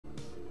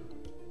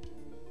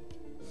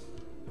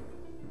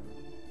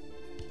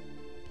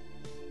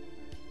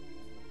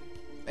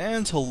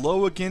And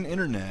hello again,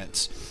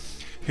 Internet.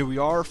 Here we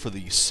are for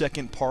the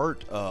second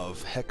part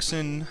of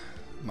Hexen,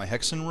 my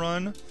Hexen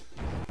run.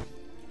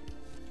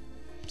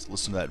 Let's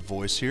listen to that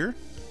voice here.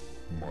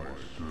 My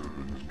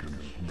servants can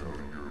smell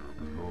your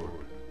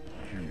blood,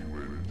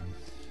 human.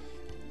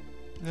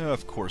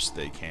 Of course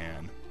they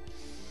can.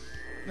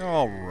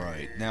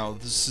 Alright, now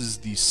this is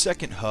the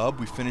second hub.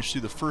 We finished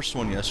through the first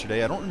one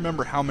yesterday. I don't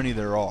remember how many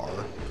there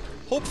are.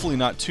 Hopefully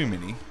not too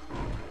many.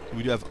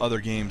 We do have other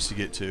games to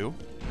get to.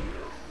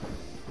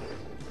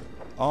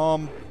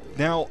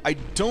 Now, I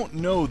don't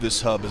know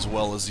this hub as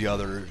well as the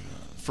other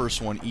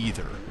first one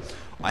either.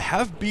 I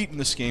have beaten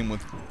this game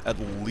with at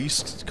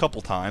least a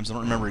couple times. I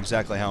don't remember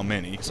exactly how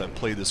many, because I've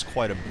played this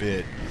quite a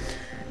bit.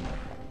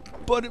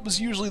 But it was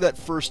usually that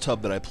first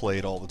hub that I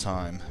played all the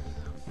time.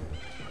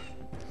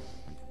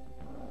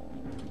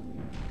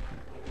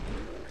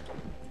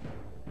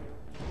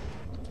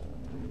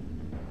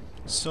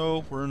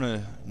 So, we're in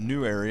a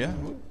new area.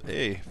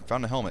 Hey,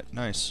 found a helmet.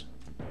 Nice.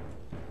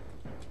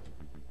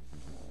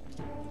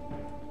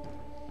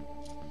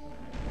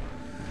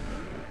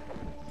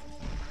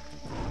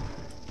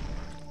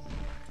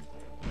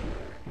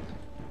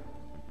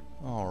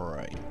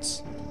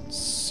 Alright, let's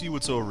see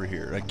what's over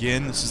here.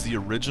 Again, this is the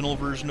original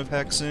version of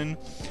Hexen.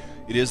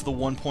 It is the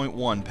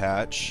 1.1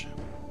 patch.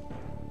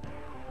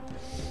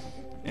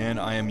 And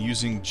I am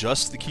using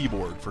just the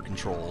keyboard for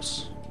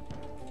controls.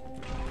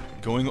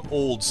 Going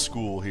old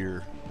school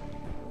here.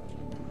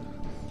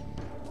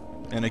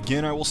 And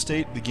again, I will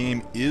state, the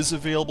game is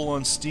available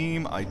on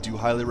Steam. I do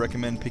highly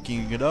recommend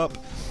picking it up.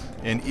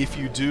 And if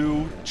you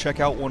do, check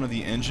out one of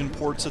the engine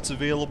ports that's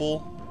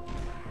available.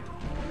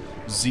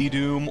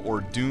 Z-Doom or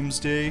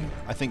Doomsday.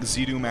 I think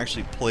Z-Doom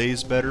actually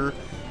plays better,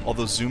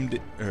 although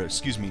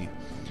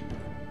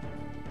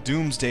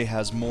Doomsday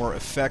has more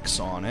effects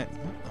on it.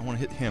 I want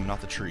to hit him,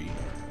 not the tree.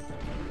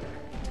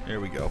 There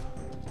we go.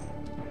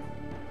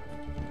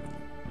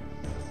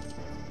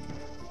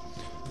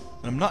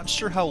 And I'm not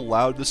sure how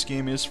loud this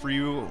game is for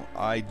you.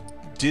 I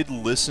did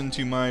listen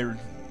to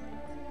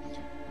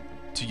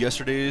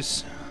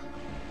yesterday's.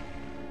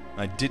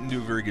 I didn't do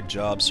a very good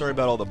job. Sorry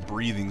about all the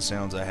breathing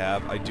sounds I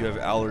have. I do have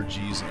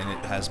allergies and it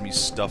has me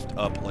stuffed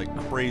up like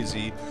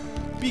crazy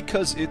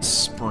because it's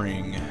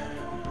spring.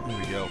 There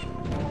we go.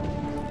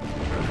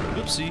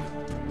 Oopsie.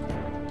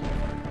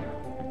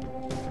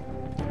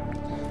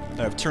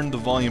 I've turned the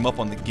volume up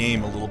on the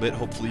game a little bit.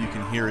 Hopefully you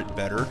can hear it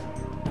better.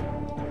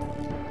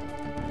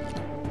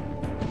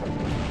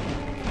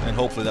 And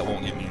hopefully that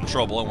won't get me in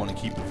trouble. I want to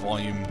keep the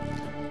volume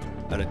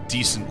at a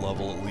decent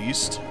level at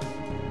least.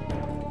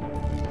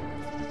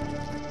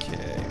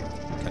 Okay,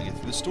 can I get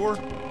through this door?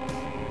 There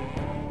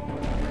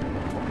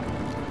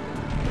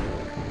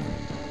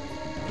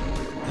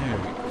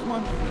we go. Come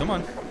on, come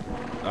on.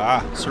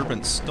 Ah,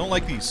 serpents. Don't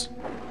like these.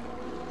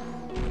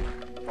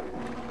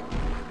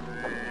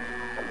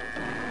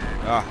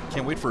 Ah,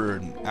 can't wait for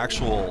an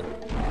actual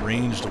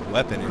ranged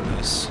weapon in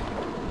this.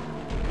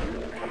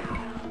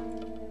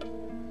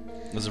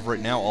 As of right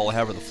now, all I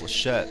have are the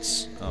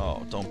flechettes.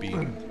 Oh, don't be.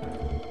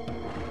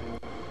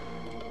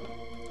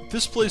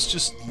 This place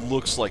just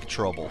looks like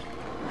trouble.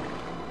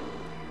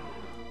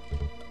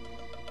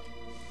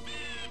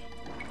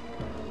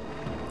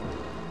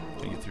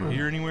 Can I get through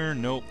here anywhere?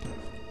 Nope.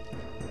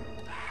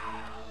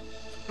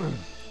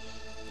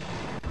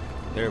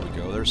 There we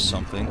go, there's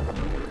something.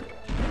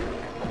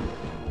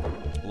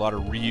 A lot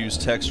of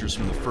reused textures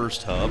from the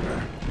first hub.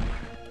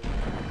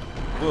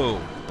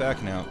 Whoa,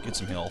 back now, get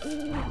some health.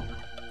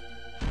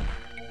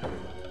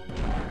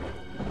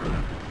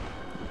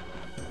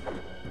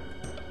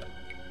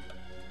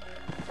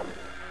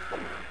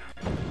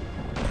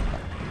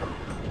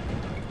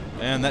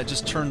 And that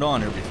just turned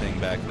on everything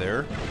back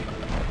there.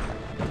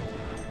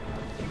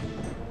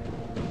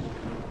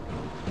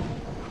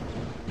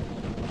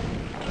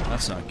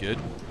 That's not good.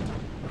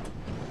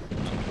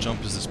 No,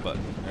 jump is this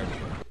button. There we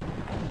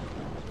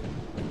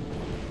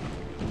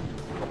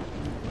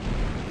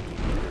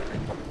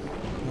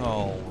go.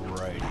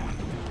 Alrighty.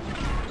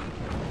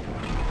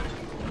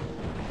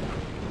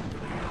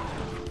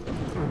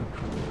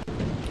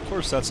 Of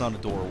course that's not a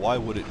door. Why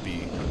would it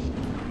be?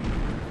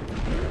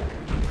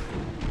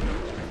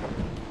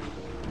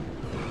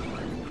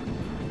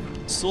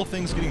 Still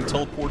things getting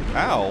teleported.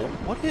 Ow!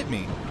 What hit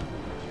me?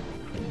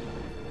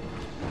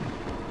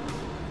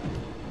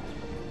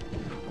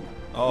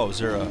 Oh, is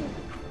there a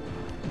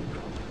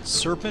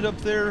serpent up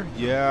there?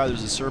 Yeah,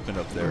 there's a serpent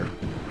up there.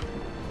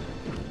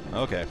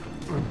 Okay.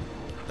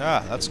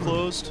 Ah, that's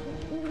closed.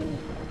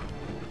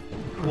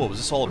 Whoa, was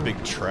this all a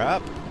big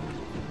trap?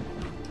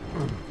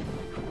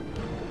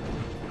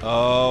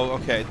 Oh,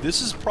 okay.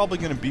 This is probably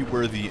going to be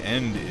where the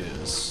end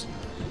is.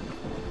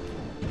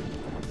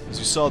 As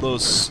you saw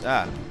those...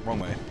 Ah, wrong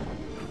way.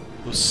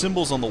 Those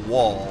symbols on the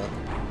wall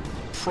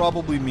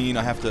probably mean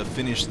I have to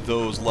finish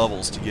those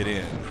levels to get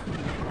in.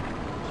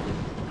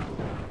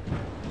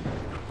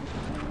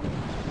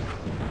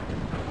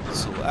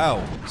 So,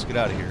 ow. Let's get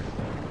out of here.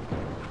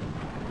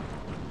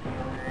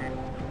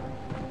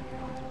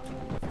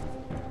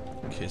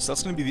 Okay, so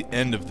that's going to be the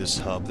end of this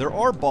hub. There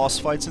are boss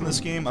fights in this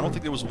game. I don't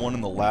think there was one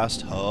in the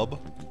last hub.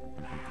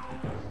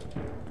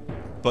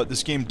 But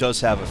this game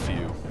does have a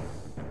few.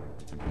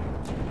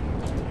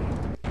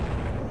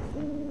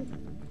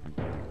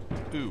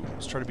 Ooh,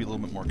 let's try to be a little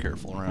bit more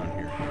careful around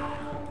here.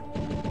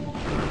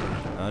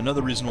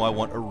 Another reason why I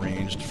want a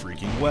ranged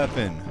freaking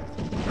weapon.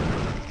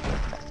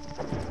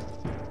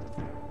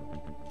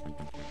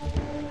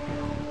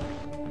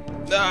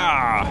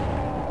 Ah!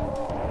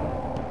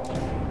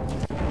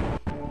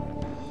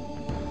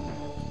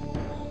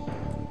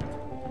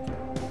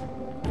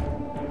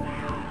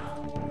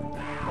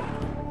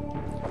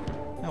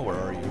 Now where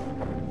are you?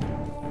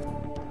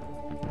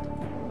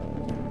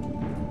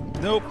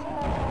 Nope.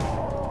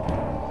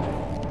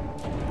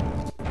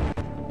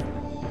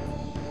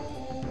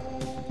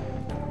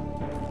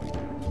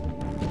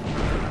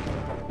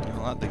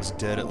 Well, that thing's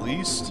dead at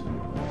least.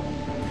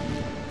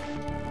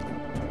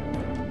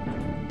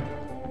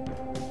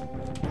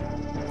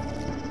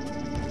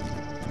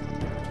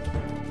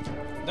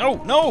 No,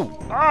 no!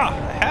 Ah,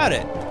 I had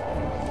it!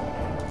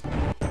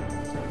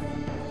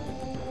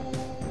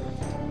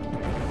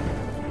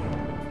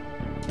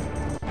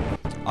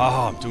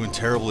 Ah, I'm doing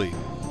terribly.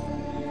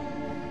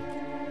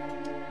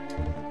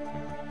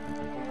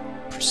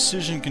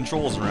 Precision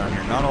controls around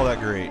here, not all that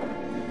great.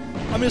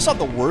 I mean, it's not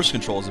the worst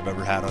controls I've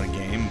ever had on a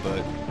game,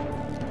 but...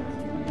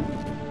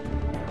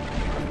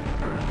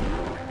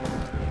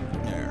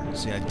 There.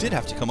 See, I did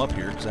have to come up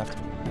here, because I have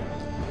to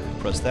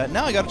press that.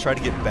 Now I gotta try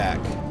to get back.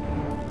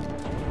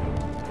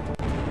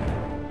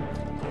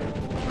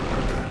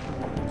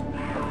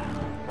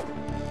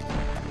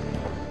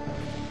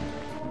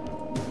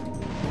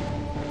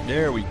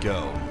 There we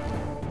go.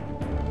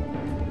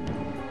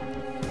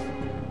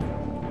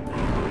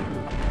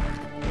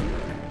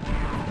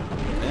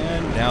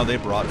 And now they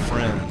brought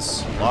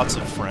friends. Lots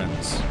of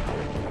friends.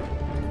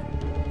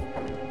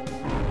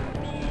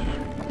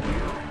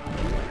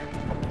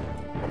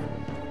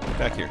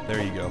 Back here.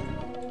 There you go.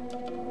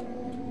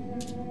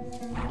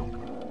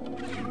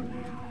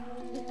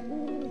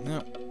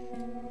 Yep.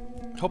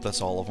 Hope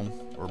that's all of them.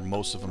 Or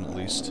most of them, at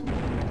least.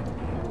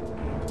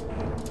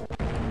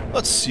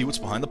 Let's see what's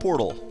behind the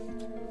portal.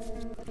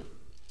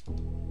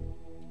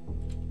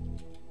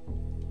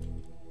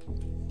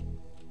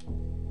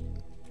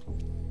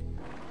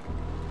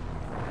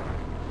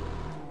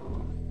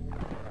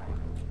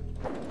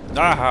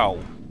 Ow!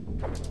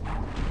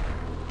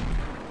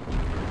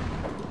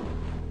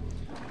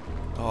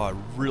 Oh, I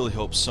really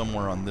hope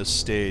somewhere on this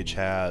stage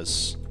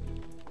has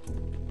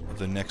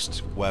the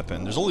next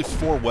weapon. There's only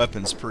 4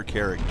 weapons per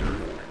character.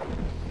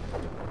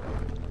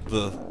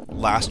 The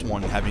last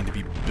one having to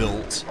be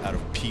built out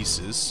of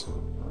pieces.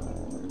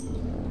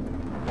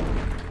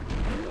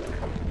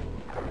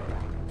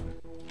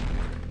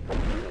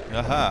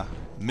 Aha!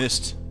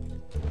 Missed.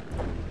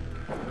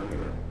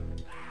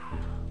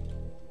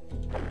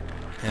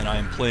 And I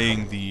am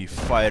playing the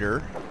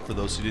fighter, for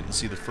those who didn't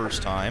see the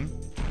first time,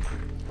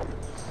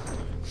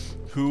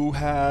 who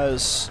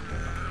has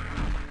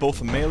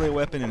both a melee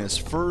weapon in his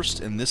first,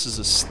 and this is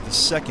the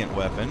second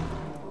weapon.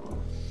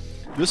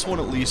 This one,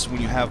 at least, when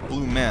you have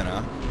blue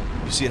mana,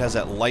 you see it has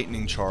that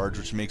lightning charge,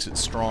 which makes it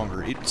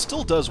stronger. It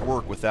still does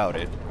work without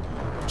it,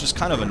 which is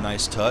kind of a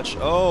nice touch.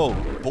 Oh,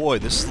 boy,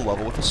 this is the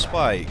level with the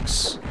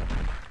spikes.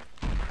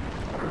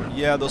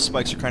 Yeah, those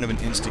spikes are kind of an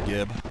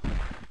insta-gib.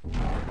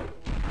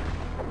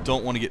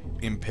 Don't want to get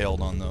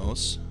impaled on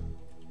those.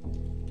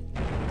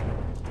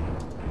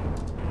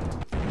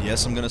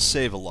 Yes, I'm going to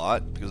save a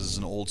lot, because it's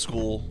an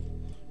old-school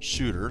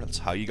shooter. That's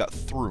how you got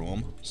through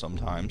them,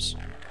 sometimes.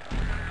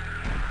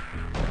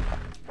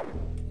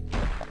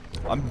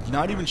 I'm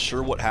not even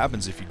sure what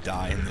happens if you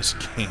die in this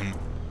game,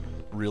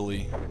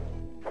 really.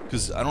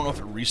 Because I don't know if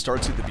it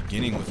restarts at the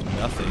beginning with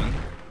nothing,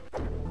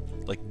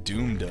 like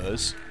Doom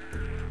does.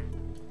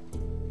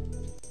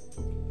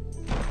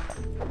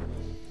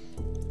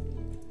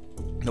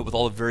 But with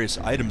all the various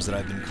items that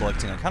I've been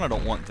collecting, I kind of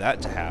don't want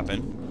that to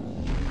happen.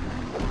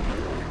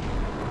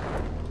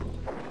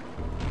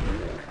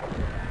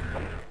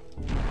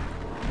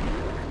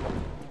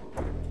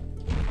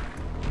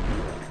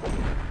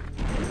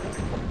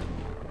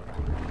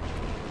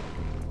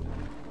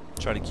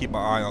 Try to keep my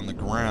eye on the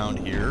ground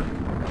here,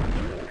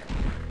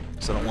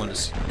 because I don't want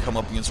to come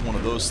up against one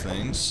of those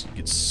things,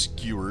 get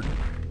skewered.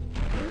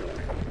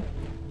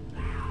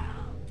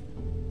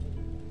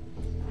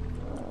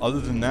 Other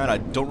than that, I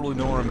don't really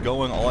know where I'm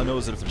going. All I know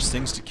is that if there's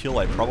things to kill,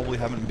 I probably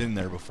haven't been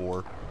there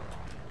before.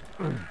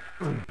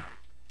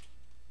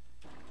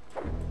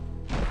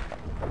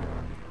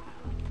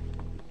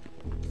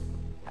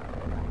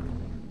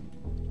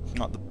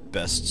 Not the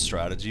best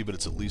strategy, but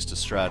it's at least a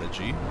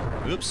strategy.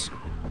 Oops.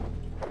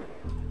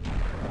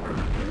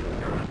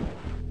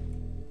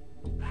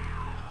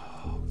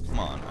 Come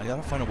on, I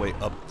gotta find a way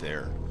up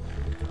there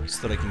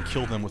so that I can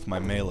kill them with my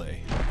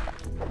melee.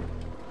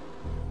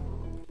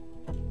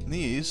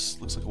 These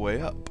looks like a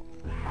way up.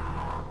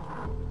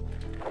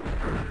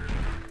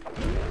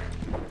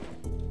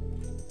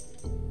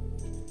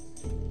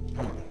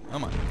 Come on,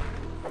 come on.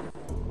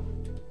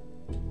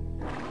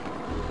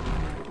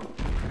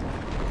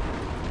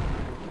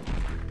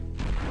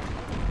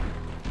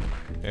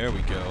 There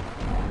we go.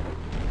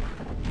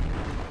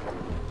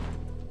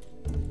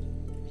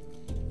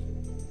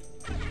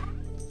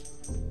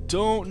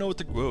 Don't know what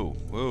the...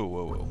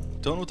 Whoa.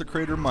 Don't know what the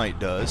Crater Might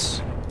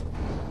does.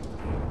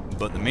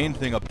 But the main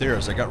thing up there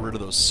is I got rid of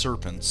those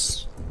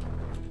serpents.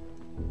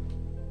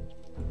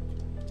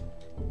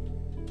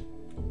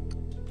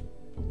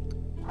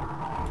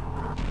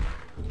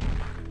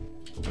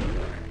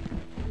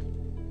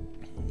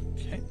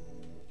 Okay.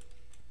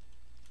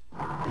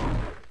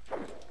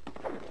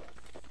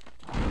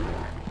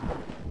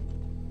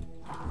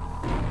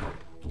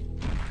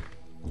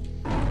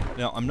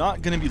 Now, I'm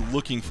not going to be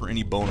looking for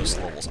any bonus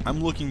levels.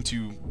 I'm looking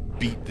to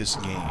beat this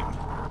game.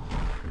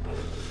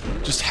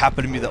 Just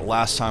happened to be that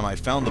last time I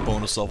found the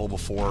bonus level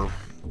before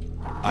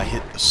I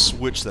hit the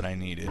switch that I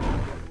needed.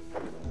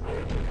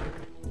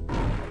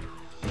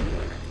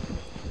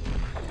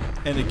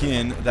 And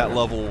again, that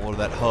level, or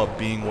that hub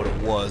being what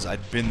it was,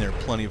 I'd been there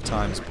plenty of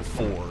times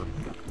before.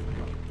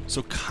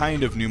 So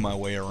kind of knew my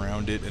way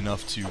around it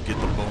enough to get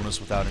the bonus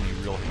without any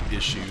real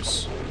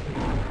issues.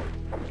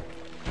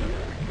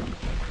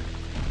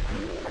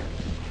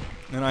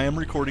 And I am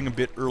recording a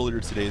bit earlier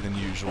today than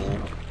usual.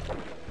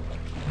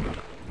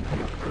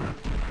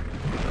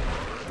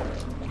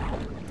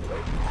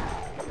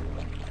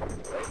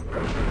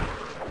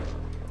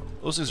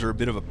 Those things are a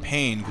bit of a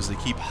pain because they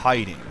keep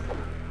hiding.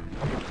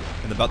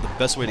 And about the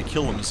best way to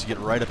kill them is to get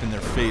right up in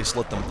their face,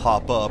 let them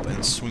pop up,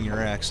 and swing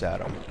your axe at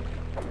them.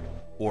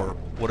 Or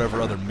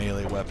whatever other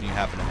melee weapon you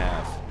happen to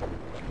have.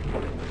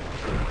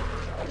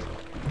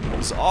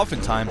 Because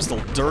oftentimes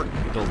they'll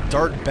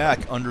dart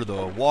back under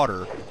the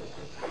water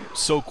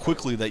so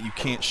quickly that you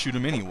can't shoot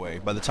them anyway.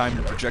 By the time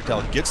your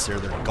projectile gets there,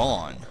 they're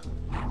gone.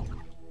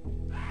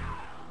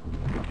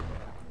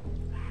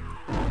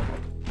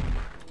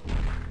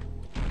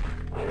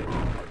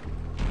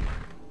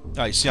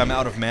 Ah, you see, I'm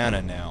out of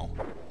mana now.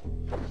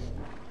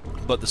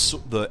 But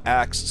the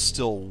axe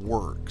still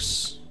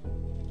works.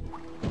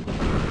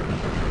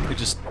 It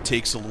just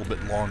takes a little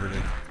bit longer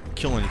to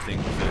kill anything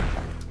with it.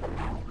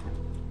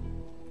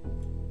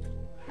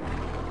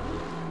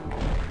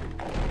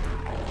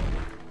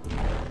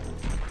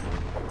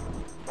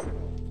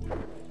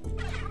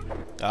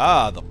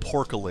 Ah, the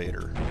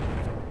Porculator.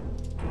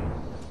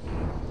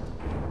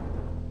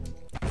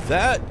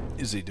 That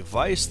is a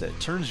device that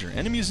turns your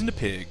enemies into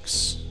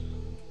pigs.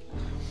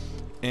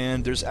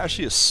 And there's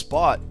actually a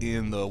spot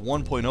in the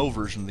 1.0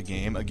 version of the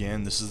game,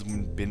 again, this has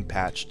been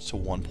patched to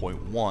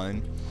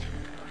 1.1,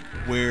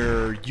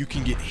 where you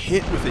can get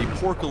hit with a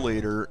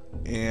Porculator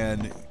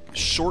and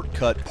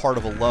shortcut part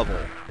of a level.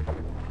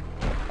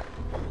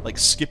 Like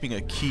skipping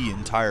a key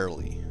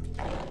entirely.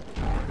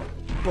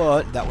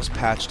 But that was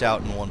patched out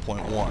in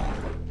 1.1.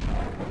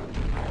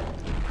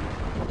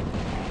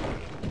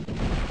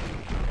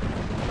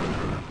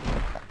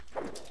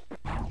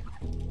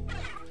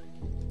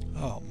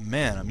 Oh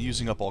man, I'm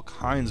using up all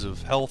kinds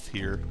of health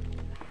here.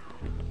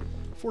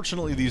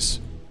 Fortunately, these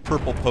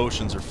purple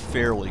potions are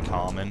fairly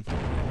common.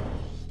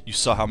 You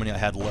saw how many I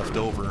had left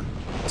over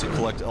to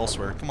collect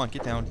elsewhere. Come on,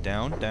 get down,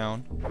 down,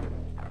 down.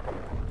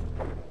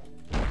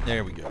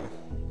 There we go.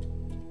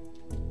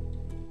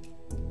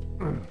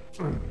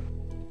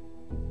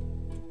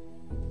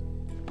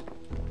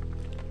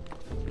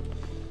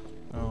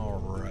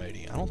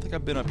 Alrighty, I don't think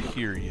I've been up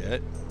here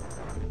yet.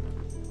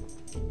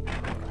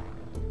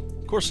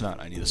 Of course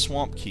not, I need a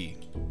swamp key.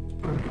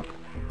 And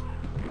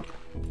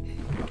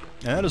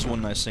that is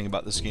one nice thing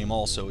about this game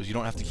also, is you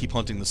don't have to keep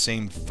hunting the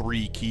same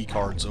 3 key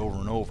cards over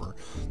and over.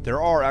 There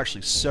are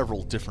actually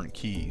several different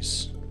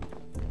keys.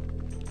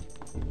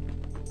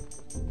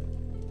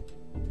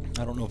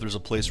 I don't know if there's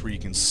a place where you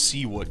can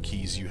see what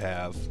keys you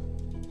have.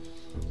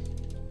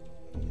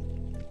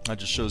 That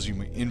just shows you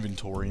my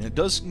inventory, and it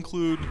does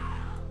include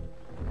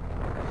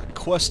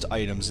quest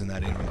items in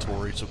that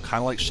inventory, so kind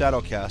of like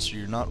Shadowcaster,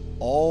 you're not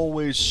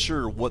always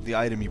sure what the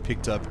item you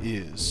picked up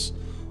is,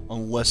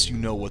 unless you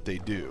know what they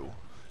do.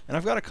 And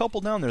I've got a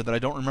couple down there that I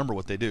don't remember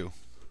what they do.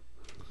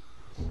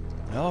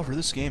 However,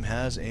 this game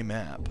has a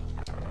map.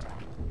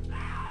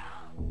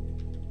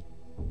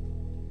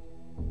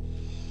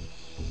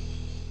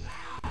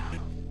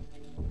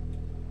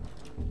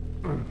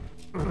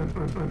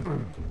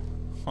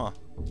 Huh.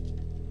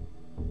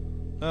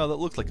 Well, that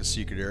looked like a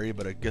secret area,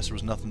 but I guess there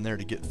was nothing there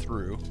to get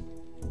through.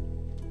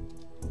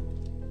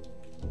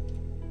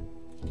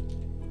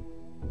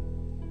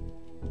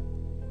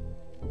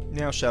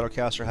 Now,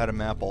 Shadowcaster had a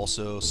map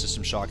also,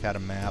 System Shock had a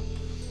map.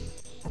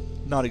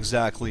 Not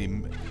exactly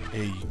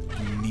a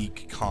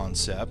unique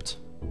concept.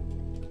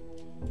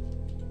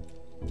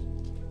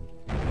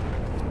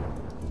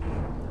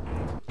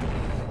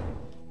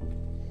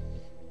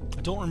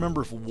 I don't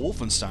remember if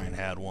Wolfenstein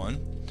had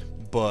one,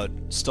 but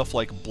stuff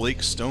like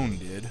Blake Stone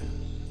did.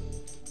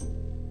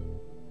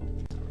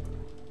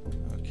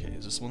 Okay,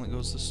 is this the one that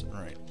goes this...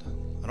 Alright.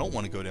 I don't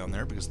want to go down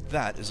there because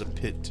that is a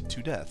pit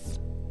to death.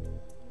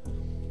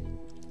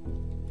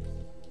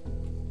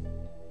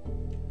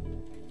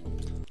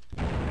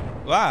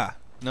 Ah!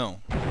 No.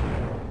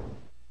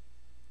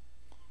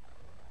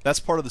 That's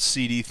part of the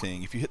CD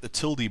thing. If you hit the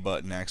tilde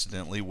button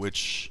accidentally,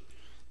 which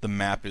the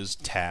map is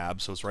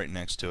tab, so it's right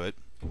next to it,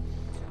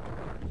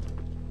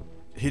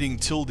 hitting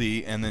tilde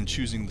and then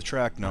choosing the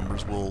track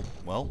numbers will,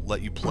 well,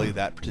 let you play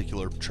that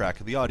particular track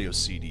of the audio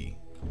CD.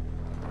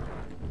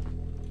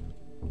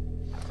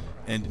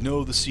 And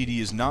no, the CD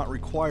is not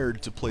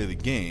required to play the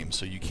game,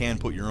 so you can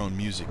put your own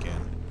music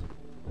in.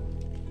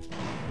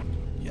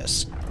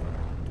 Yes.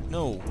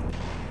 No.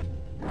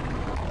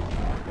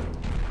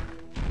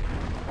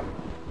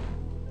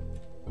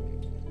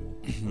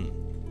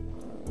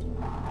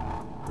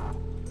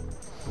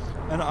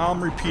 And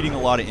I'm repeating a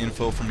lot of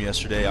info from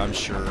yesterday, I'm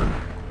sure.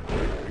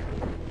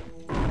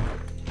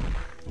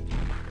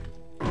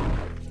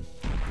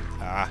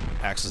 Ah,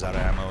 axe is out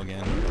of ammo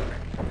again.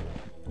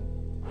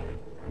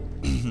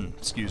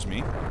 Excuse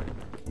me.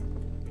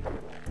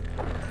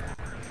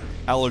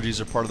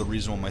 Allergies are part of the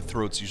reason why my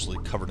throat's usually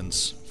covered in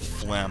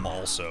phlegm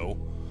also.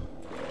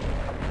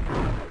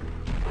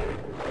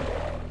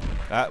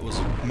 That was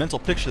a mental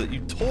picture that you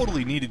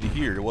totally needed to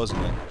hear,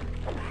 wasn't it?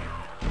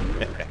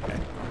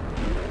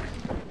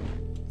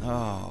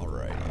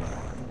 Alright.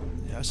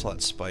 Yeah, I saw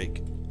that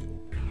spike.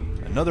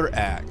 Another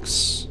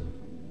axe.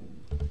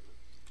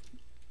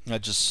 I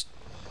just...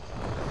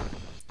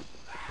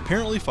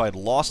 Apparently if I'd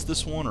lost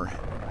this one or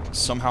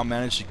somehow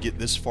managed to get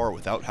this far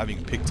without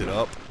having picked it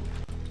up,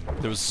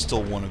 there was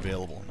still one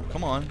available.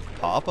 Come on,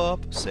 pop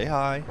up, say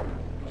hi.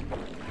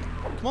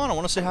 Come on, I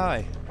want to say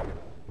hi.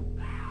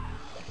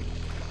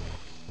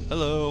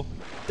 Hello.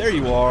 There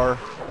you are.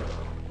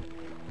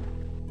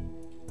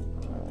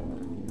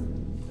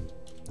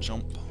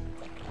 Jump.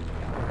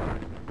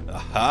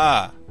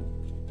 Aha!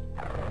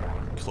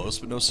 Close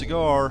but no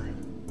cigar.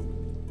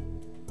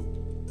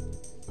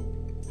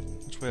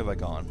 Which way have I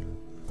gone?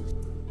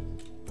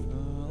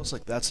 Looks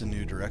like that's a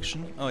new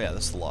direction. Oh yeah,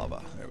 that's the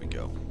lava. There we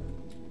go.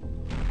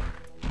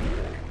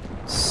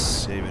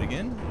 Save it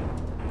again.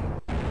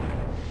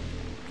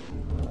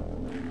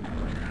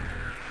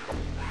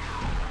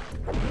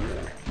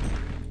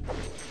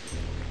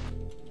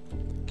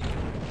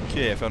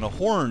 Okay, I found a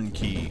horn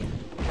key.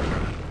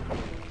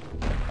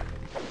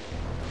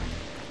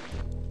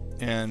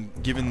 And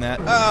given that...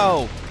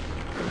 Oh!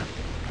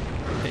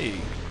 Hey.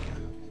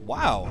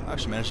 Wow, I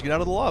actually managed to get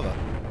out of the lava.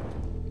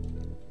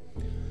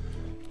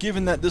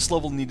 Given that this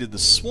level needed the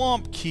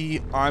swamp key,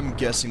 I'm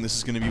guessing this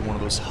is going to be one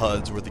of those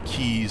HUDs where the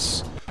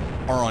keys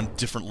are on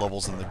different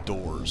levels than the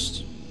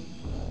doors.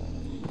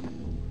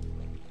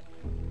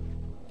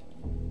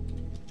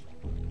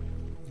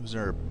 Was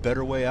there a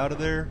better way out of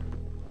there?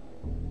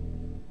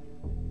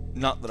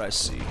 Not that I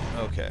see.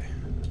 Okay.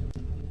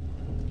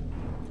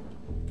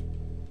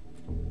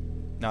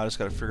 Now I just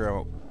gotta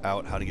figure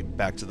out how to get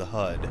back to the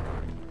HUD.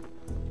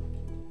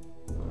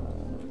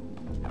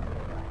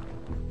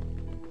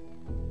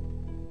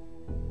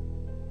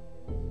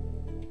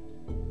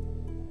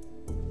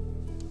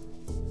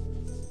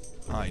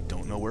 I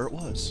don't know where it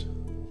was.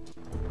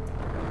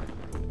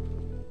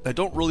 I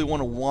don't really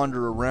want to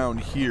wander around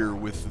here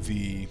with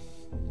the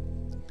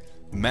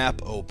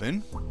map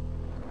open,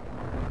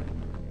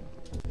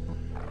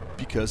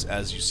 because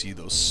as you see,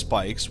 those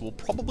spikes will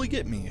probably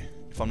get me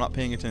if I'm not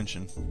paying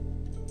attention.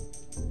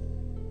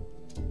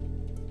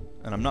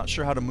 And I'm not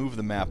sure how to move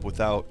the map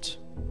without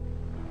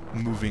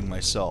moving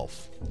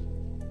myself.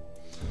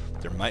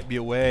 There might be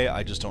a way,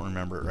 I just don't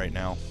remember it right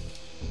now.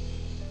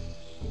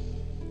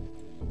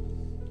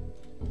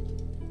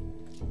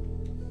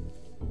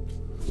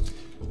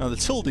 Now the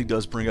tilde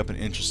does bring up an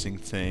interesting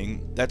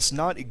thing. That's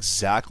not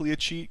exactly a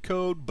cheat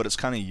code, but it's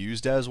kind of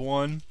used as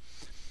one.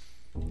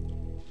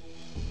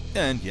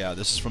 And yeah,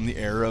 this is from the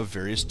era of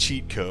various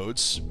cheat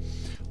codes.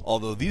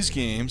 Although these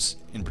games,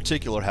 in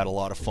particular, had a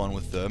lot of fun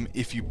with them.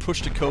 If you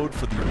pushed a code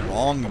for the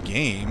wrong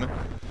game,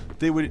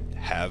 they would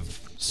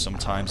have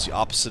sometimes the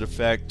opposite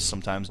effect,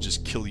 sometimes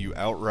just kill you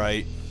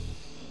outright.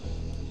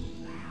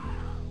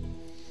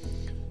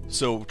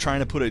 So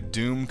trying to put a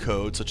Doom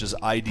code such as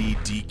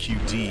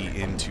IDDQD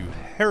into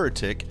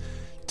Heretic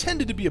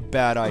tended to be a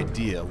bad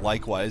idea.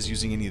 Likewise,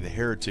 using any of the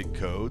Heretic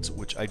codes,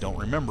 which I don't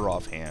remember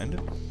offhand.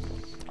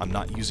 I'm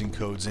not using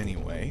codes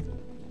anyway.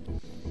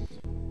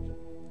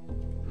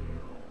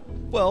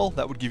 Well,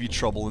 that would give you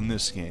trouble in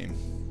this game.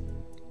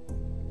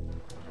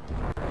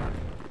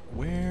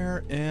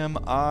 Where am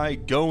I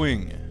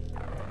going?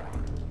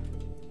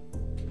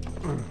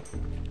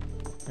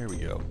 There we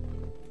go.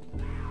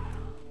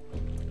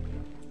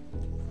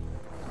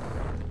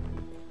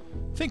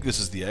 I think this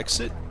is the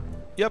exit.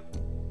 Yep.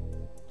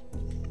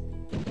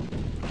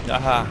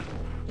 Aha.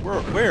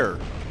 Where?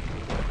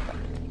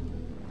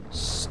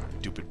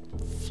 Stupid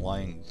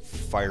flying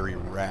fiery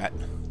rat.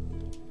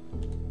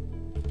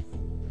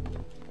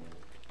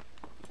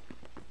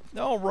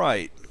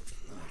 Alright.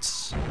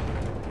 Let's...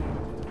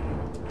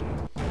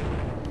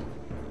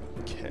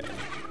 Okay.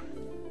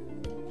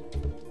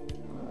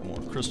 More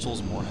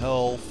crystals, more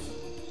health.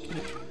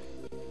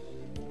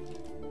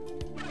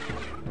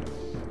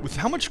 With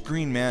how much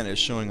green mana is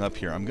showing up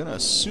here, I'm gonna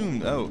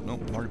assume... Oh, no,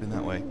 I've already been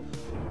that way.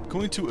 I'm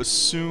going to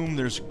assume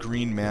there's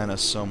green mana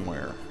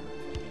somewhere.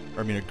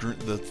 Or, I mean,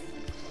 the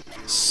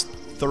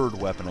third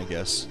weapon, I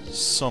guess,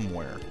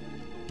 somewhere.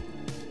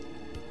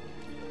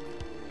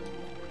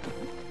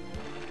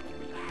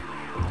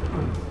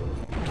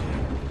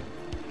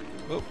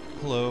 Oh,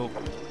 hello.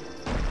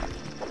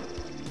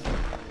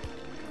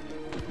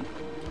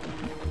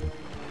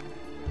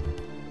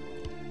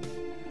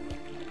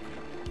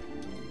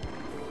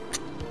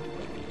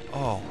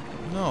 Oh,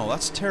 no,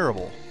 that's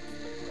terrible.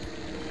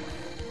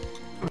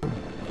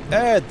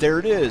 Ed, there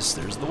it is.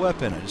 There's the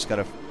weapon. I just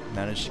gotta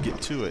manage to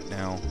get to it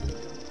now.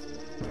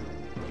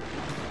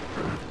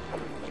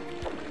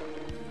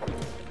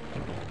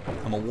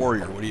 I'm a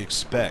warrior. What do you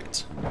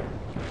expect?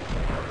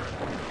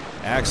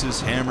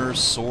 Axes, hammers,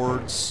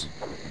 swords,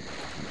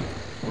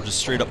 or just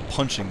straight up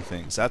punching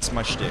things. That's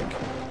my shtick.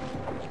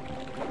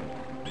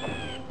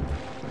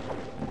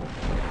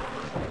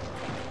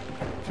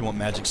 If you want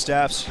magic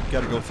staffs, you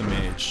gotta go with the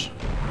mage.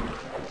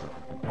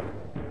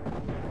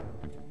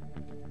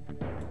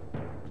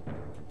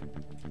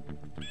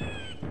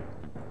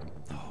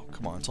 Oh,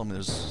 come on, tell me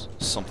there's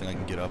something I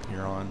can get up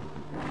here on.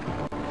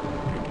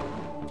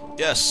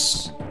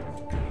 Yes!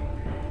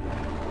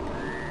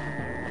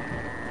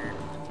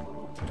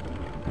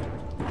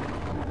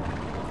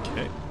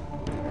 Okay.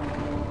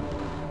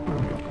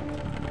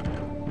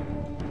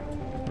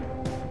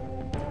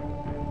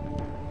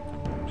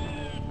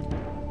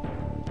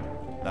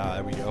 Ah,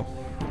 there we go.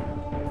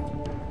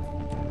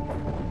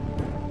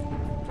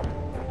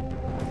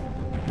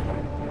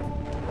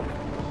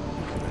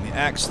 And the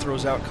axe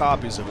throws out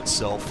copies of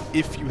itself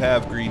if you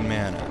have green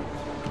mana.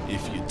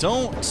 If you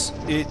don't,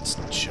 it's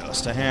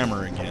just a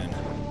hammer again.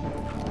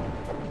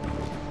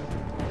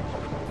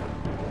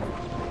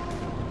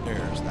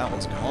 There's that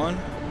one's gone.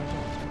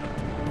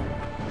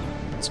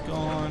 It's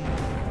gone.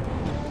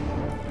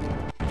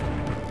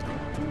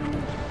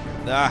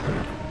 Ah,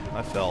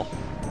 I fell.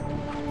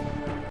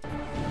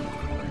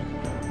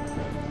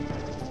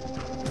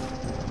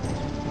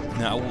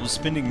 Now, I will be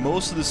spending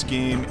most of this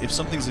game, if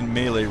something's in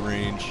melee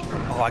range...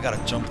 Oh, I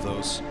gotta jump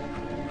those.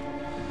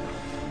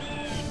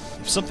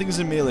 If something is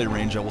in melee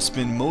range, I will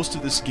spend most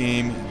of this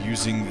game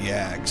using the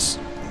axe.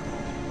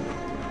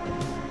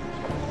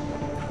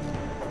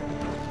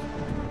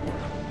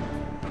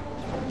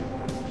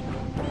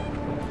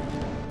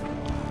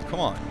 Come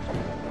on.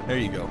 There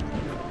you go.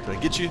 Did I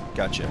get you?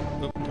 Gotcha.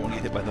 Oop, don't want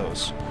to get hit by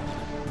those.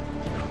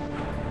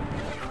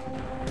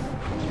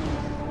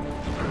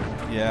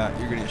 Yeah,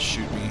 you're gonna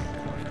shoot me.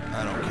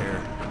 I don't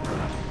care.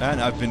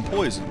 And I've been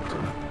poisoned.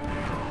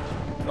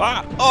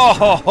 Ah!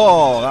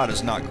 Oh, that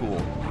is not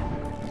cool.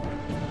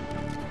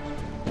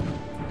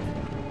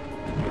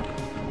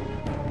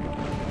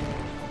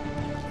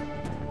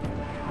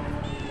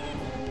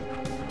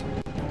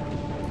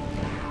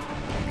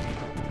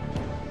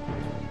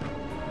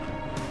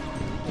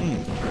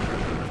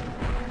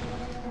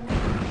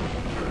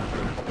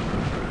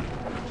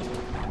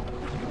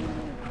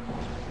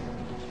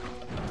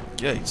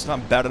 Yeah, it's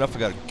not bad enough I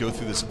gotta go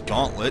through this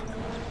gauntlet.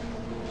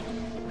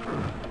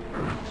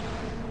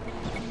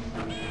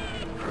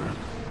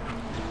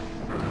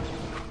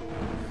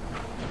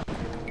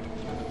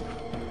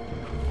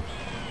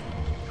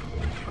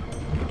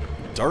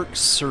 Dark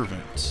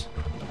Servant.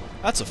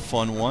 That's a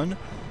fun one.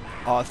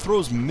 It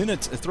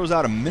throws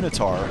out a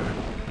Minotaur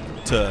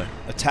to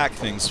attack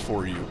things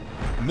for you.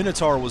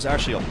 Minotaur was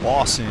actually a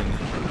boss in,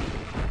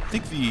 I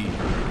think, the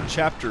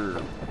Chapter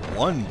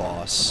 1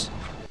 boss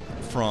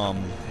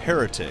from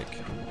Heretic.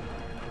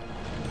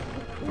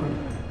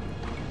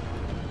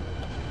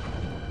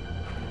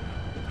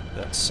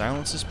 That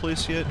silence this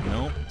place yet?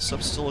 No,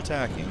 stuff's still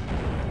attacking.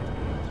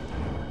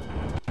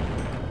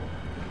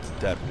 Did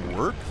that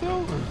work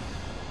though?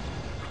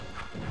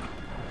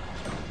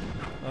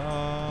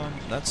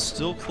 That's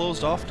still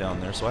closed off down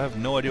there, so I have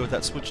no idea what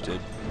that switch did.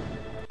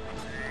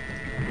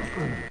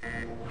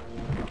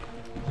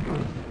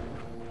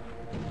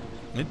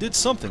 It did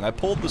something. I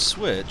pulled the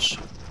switch.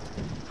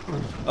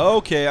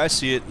 Okay, I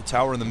see it. The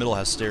tower in the middle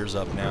has stairs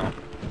up now.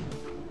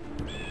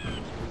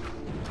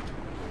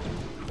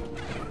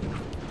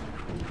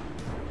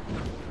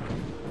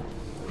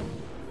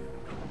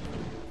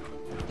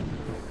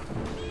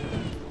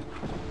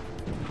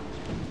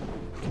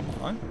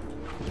 Come on.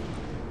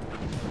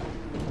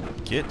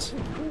 Get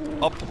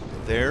up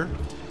there.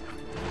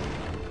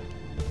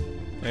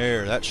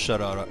 There, that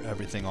shut out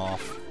everything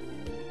off.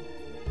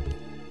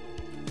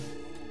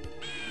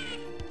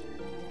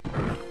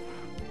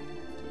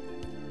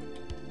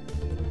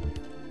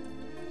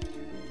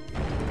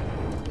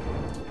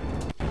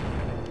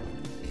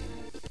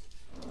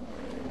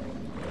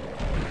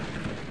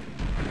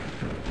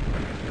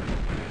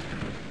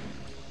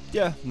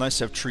 Yeah, nice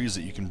to have trees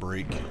that you can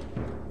break.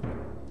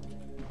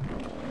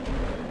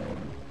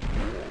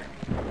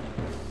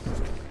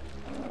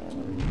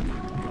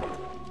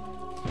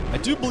 I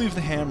do believe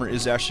the hammer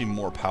is actually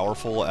more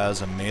powerful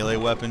as a melee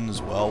weapon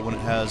as well when it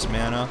has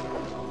mana.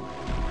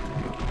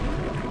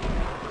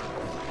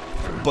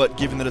 But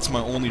given that it's my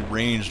only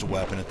ranged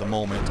weapon at the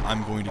moment,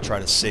 I'm going to try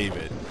to save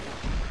it.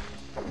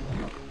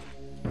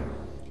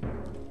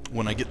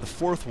 when I get the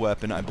 4th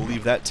weapon, I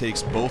believe that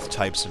takes both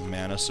types of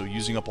mana, so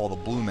using up all the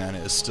blue mana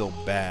is still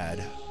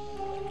bad.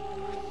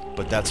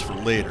 But that's for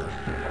later.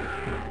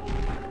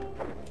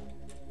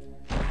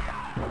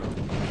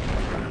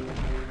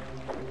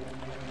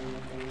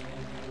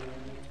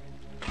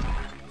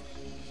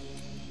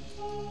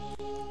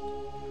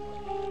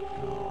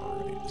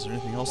 Alright, is there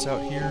anything else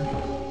out here?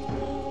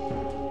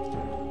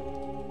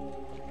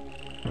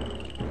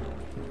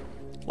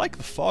 Like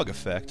the fog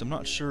effect. I'm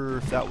not sure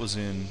if that was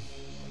in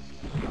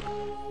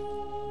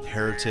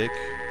Heretic.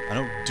 I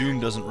know Doom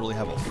doesn't really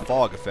have a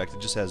fog effect,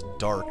 it just has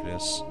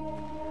darkness.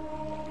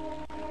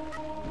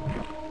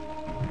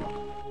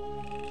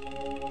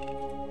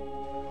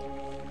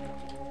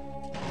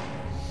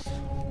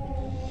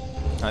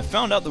 I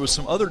found out there was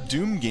some other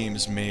Doom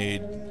games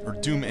made, or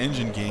Doom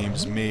engine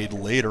games made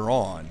later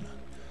on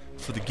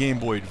for the Game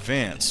Boy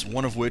Advance,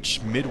 one of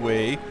which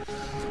Midway,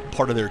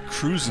 part of their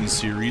Cruisin'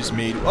 series,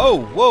 made...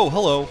 Oh, whoa,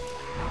 hello!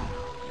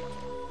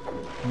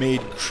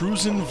 Made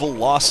Cruisin'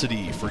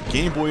 Velocity for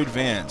Game Boy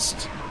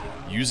Advanced,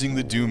 using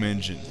the Doom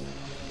engine.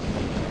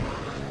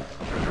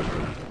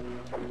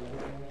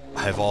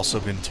 I've also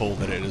been told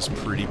that it is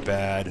pretty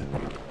bad.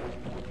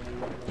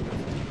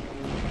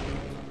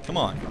 Come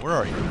on, where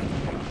are you?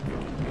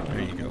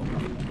 There you go.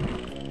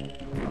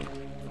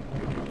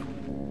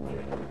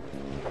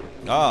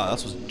 Ah,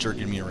 that's what's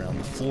jerking me around.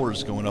 The floor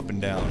is going up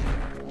and down.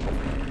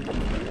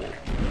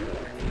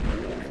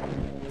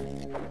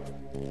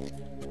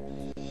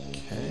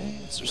 Okay,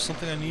 is there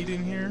something I need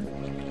in here?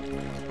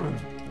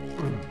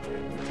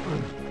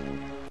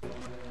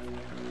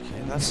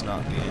 Okay, that's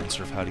not the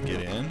answer of how to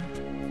get in.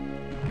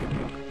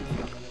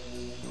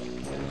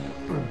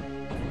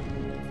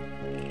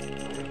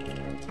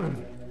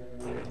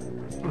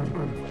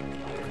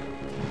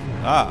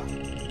 Ah,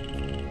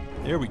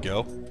 there we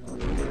go.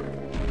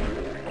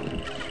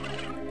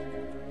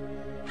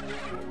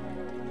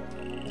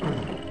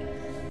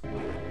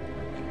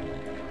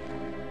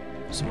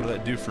 So what did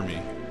that do for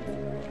me?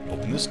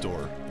 Open this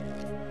door.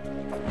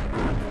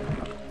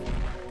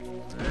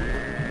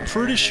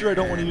 Pretty sure I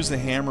don't want to use the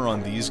hammer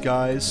on these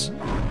guys,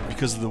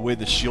 because of the way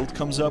the shield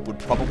comes up would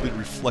probably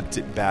reflect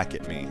it back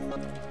at me.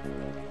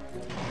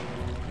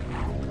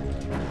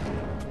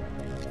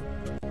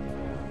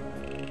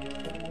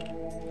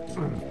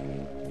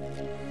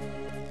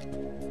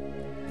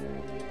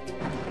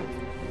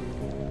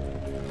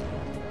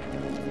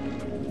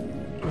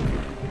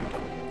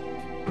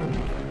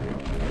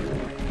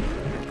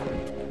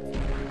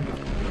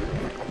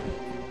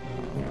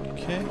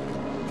 Okay.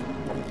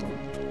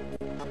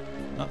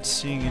 Not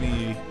seeing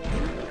any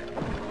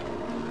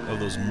of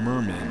those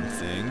merman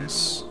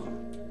things.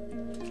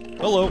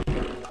 Hello.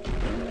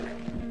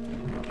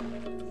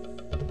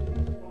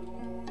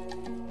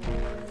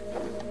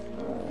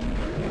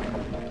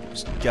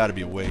 There's gotta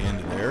be a way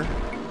into there.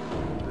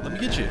 Let me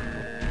get you.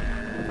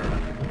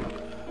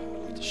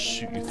 I'll have to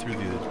shoot you through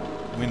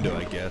the window,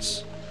 I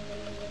guess.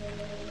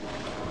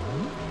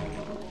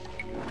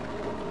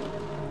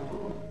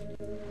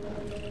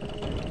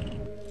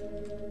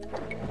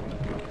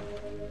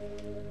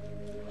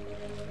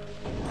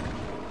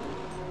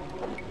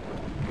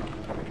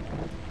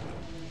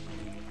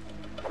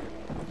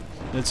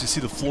 And as you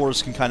see, the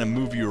floors can kind of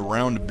move you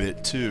around a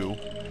bit, too.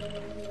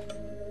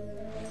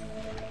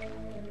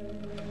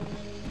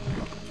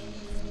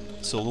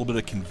 So a little bit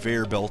of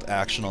conveyor belt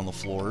action on the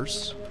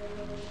floors.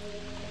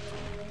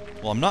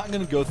 Well, I'm not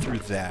going to go through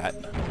that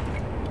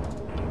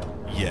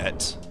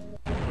yet.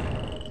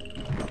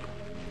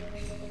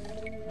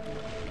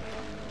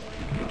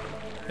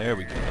 There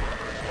we go.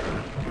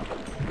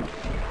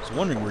 I was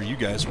wondering where you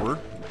guys were.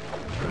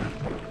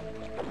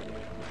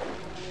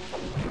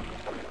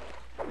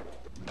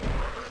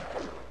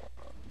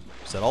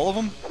 Is that all of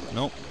them?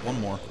 Nope, one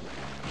more.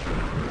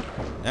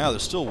 Now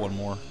there's still one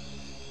more.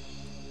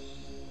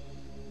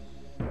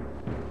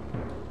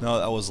 No,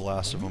 that was the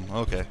last of them.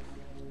 Okay.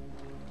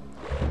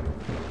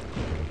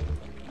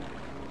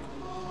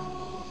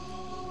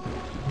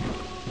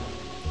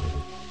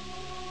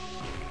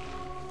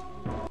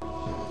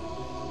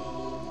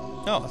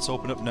 Oh, it's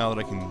opened up now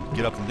that I can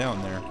get up and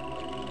down there.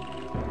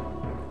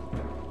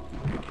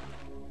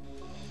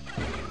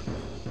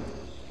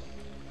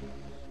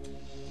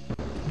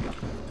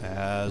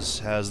 As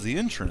has the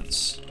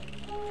entrance.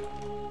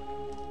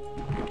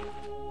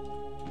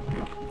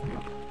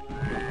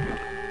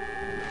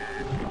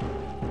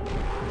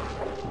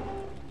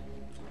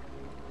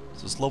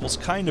 So this level's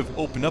kind of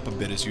open up a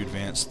bit as you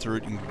advance through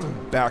it and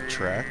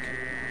backtrack.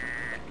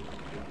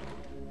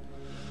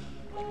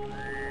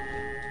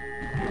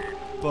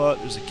 But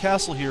there's a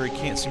castle here I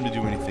can't seem to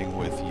do anything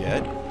with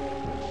yet.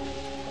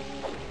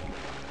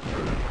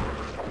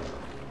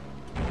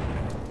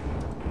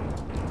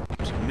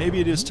 So maybe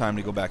it is time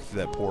to go back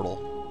through that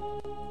portal.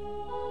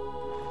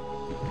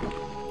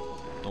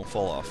 Don't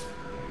fall off.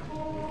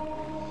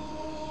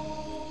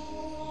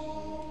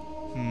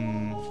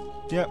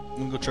 Yep, I'm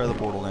gonna go try the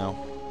portal now.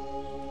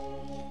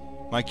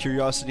 My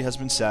curiosity has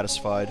been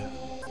satisfied.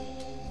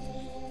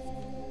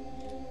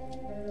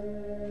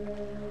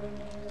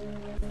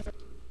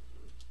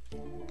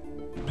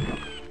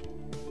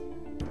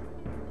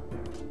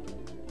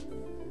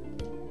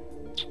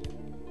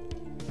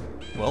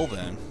 Well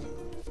then.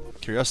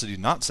 Curiosity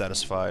not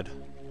satisfied.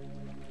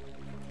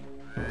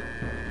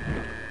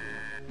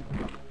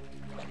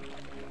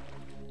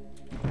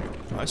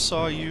 I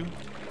saw you.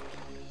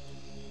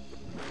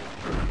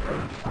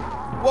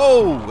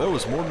 Whoa! There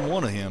was more than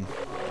one of him.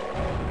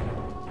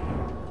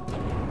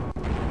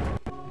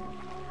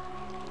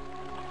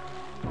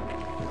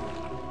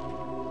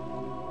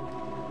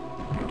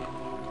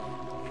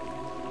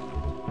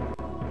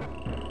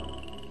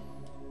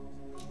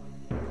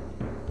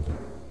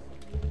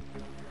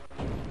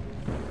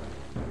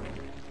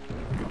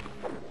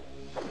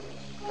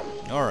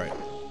 Alright.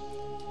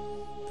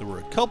 There were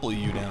a couple of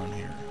you down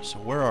here, so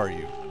where are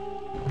you?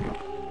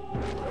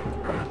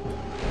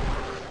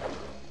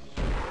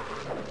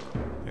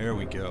 There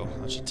we go.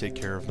 That should take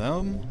care of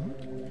them.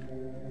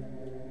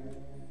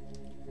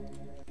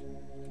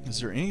 Is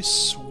there any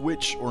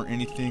switch or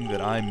anything that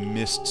I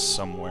missed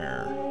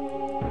somewhere?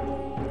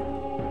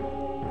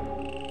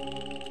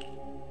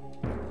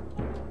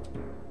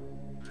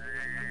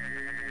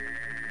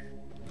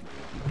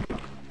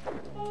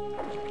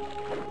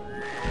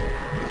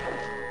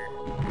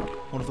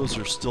 What if those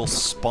are still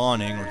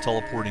spawning or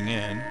teleporting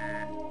in?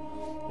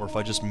 Or if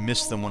I just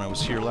missed them when I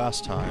was here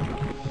last time?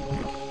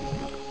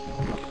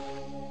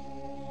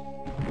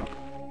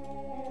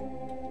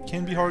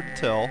 Can be hard to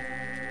tell.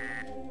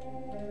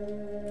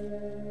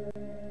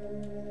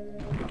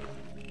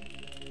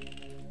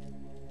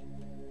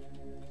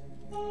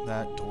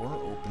 That door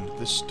opened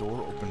this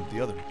door, opened the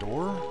other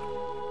door.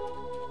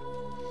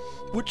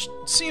 Which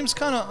seems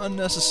kind of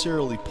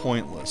unnecessarily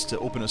pointless to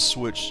open a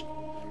switch,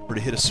 or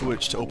to hit a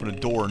switch to open a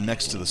door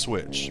next to the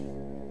switch.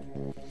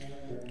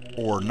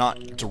 Or not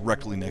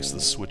directly next to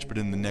the switch, but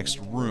in the next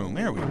room.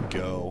 There we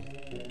go.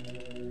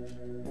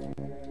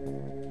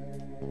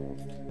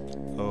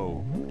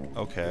 Oh,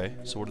 okay.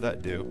 So what did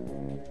that do?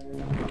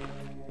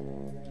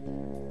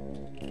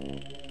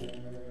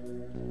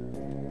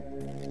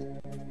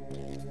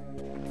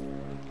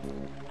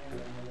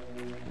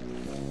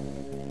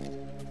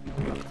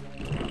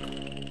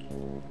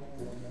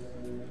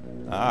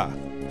 Ah.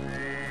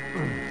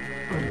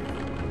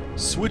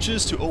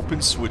 Switches to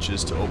open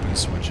switches to open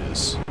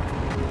switches.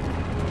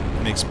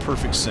 Makes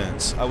perfect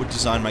sense. I would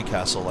design my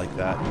castle like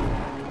that.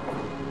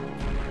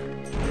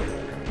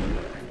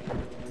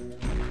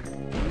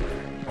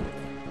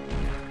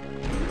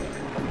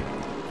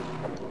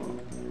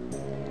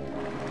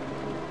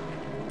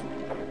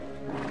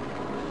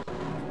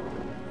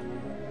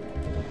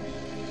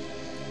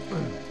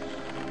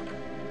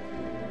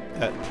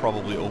 That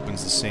probably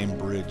opens the same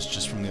bridge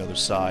just from the other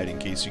side in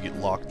case you get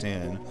locked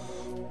in,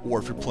 or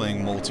if you're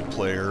playing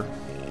multiplayer.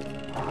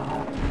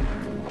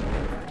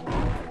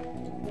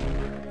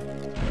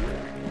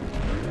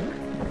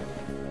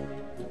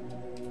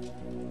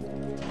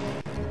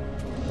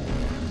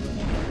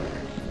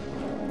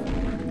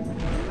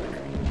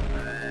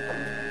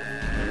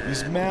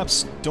 These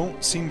maps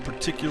don't seem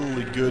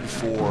particularly good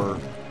for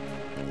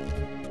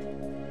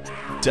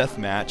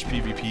deathmatch,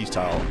 PvP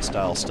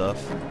style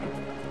stuff.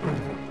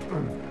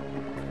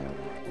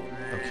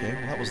 Okay,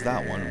 well that was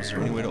that one. Was there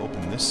any way to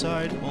open this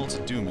side? Well, it's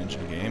a Doom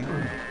Engine game.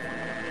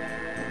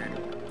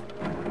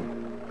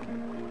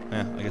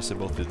 I guess they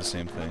both did the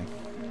same thing.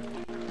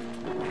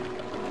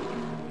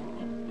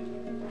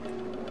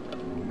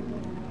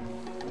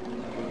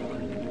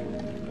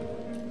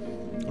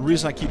 The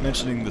reason I keep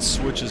mentioning the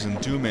switches in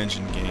Doom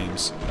Engine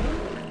games,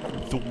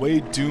 the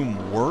way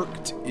Doom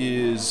worked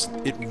is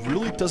it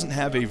really doesn't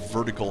have a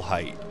vertical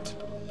height,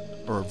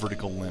 or a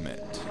vertical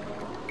limit.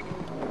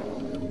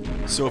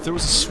 So if there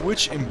was a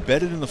switch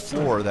embedded in the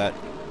floor that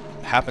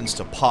happens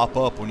to pop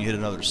up when you hit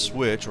another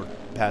switch or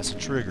pass a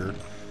trigger,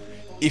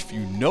 if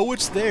you know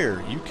it's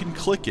there, you can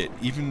click it,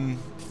 even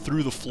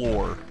through the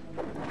floor.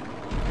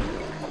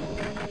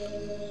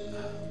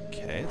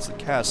 Okay, it's the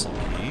castle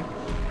key.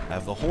 I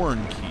have the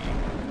horn key.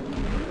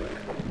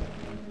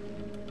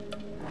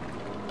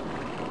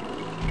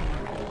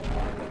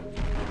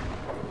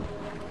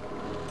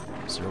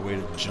 Is there a way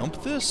to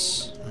jump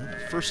this?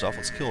 First off,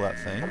 let's kill that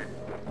thing.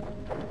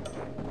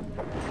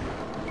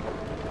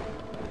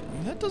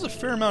 That does a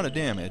fair amount of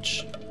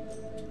damage.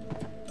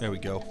 There we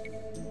go.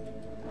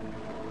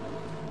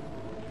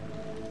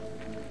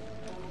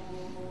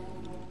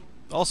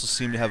 Also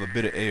seem to have a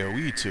bit of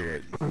AoE to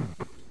it.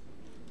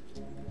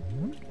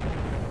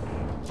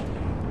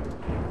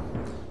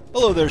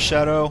 Hello there,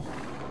 Shadow.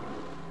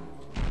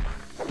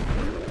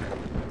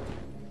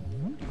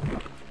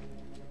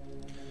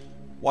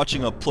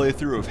 Watching a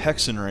playthrough of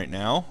Hexen right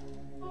now.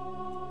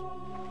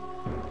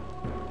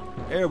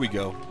 There we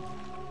go.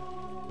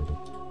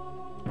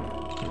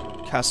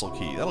 Castle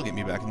key. That'll get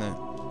me back in that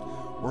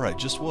where I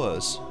just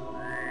was.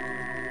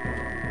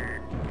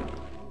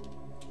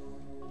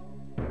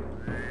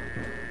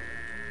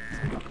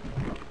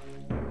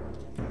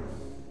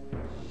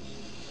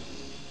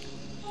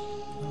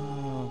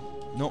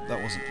 Nope,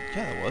 that wasn't.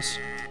 Yeah, that was.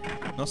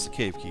 That's the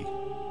cave key.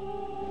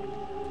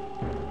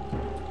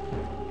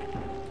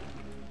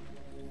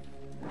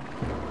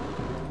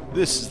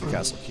 This is the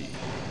castle key.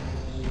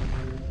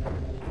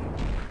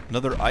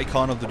 Another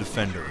icon of the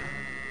Defender.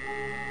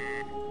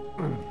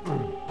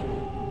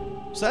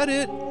 that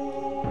it?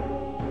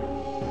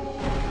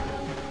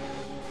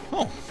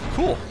 Oh,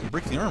 cool.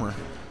 Break the armor.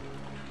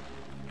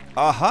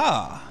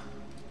 Aha!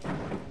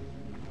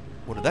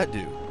 What did that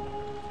do?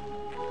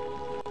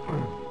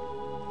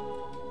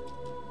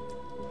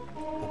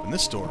 Open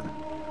this door.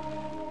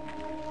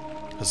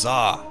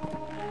 Huzzah!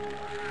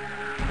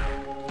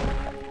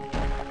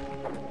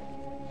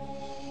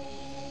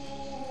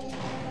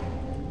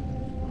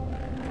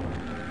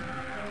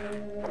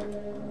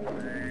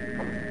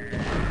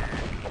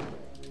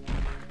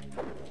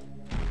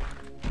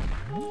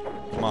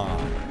 Come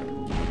on.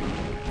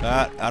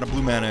 Out of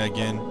blue mana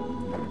again.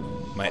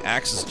 My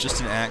axe is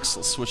just an axe.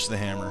 Let's switch to the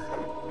hammer.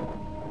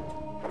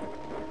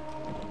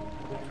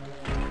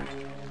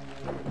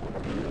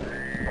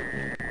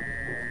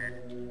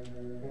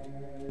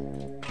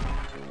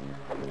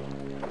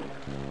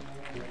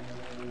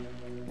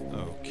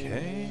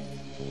 Okay.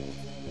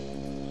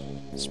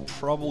 It's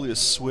probably a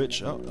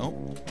switch. Oh,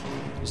 oh.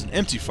 There's an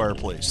empty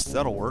fireplace.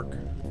 That'll work.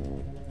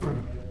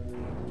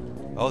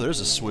 Oh, there's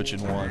a switch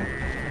in one.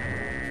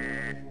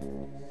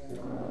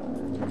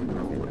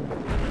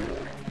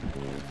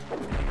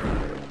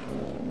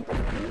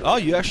 Oh,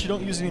 you actually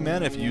don't use any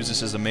mana if you use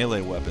this as a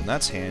melee weapon.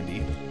 That's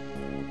handy.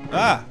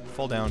 Ah!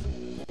 Fall down.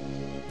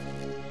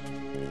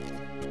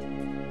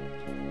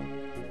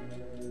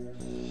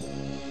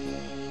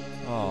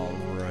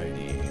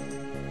 Alrighty.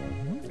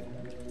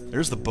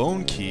 There's the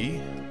bone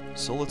key.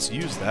 So let's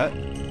use that.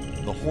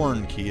 The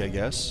horn key, I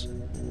guess.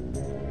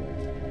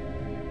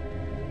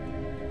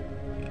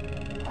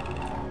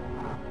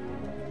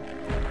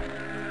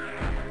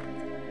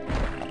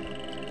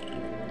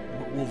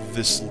 What will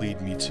this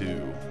lead me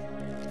to?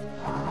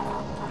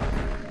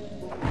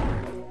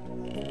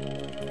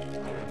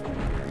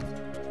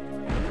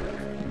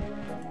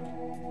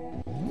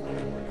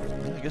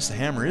 I guess the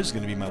hammer is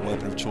going to be my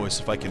weapon of choice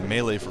if I can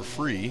melee for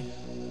free.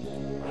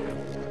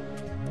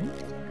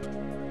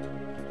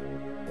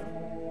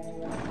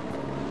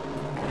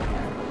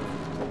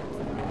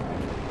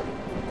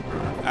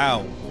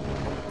 Ow.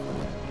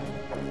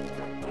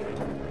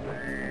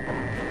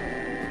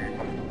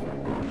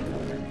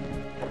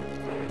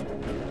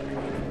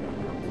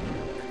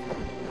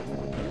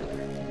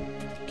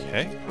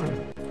 Okay.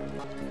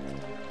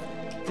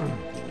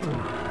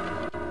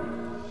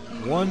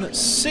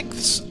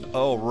 1/6.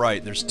 Oh,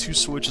 right. There's 2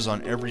 switches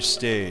on every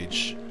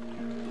stage.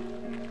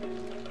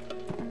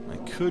 I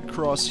could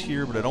cross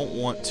here, but I don't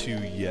want to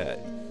yet.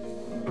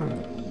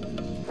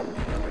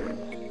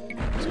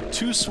 So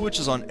 2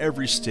 switches on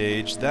every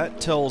stage.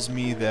 That tells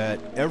me that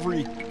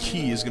every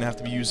key is going to have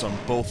to be used on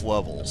both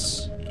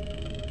levels.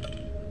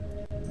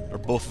 Or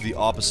both of the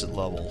opposite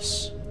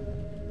levels.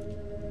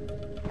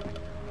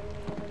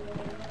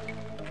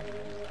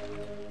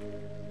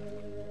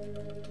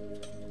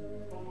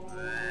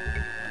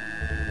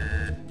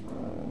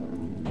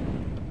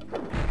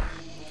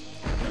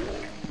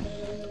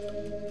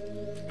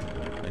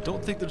 I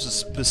don't think there's a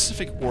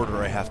specific order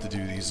I have to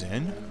do these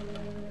in.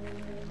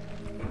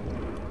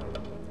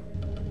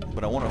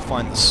 But I want to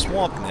find the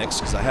swamp next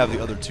because I have the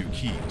other 2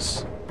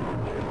 keys.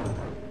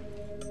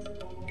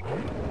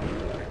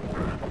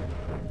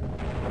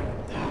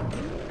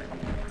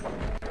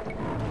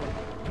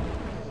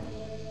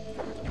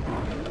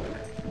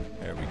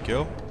 There we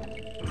go.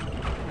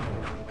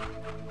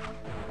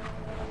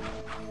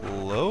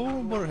 Hello?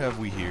 What have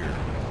we here?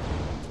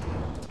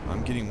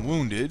 I'm getting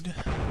wounded,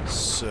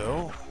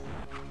 so...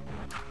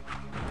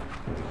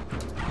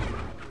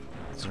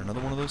 Is there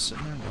another one of those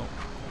sitting there? No.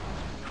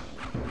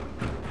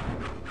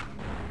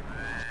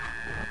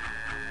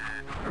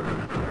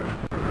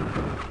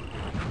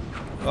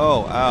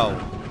 Oh, ow.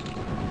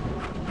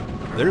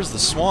 There's the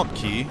swamp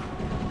key.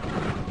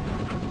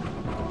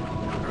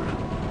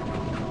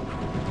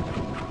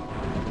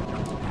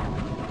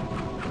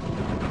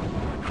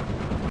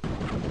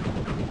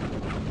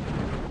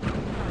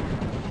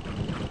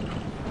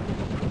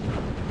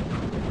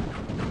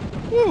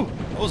 Whew,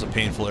 that was a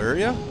painful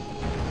area.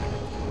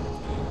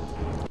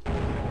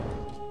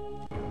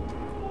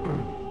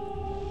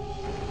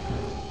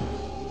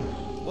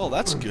 Well,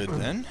 that's good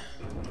then.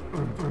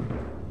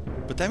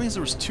 But that means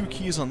there was 2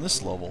 keys on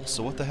this level,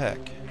 so what the heck?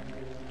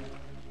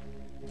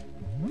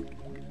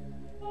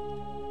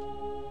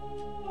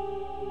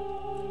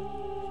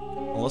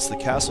 Unless the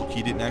castle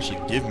key didn't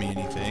actually give me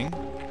anything.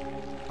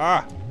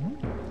 Ah!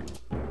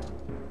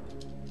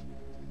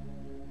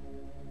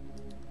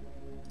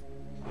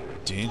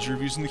 Danger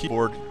of using the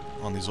keyboard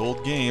on these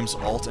old games,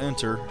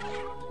 Alt-Enter.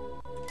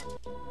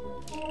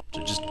 Which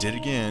I just did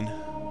again.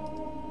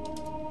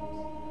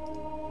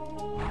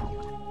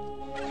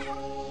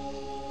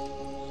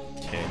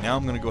 Okay, now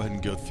I'm going to go ahead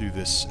and go through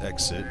this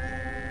exit.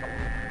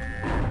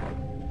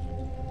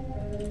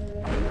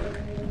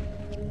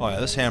 Oh yeah,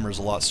 this hammer is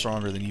a lot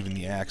stronger than even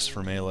the axe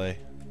for melee.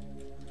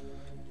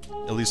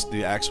 At least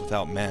the axe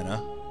without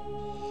mana.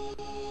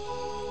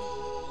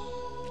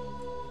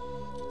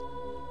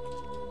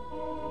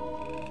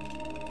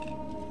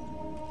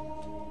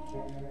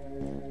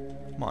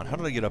 Come on, how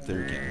did I get up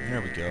there again?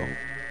 There we go.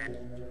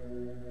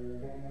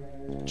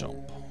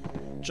 Jump.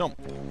 Jump.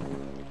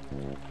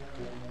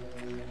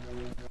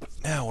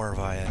 Now where have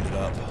I ended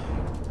up?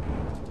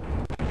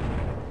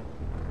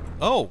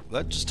 Oh,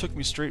 that just took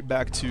me straight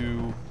back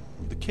to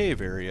the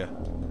cave area.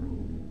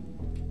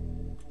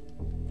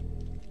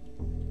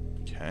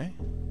 Okay.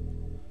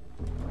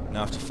 Now I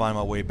have to find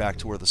my way back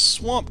to where the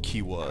swamp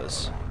key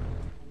was.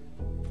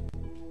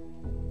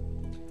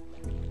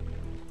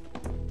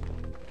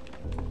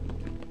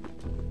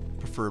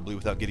 Preferably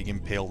without getting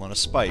impaled on a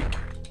spike.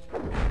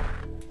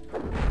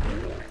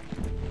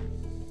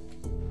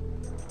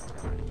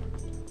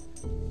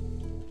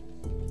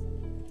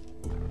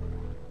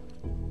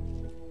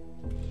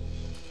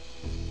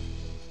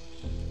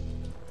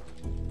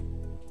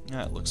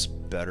 That looks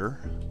better.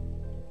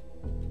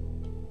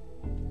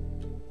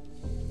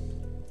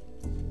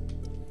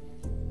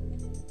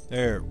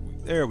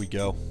 There we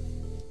go.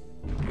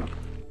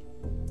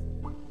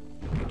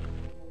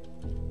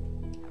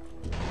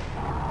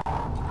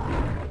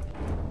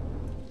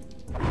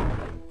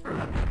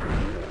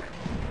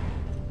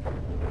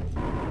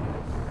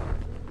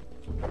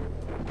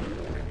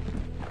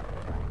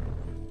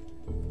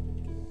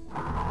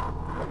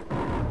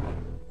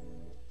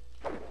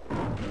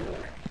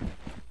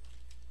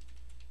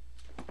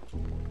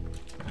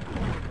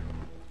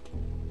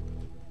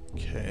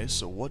 Okay,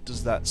 so what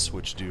does that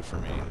switch do for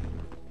me?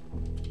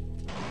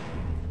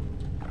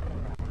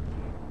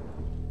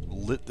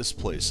 Lit this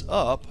place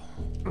up.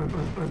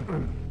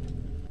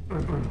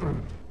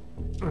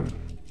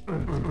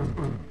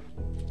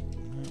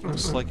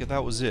 Looks like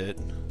that was it.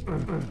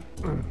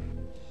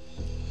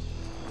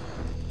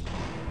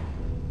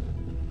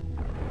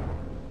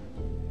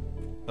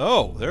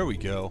 Oh, there we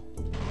go.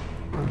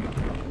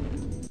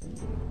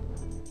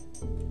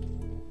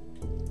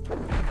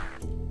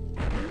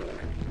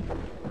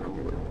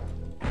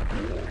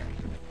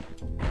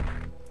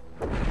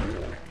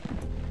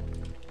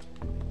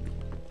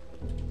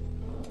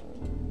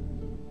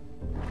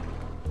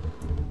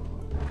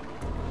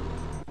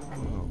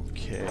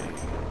 Okay.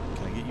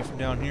 Can I get you from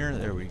down here?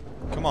 There we...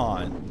 Come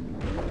on.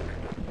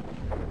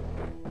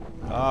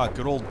 Ah,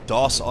 good old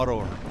DOS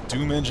auto...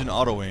 Doom Engine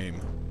auto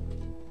aim.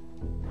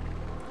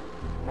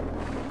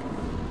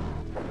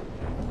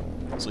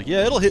 So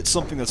yeah, it'll hit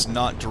something that's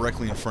not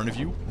directly in front of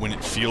you when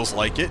it feels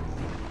like it.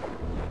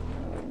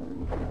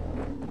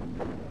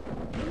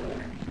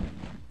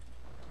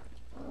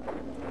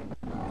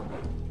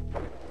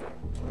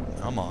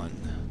 Come on.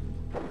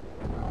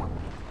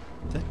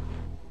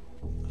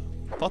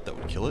 I thought that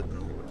would kill it.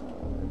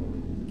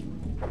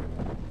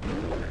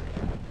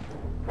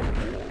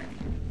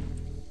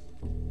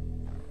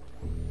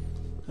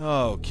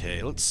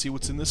 Okay, let's see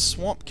what's in this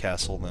swamp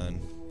castle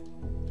then.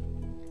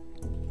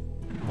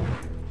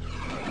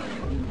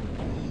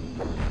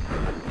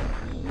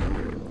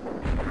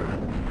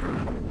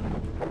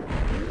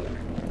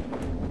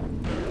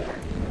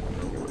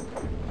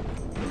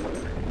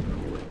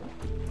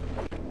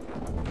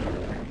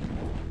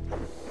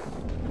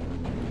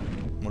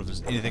 What if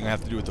there's anything I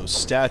have to do with those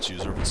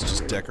statues, or if it's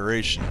just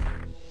decoration?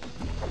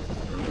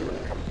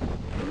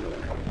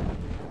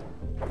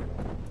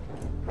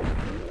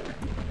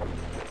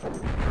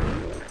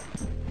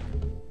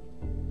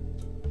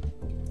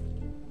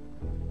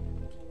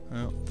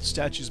 Well, the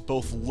statues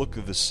both look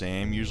the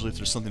same. Usually if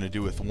there's something to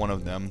do with one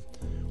of them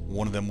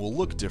will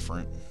look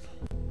different.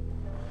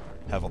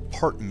 Have a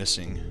part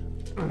missing.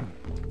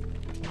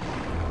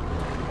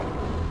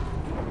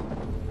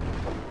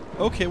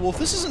 Okay, well if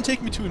this doesn't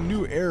take me to a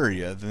new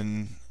area,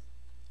 then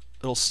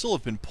it'll still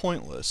have been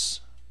pointless.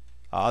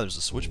 Ah, there's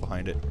a switch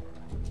behind it.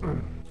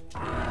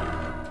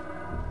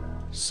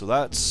 So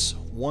that's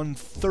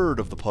 1/3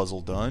 of the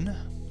puzzle done.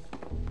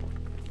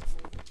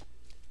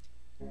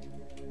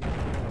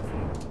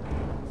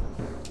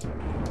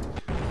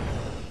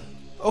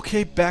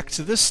 Okay, back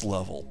to this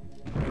level.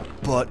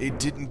 But it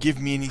didn't give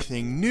me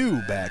anything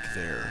new back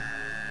there.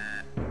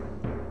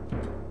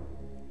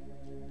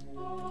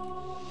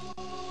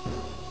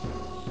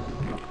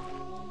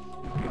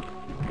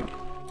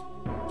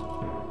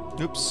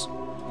 Oops,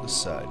 this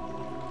side.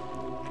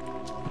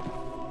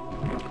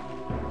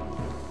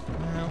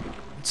 Well,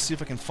 let's see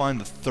if I can find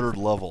the 3rd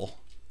level.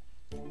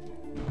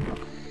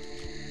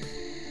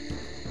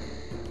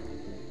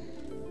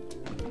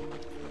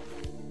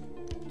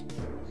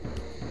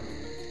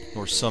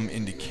 Or some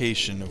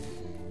indication of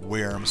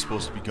where I'm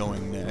supposed to be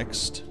going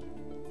next.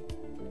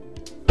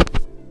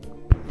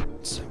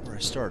 Let's see where I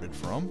started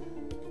from.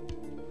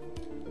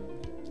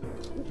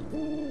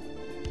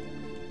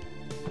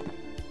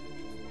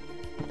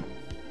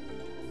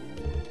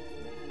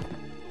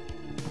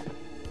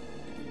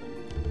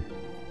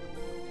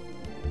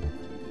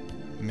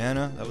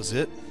 Mana, that was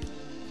it.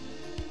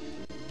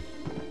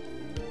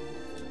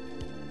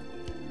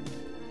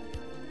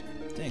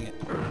 Dang it.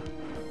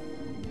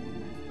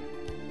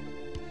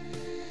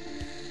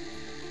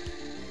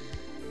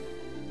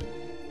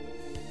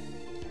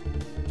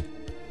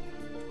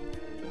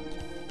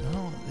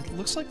 No, it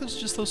looks like there's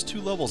just those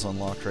 2 levels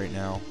unlocked right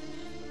now.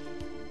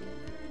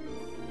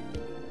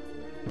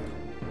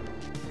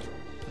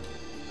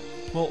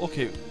 Well,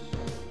 okay.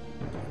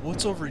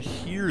 What's over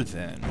here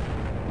then?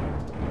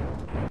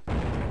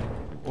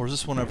 Or is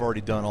this one I've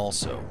already done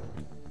also?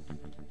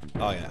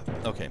 Oh yeah,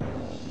 okay.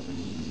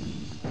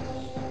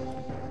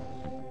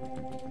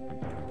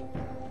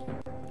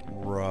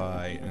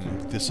 Right,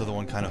 and this other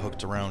one kind of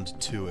hooked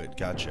around to it.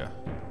 Gotcha.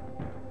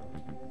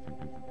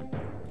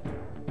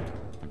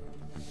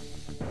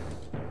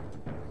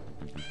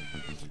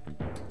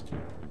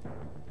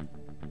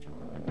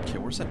 Okay,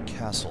 where's that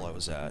castle I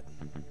was at?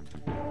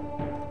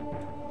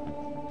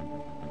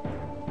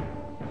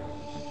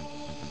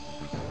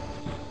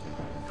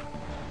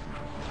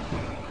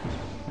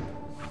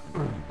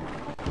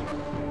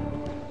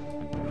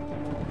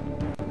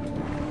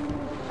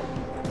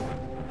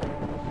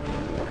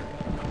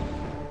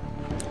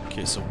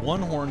 Okay, so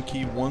one horn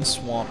key, one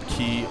swamp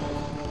key.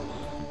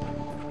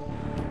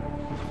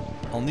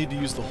 I'll need to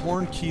use the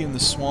horn key and the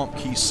swamp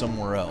key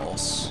somewhere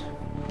else.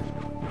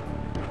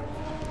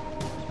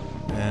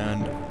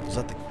 And is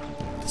that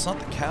it's not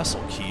the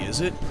castle key, is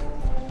it?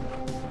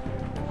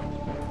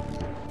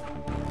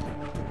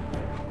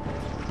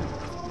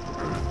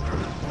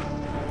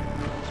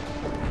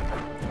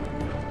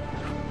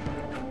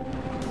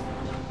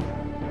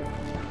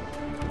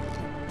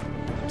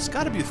 It's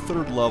got to be a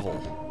third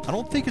level. I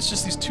don't think it's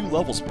just these two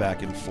levels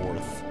back and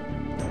forth.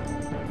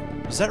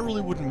 Because that really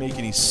wouldn't make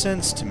any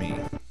sense to me.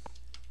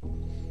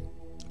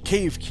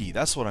 Cave key,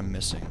 that's what I'm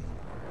missing.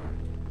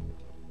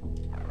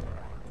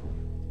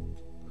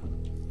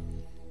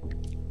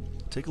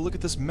 Take a look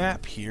at this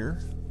map here.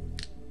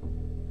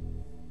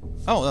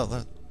 Oh,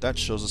 well, that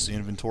shows us the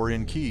inventory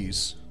and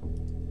keys.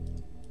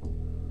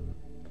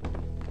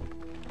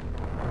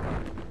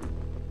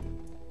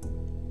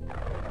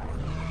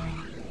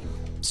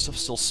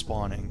 Stuff's still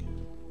spawning.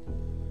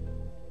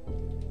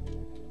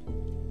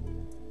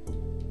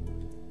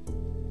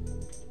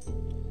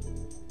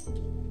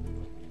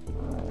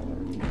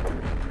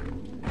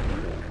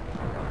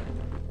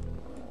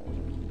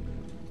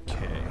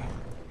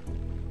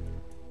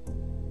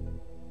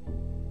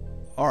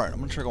 Alright, I'm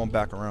gonna try going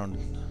back around.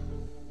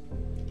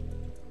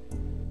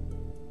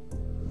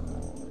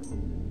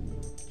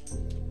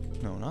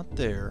 No, not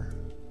there.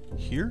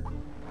 Here?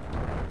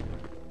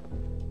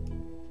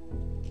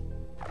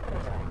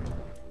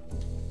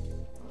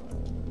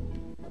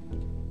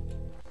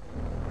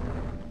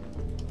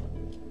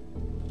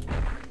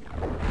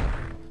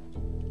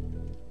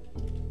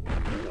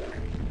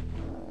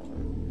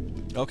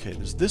 Okay,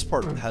 there's this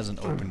part that hasn't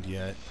opened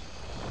yet.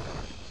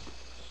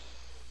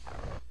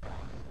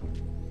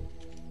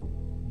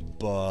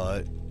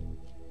 But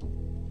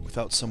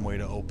without some way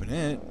to open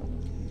it,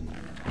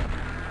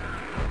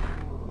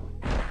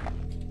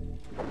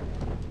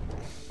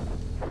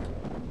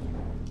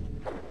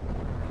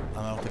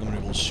 I don't think I'm gonna be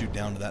able to shoot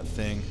down to that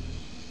thing.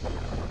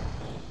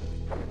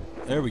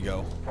 There we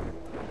go.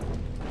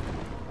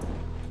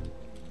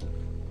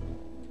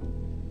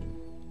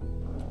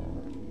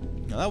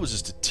 Now that was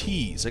just a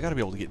tease. I gotta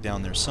be able to get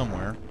down there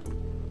somewhere.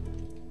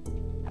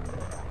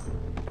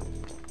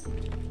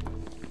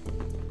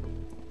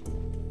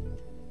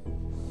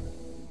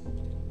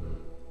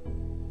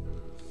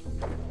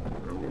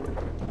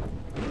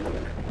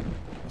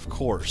 Of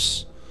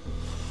course.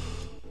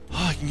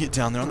 Oh, I can get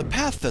down there on the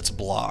path that's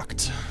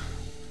blocked.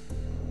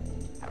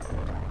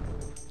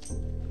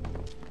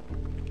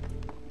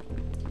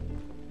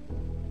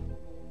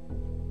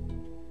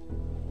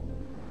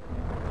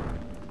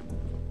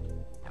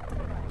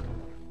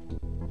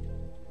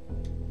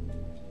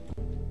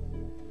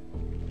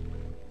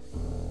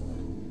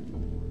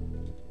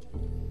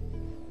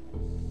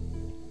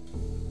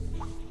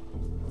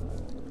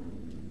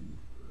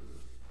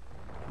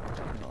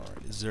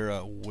 Is there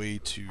a way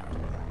to...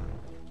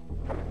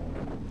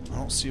 I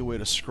don't see a way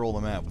to scroll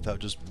the map without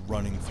just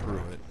running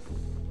through it.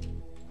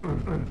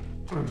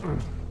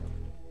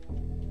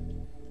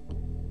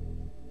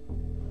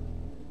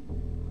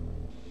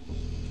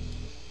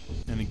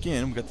 And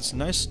again, we've got this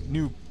nice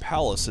new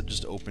palace that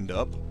just opened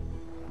up,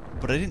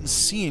 but I didn't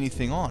see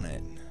anything on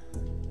it.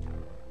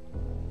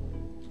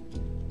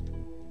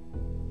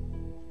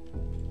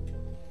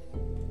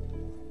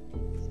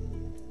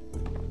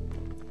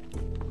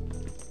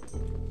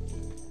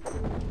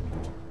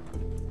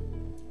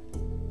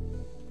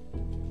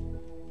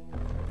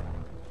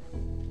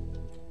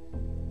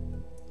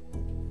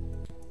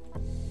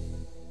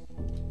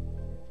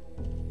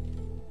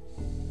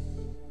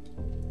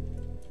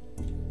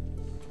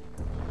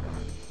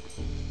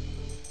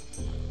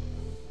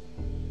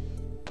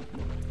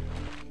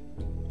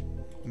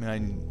 I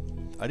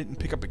mean, I didn't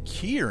pick up a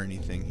key or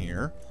anything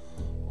here.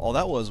 All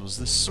that was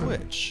this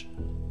switch.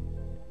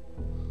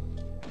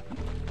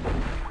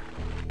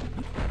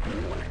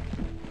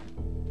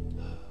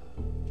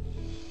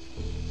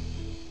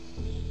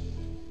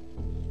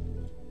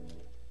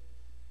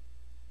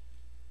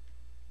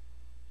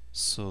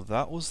 So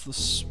that was the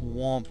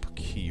swamp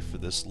key for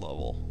this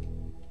level.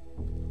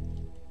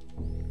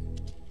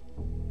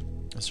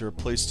 Is there a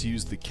place to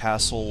use the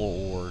castle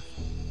or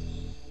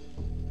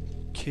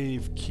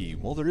cave key?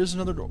 Well, there is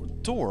another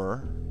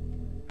door,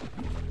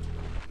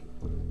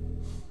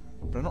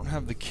 but I don't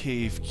have the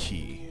cave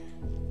key.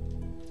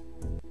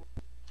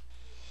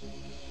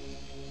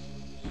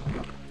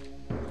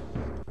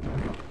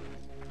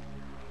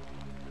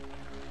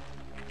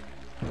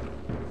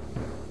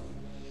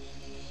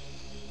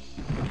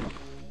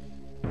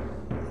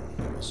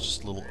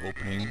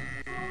 opening.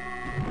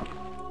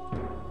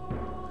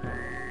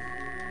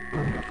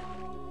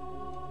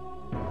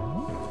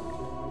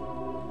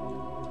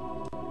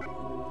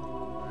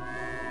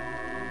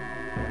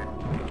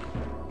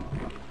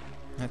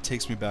 That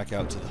takes me back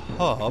out to the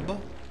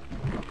hub.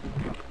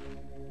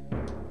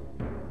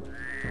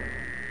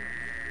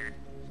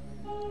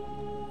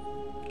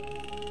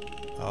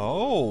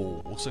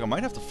 Oh, looks like I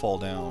might have to fall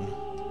down.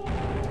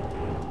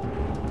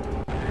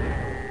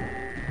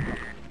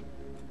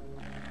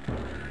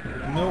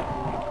 Nope,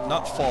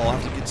 not fall. I'll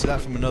have to get to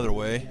that from another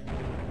way.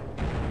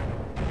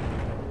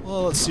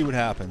 Well, let's see what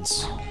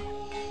happens. I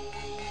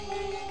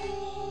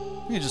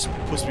think it just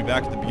puts me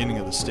back at the beginning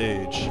of the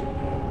stage.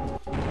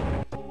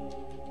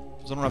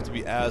 So I don't have to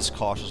be as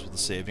cautious with the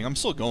saving. I'm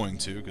still going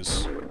to,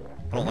 because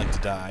I don't like to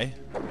die.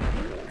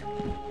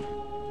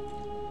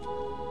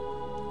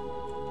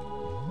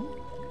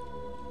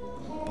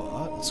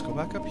 But let's go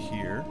back up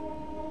here.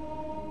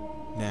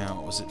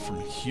 Now, was it from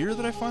here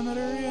that I find that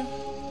area?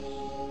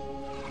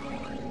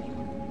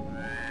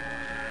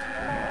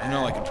 You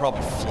know, I could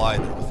probably fly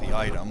there with the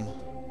item.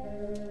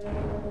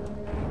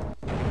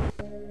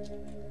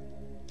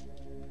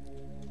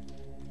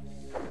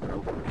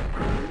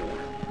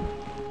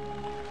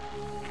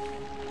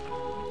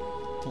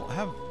 Well,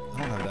 I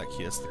don't have that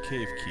key. That's the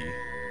cave key.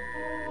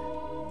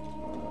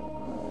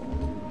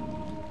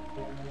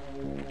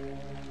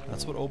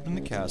 That's what opened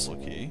the castle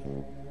key.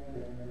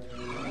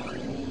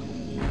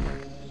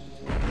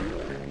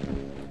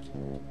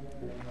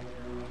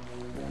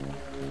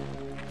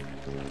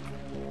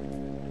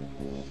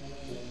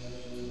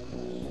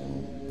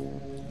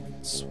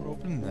 That's what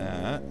opened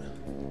that.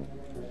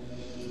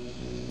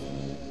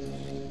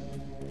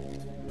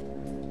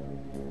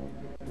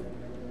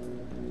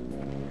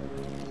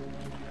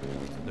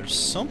 There's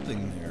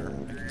something there.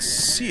 I can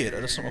see it.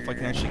 I just don't know if I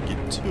can actually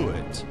get to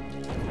it.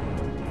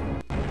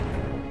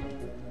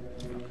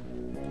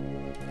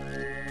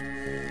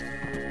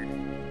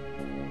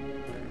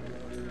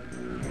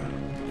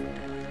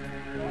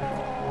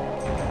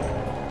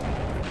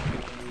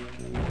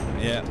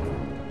 Yeah.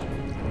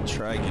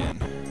 Try again.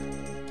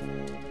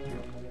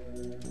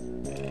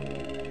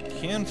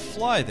 Can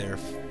fly there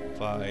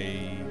if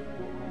I...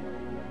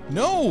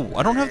 No!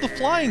 I don't have the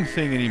flying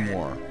thing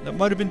anymore. That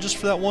might have been just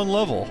for that one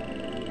level.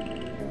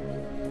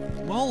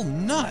 Well,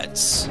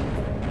 nuts!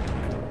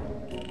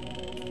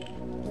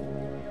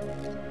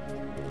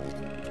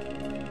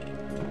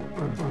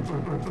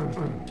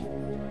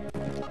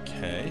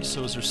 Okay,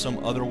 so is there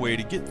some other way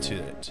to get to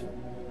it?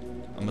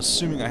 I'm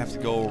assuming I have to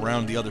go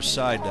around the other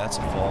side. That's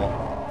a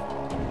fall.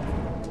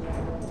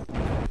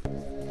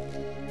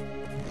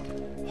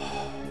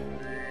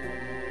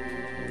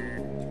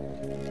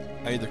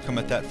 I either come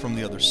at that from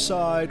the other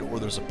side, or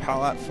there's a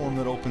platform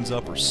that opens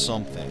up, or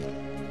something.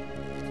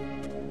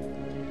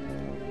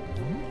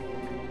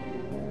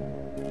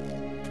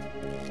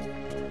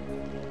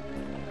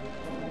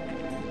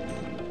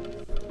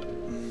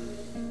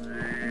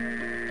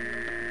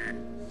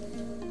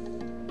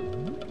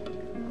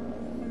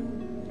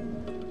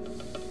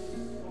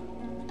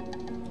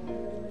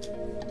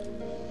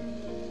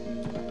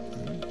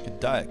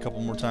 Die a couple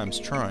more times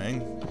trying,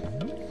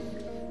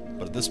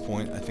 but at this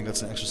point I think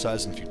that's an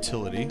exercise in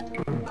futility.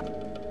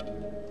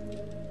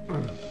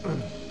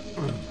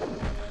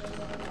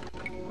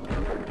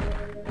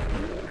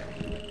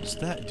 Does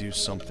that do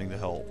something to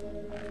help?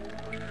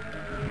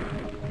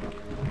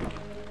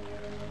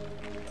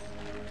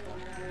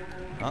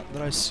 Not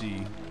that I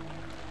see.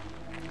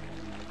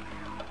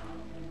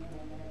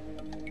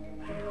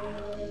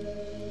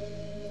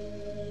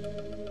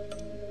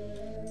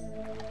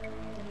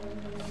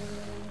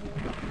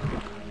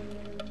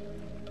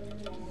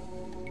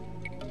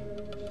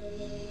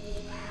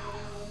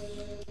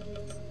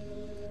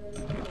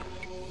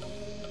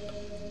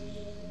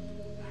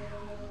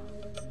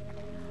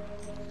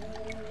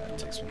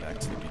 Takes me back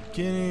to the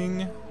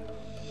beginning.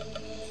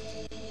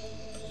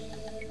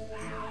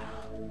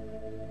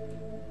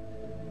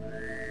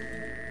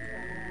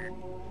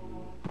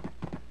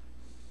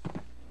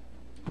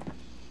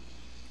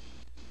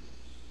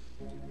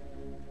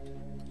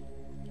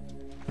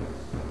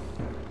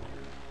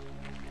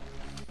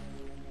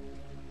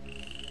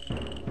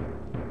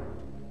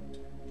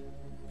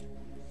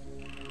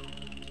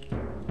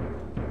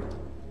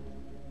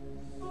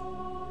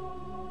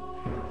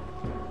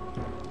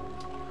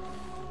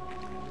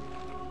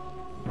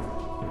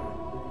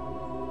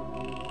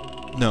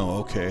 No,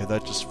 okay,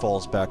 that just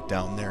falls back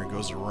down there and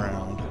goes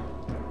around.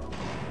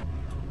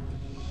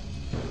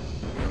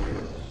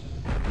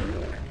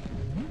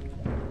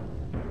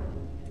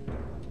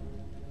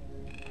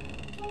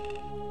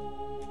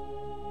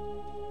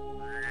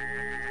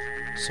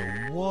 So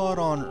what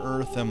on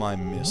earth am I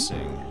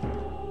missing?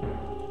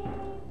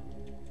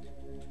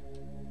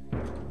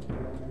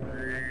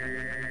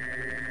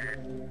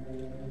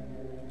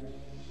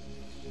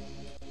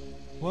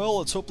 Well,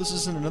 let's hope this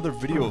isn't another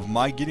video of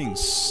my getting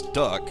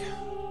stuck.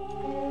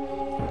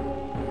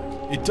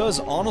 It does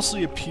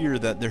honestly appear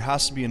that there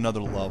has to be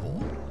another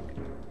level.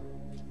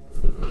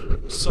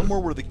 Somewhere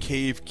where the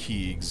cave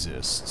key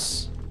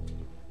exists.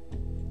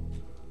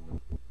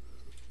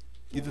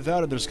 Either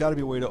that or there's got to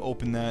be a way to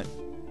open that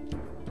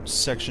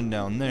section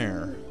down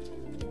there.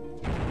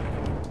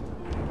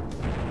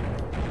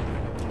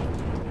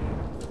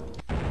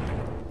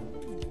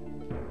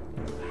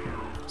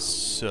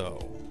 So,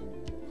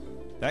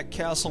 that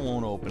castle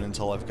won't open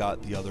until I've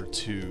got the other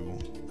two,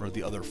 or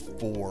the other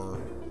 4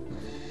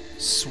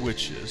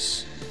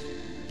 switches.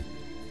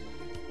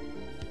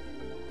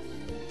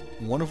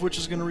 One of which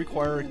is going to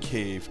require a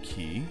cave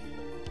key.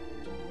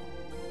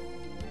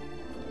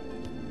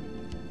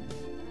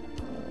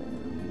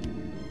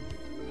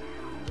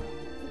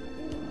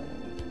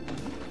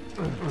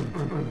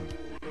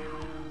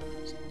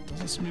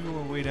 Doesn't seem to go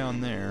all the way down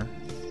there.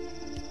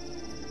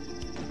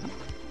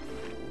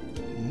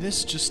 And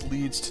this just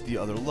leads to the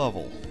other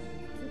level.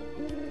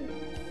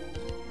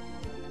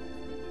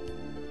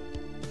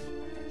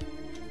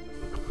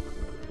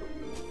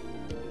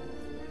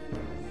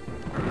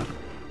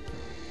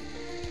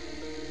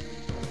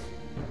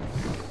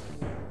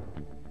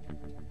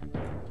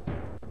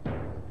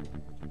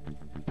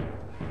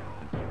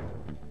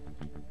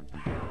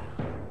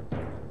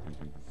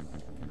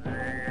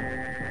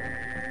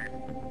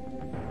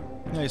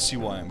 Now you see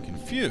why I'm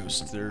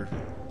confused. There's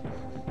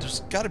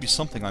got to be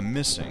something I'm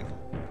missing.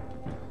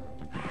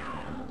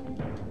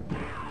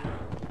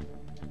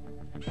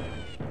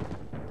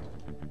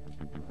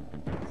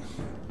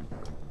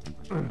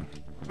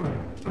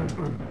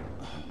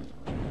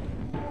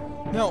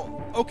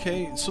 Now,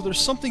 okay, so there's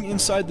something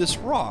inside this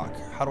rock.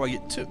 How do I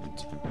get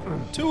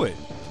to it?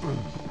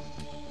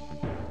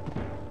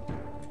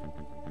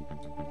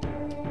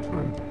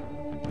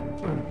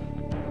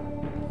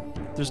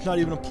 There's not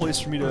even a place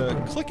for me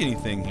to click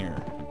anything here.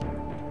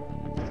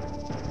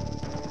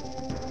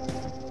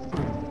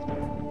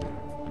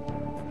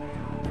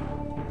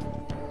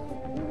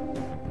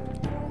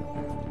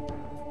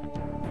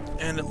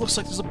 And it looks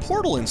like there's a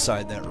portal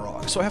inside that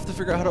rock, so I have to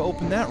figure out how to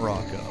open that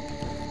rock up.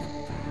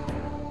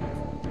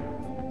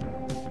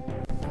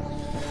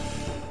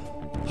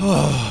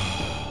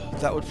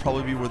 That would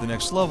probably be where the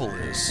next level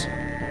is.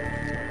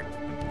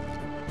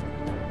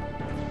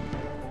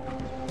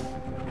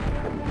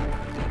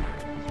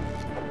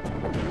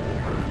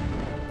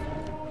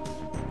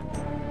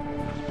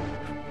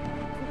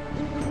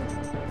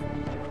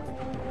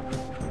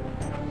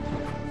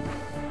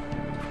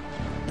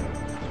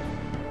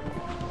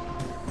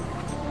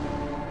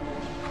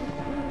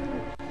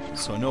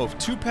 So I know of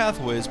 2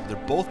 pathways, but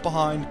they're both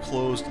behind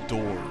closed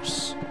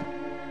doors.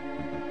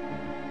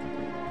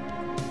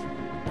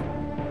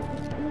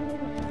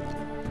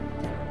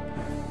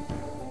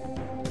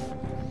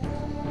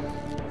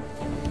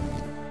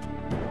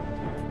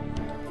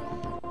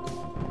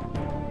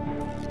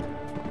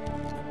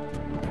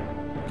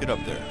 Get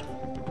up there.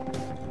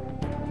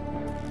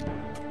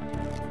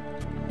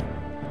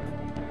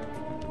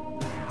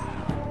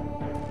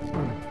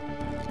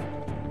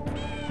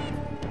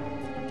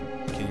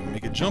 Can't even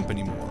make a jump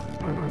anymore.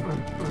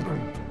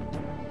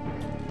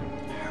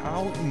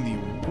 How in the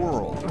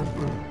world?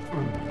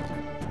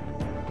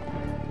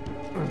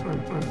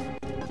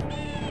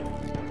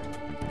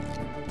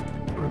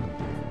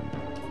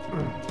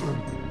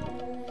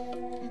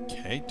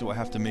 Okay, do I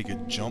have to make a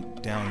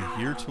jump down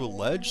here to a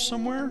ledge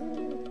somewhere?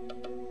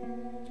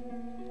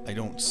 I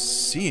don't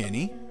see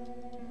any.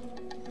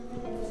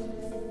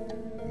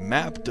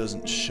 Map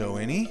doesn't show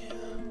any.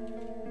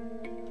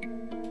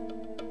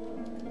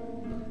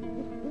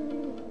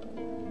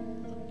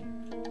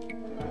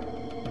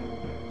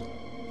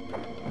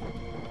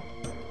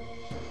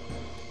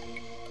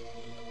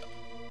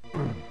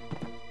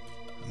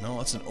 No,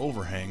 that's an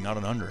overhang, not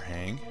an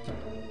underhang.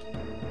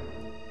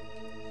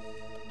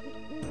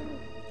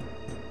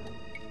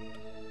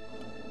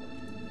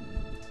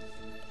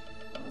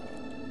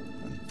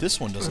 This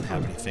one doesn't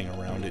have anything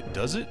around it,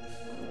 does it?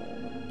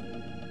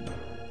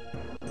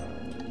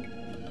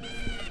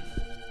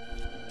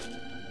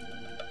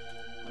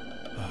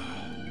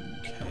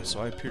 Okay,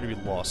 so I appear to be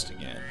lost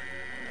again.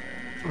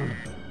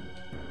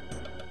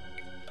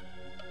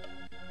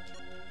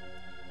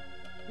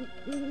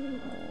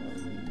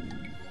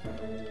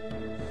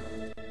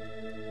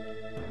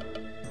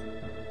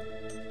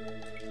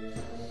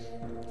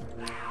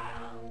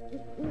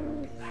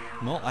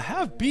 Well, I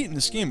have beaten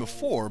this game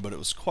before, but it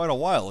was quite a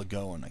while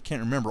ago, and I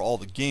can't remember all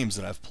the games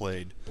that I've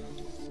played.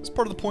 It's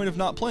part of the point of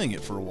not playing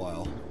it for a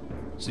while,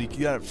 so you can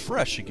get it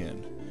fresh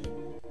again,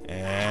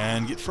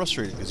 and get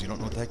frustrated because you don't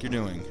know what the heck you're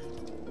doing.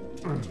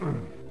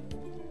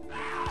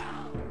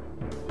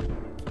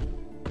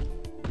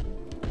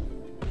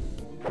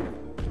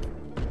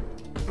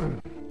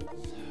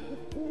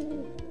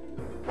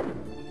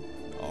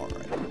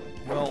 Alright,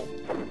 well,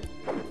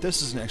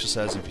 this is an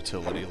exercise in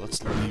futility.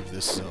 Let's leave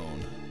this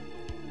zone.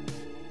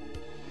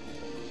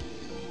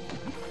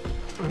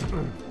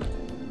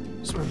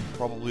 There's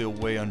probably a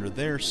way under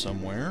there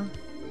somewhere.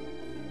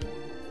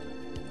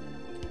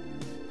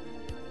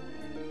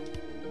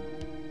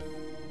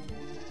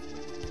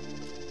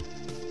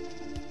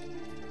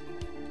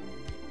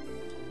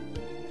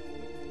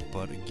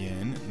 But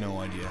again, no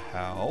idea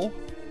how.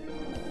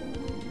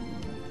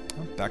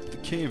 Oh, back to the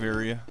cave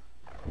area.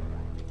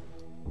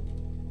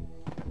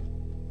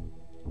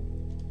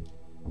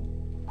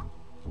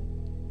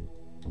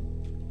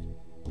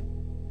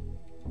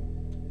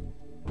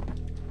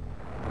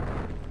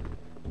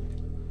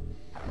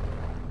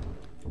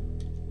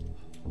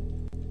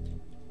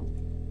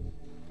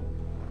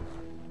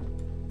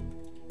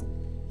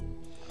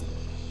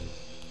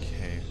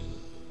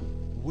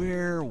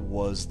 Where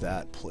was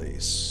that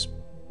place?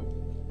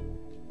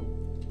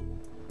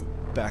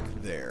 Back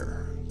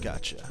there.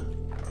 Gotcha.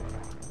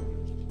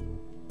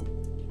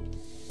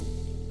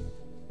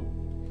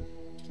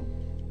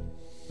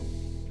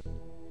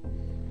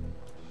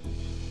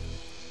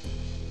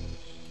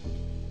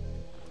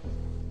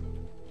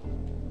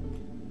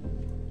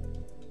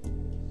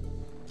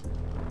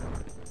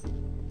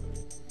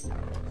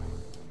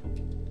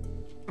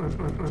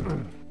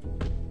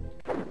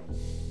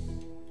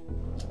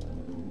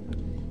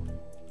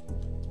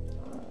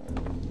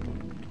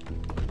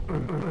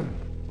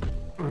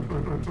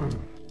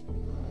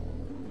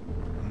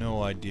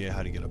 No idea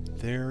how to get up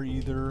there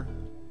either.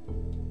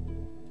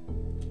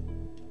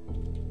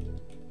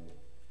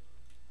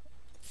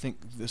 I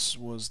think this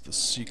was the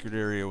secret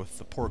area with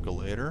the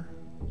percolator.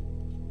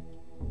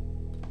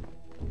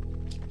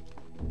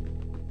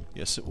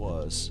 Yes, it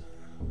was.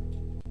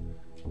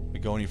 If I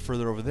go any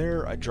further over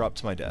there, I drop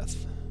to my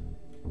death.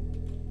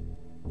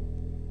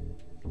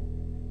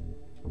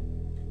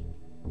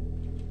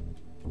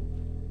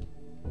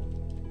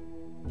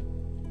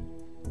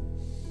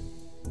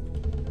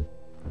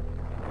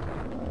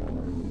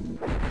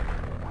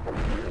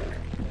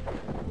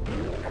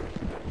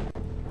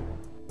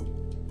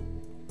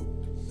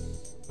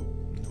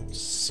 Don't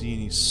see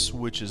any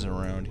switches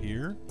around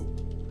here.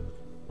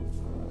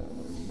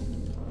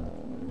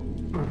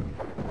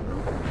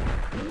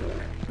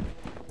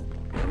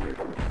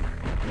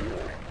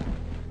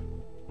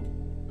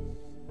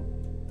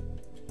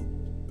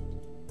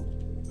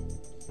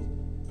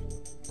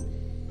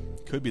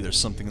 Could be there's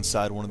something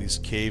inside one of these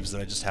caves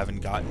that I just haven't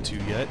gotten to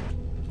yet.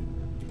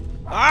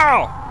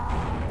 Ow!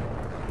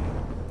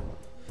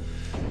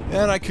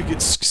 And I could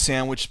get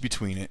sandwiched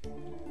between it.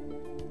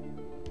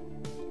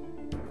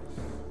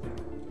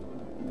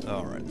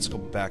 Alright, let's go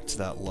back to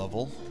that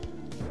level.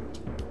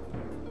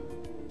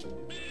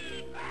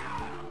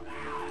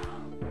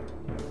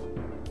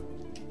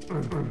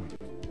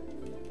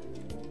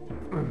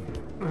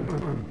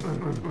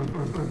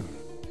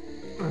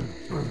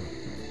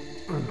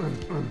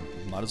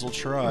 Might as well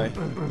try.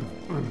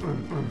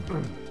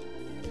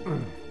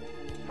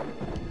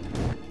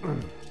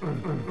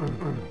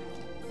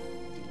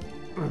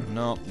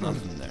 Nope,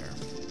 nothing there.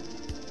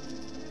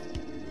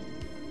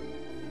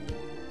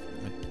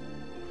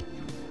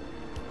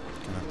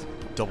 Gonna have to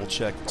double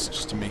check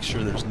just to make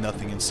sure there's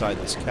nothing inside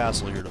this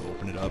castle here to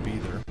open it up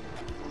either.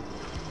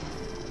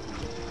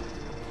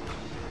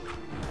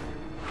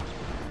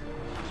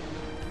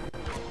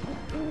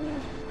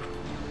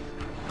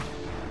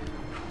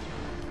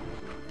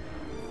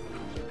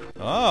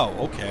 Oh,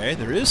 okay,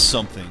 there is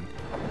something.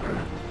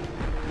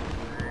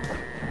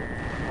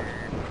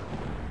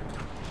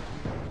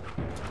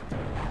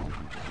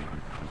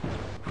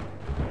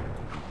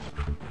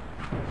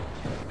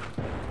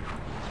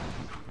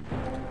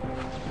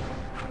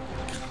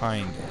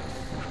 Kind of.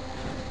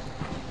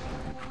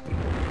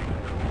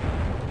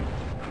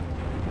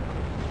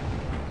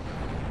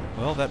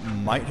 Well, that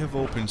might have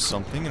opened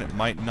something, and it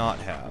might not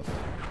have.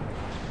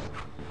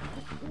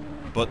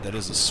 But that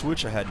is a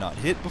switch I had not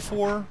hit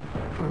before.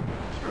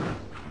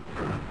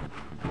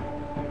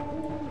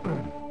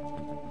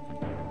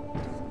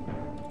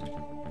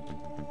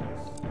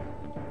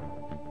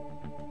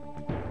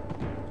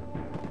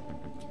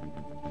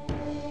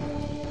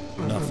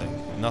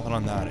 Nothing. Nothing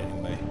on that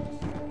anyway.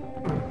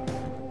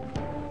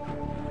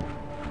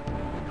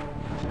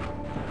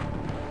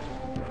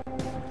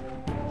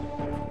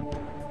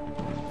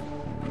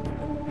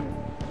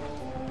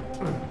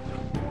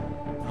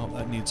 Oh,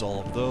 that needs all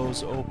of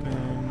those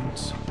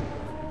opened.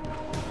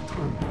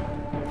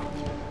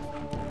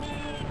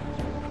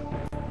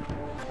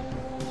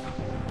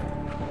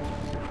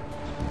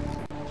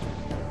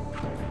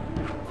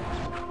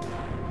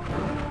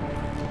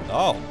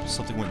 Oh,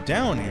 something went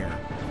down here.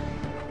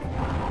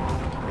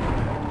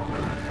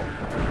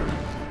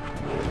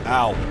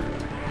 Ow.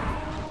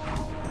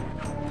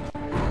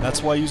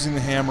 That's why using the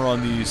hammer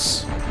on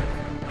these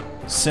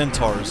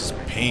centaurs is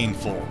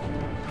painful.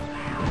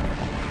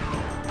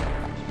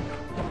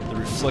 They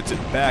reflect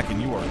it back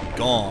and you are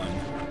gone.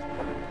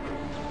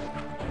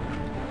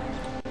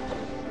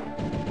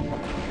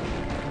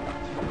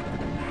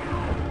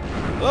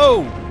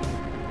 Oh!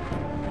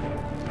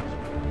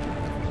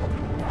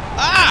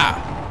 Ah!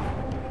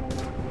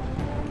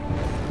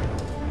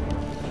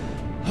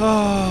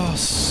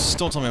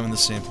 Don't tell me I'm in the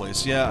same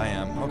place. Yeah, I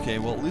am. Okay,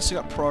 well, at least I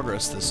got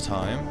progress this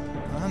time.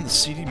 And the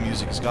CD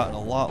music has gotten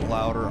a lot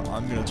louder.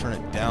 I'm going to turn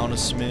it down a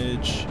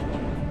smidge.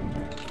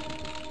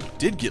 It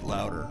did get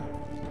louder.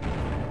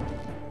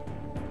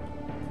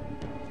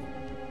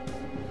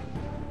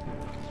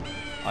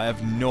 I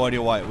have no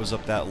idea why it was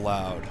up that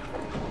loud.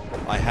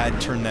 I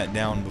had turned that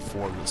down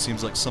before, but it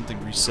seems like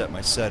something reset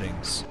my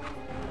settings.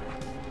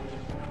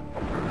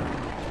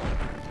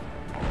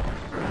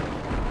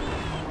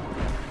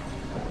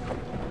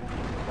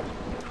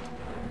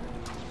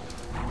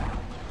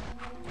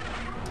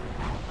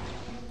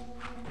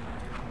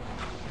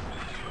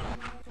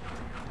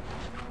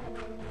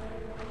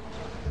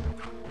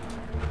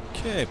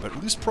 Okay, but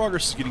at least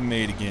progress is getting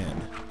made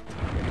again.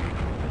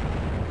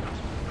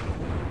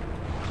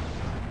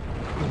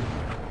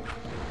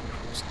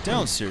 It's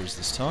downstairs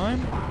this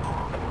time.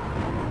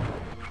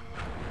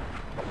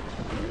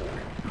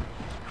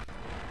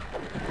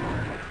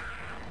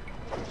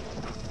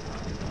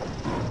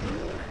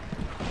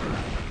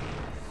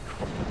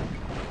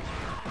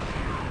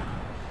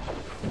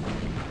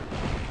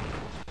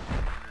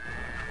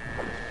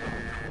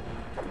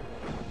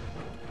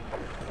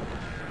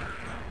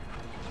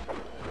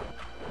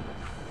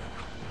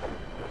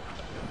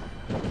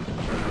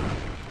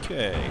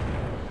 Okay.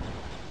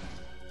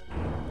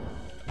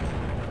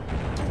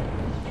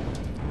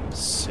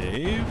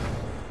 Save.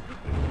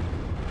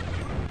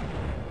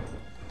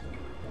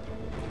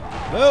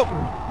 Nope.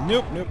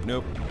 Nope, nope,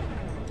 nope.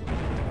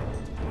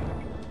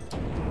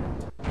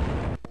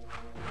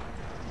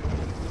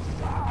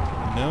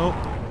 Nope.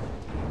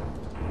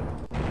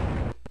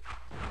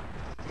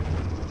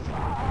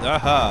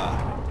 Aha.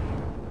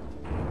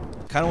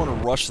 Kind of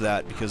want to rush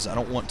that because I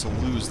don't want to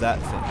lose that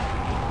thing.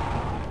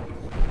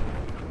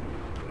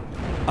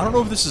 I don't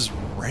know if this is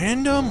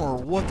random or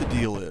what the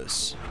deal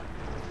is.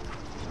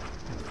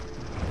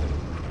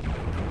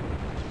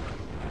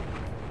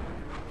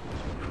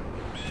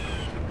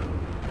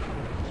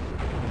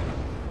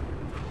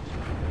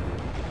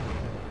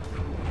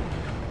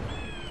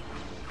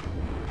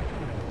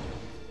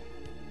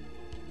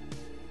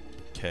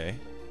 Okay.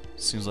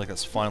 Seems like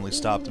it's finally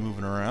stopped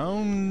moving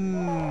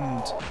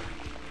around.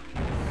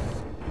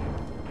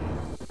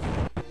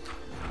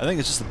 I think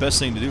it's just the best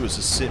thing to do is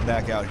to sit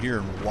back out here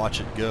and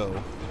watch it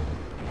go.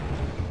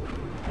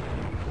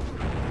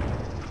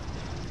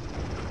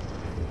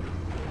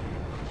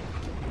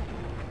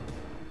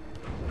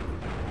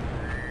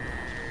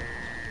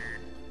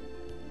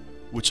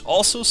 Which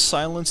also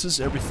silences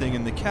everything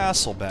in the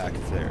castle back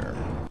there.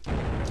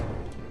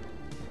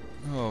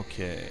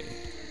 Okay.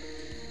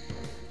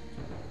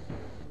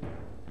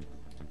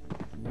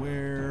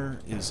 Where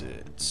is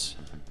it?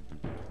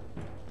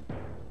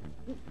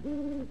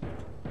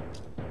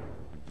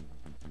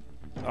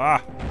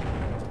 Ah!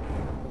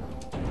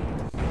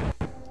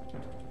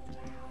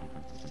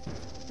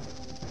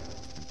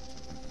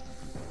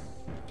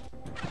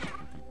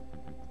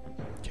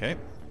 Okay.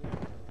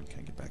 Can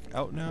I get back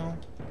out now?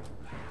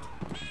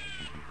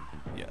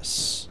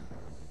 Yes.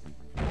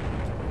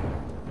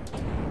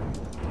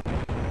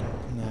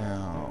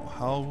 Now,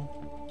 how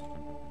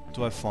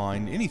do I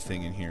find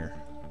anything in here?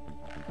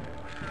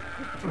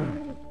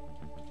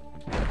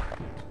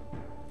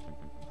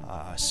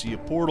 Ah, I see a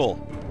portal.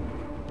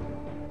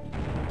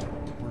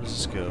 Where does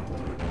this go?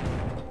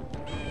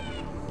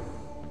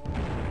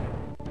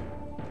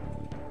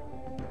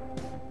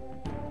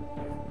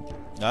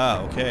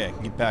 Ah, okay, I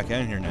can get back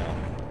in here now.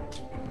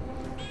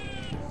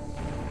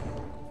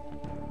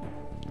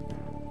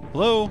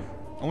 Hello?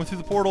 I went through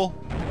the portal.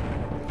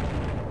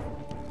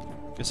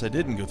 Guess I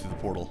didn't go through the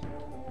portal.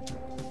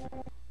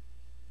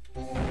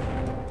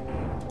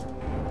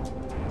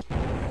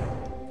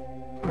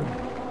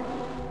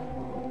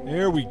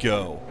 There we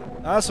go.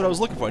 That's what I was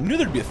looking for. I knew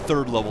there'd be a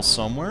third level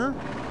somewhere.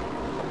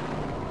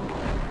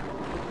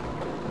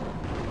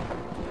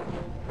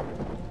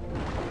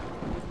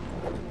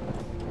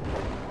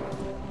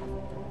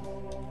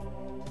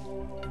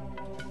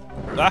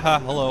 Aha,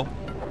 hello.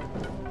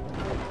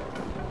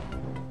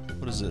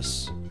 What is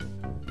this?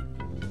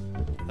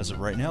 As of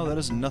right now, that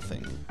is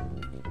nothing.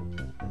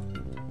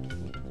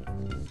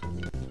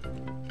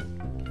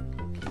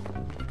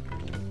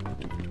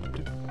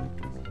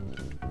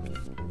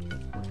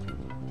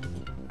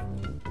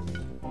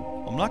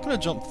 I'm not going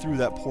to jump through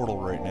that portal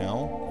right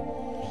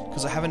now,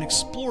 because I haven't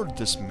explored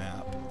this map.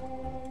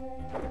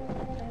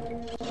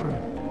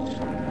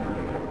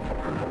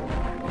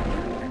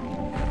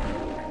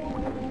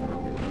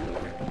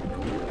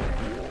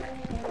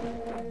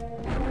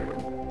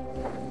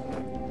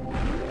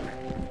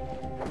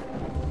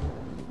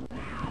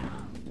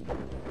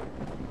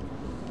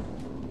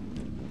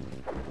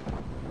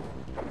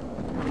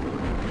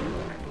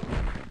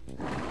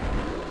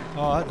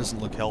 Oh, that doesn't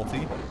look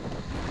healthy.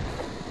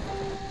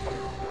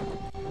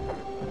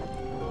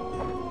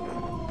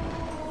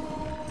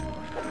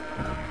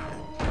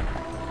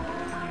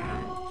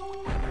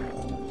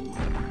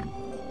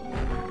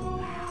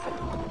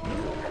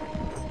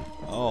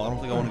 Oh, I don't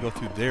think I want to go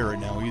through there right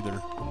now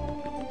either.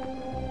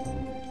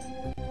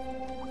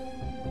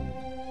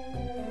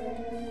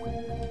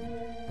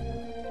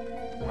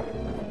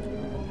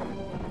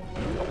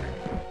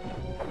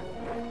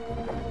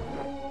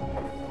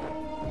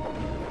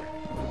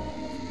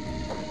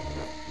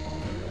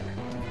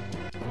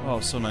 Oh,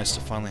 so nice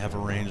to finally have a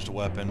ranged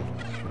weapon.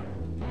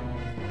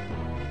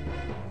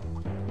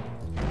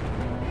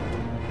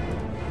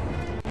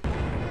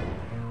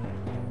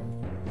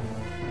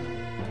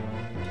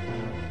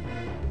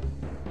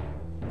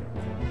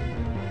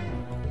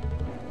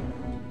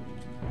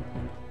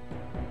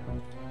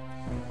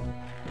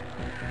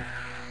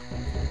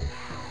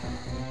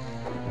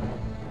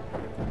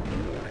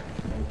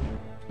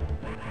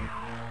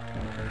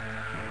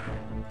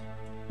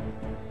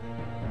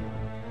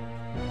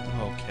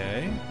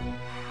 Okay.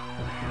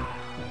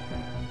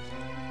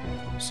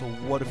 So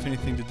what, if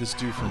anything, did this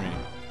do for me?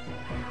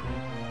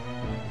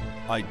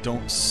 I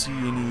don't see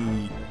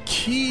any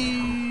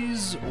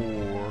keys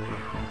or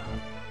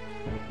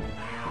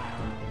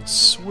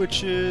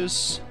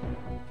switches.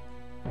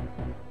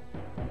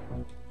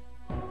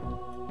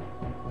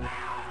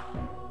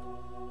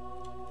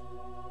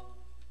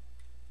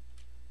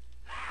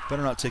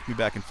 Better not take me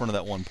back in front of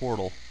that one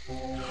portal.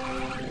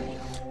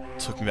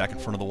 Took me back in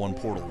front of the one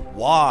portal.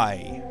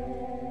 Why?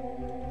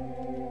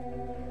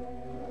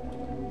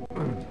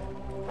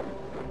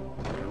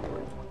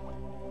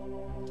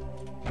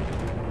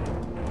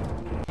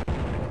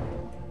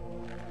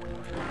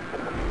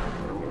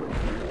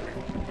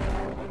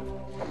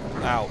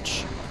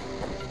 Ouch.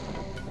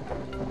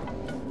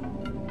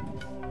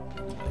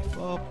 Life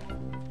up.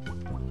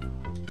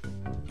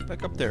 Get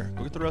back up there.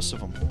 Go get the rest of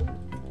them.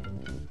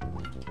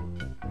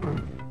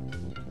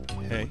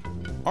 Okay.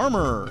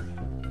 Armor!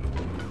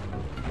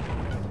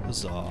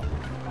 Huzzah.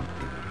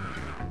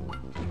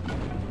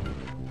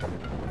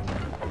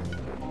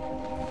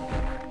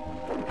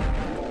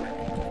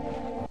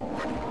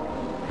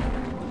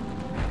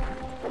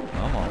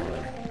 Come on.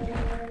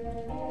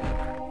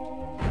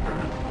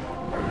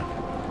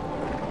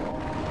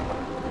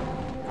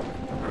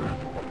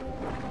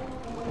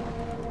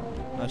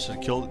 I should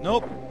have killed it.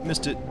 Nope,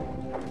 missed it.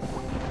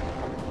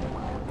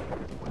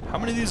 How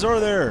many of these are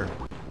there?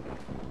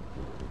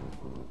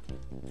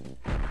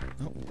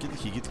 Oh, get the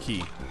key, get the key.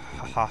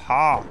 Ha ha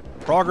ha!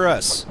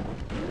 Progress!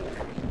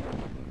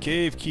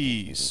 Cave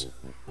keys.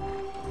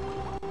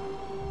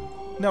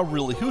 Now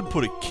really, who'd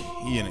put a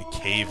key in a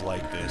cave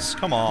like this?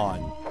 Come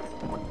on.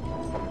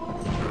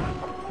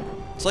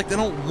 It's like they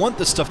don't want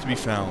this stuff to be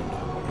found.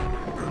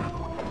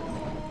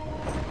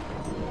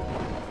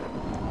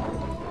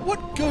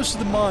 What goes to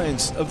the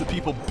minds of the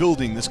people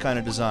building this kind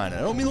of design?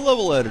 I don't mean the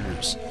level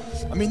editors.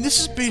 I mean, this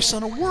is based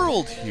on a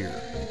world here.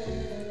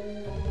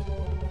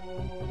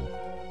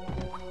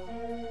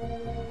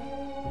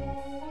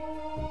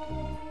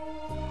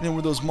 And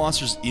were those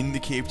monsters in the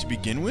cave to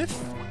begin with?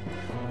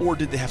 Or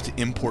did they have to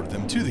import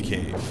them to the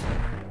cave?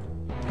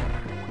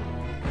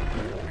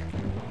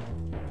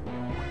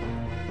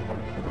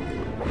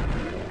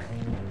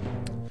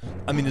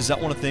 I mean, is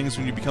that one of the things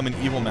when you become an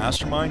evil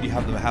mastermind, you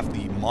have to have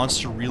the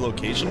monster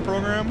relocation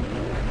program?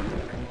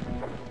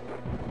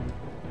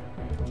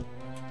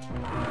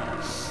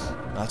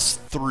 That's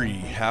 3,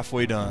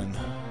 halfway done.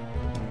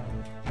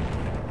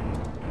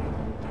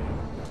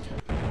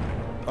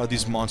 Are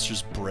these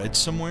monsters bred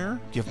somewhere?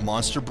 Do you have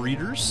monster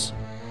breeders?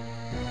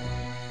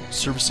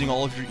 Servicing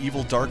all of your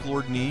evil Dark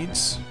Lord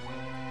needs?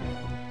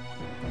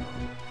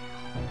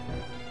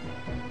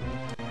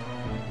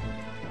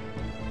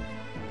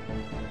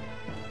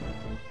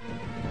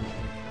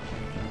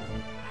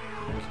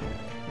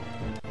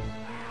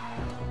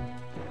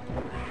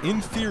 In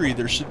theory,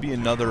 there should be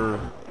another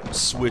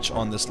switch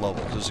on this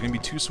level. There's going to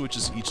be 2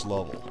 switches each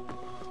level,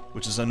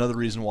 which is another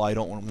reason why I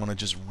don't want to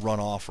just run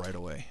off right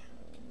away.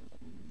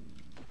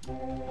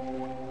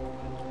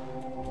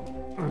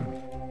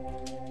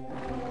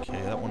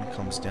 Okay, that one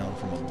comes down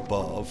from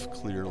above,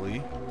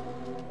 clearly.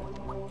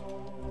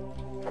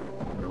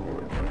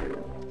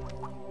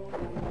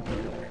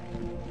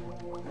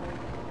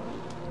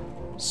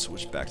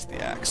 Switch back to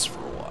the axe for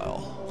a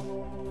while.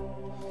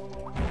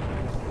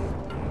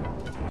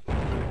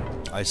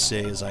 I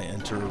say as I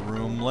enter a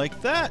room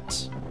like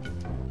that.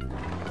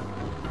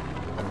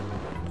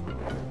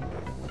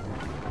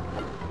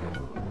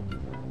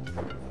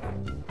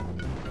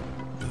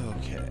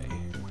 Okay.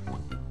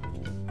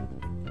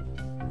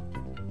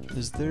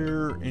 Is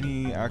there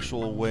any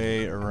actual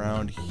way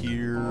around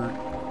here?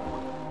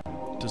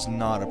 Does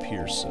not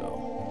appear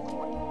so.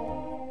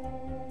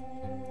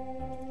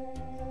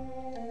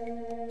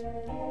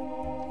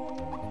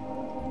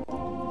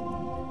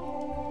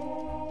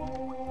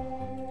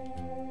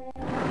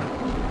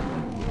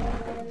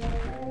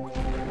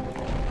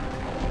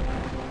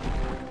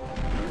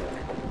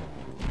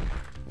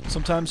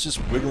 Sometimes just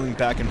wiggling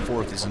back and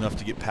forth is enough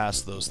to get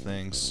past those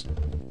things.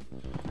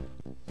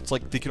 It's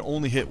like they can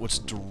only hit what's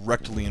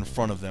directly in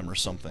front of them or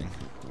something.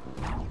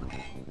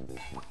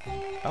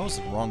 That was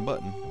the wrong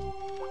button.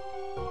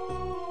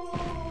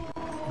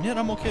 And yet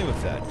I'm okay with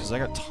that, because I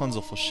got tons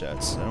of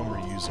flechettes. I don't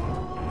reuse them.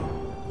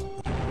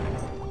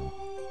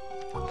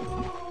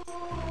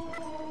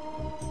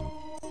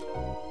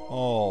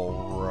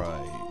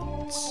 Alright.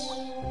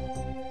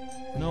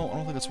 No, I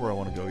don't think that's where I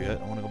want to go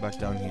yet. I want to go back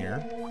down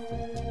here.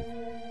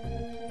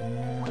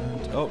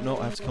 Oh, no,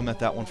 I have to come at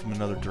that one from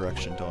another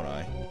direction, don't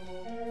I?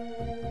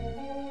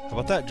 How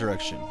about that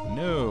direction?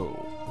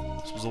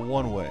 No. This was a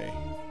one-way.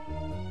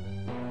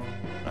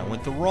 I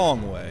went the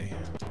wrong way.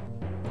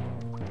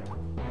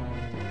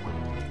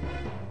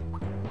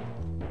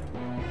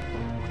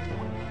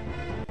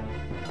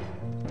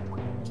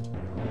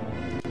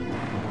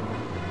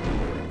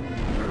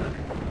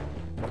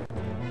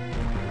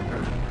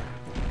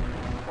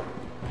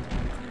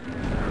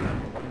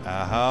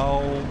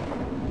 Ow.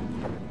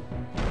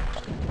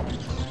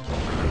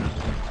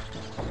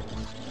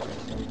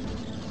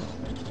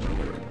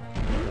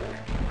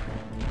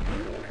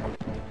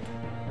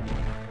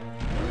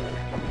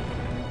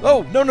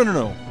 Oh, no, no, no,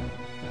 no.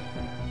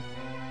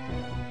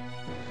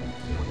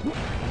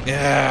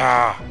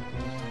 Yeah!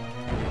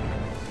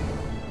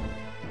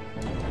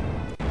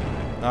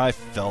 I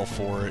fell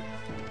for it.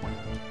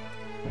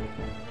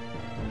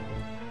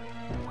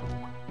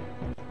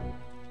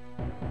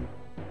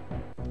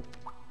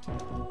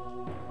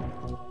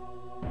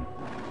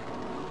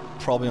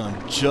 Probably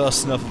on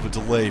just enough of a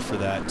delay for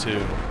that, too.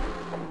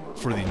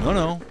 For the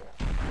no-no.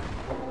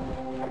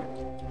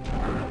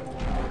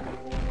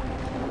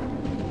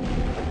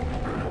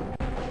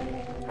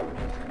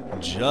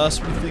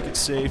 Just when you think it's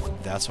safe,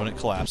 that's when it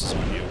collapses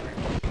on you.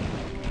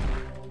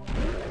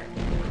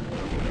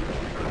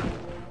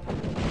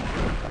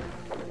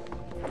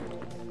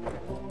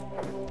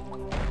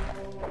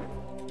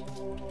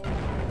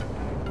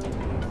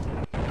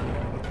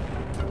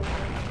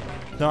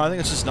 No, I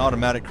think it's just an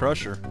automatic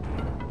crusher.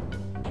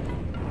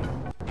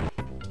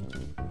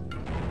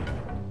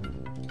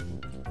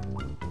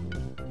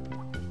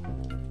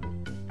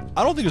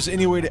 I don't think there's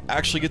any way to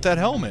actually get that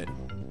helmet.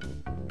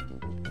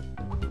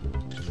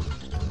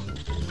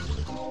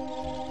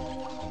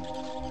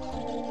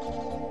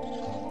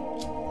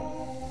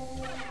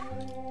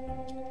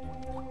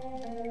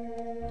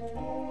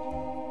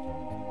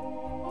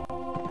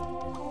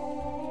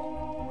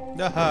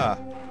 Aha!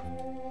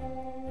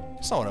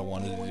 That's not what I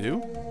wanted to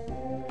do.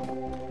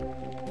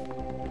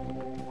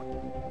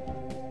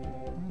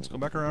 Let's go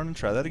back around and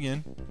try that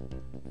again.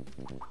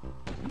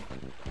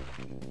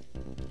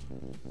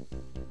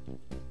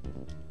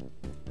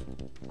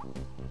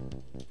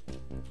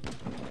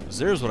 Because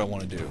there's what I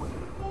want to do.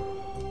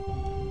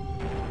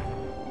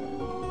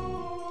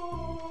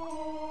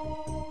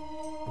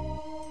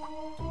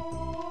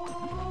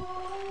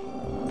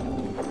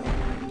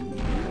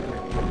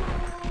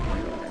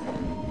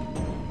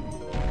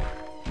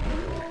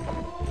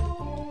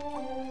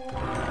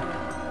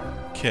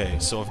 Okay,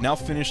 so I've now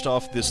finished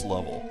off this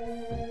level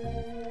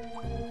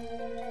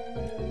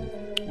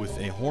with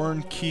a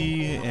horn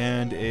key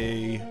and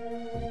a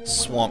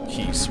swamp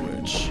key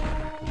switch.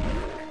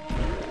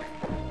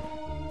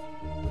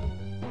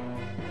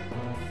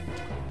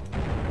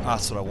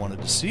 That's what I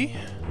wanted to see.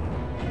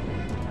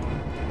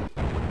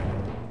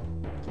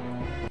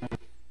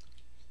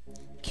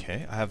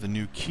 Okay, I have the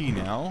new key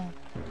now.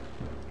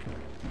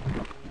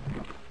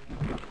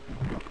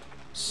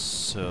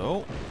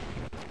 So...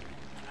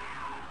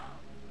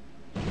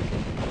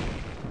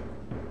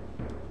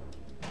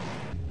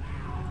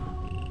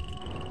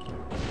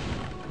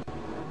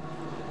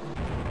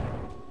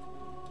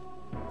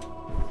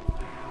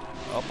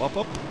 Up,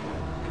 up.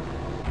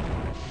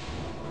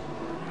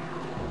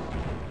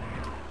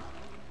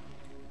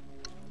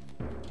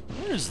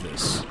 Where is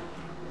this?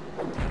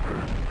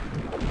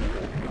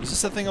 Is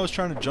this that thing I was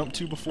trying to jump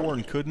to before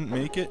and couldn't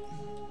make it?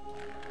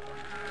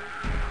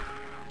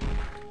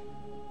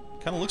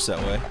 Kinda looks that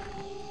way.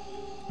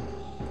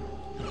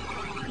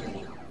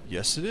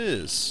 Yes, it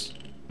is.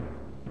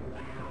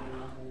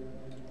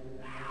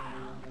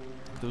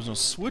 There's no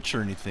switch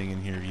or anything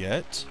in here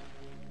yet.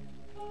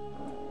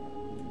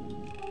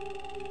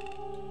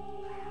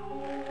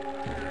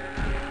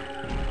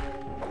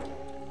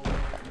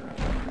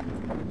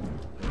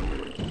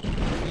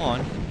 Come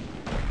on.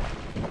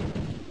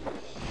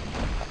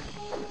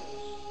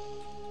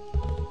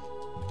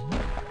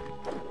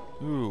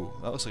 Ooh,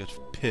 that looks like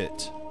a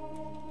pit.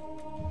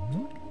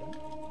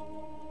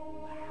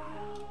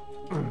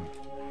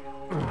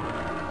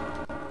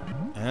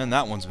 And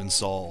that one's been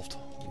solved.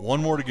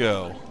 One more to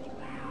go.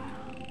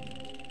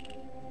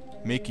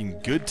 Making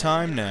good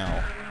time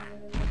now.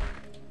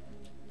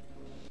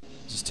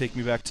 Does this take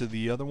me back to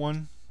the other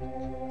one?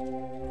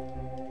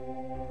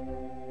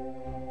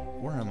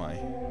 Where am I?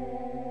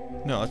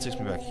 No, that takes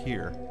me back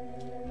here.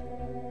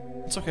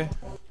 It's okay.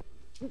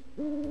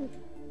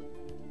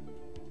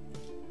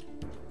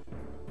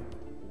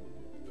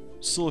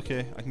 Still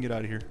okay. I can get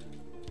out of here.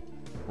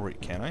 Or wait,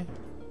 can I?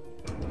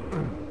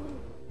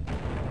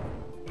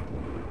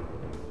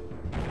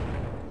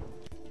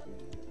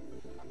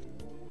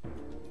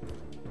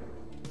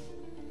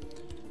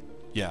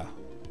 Yeah.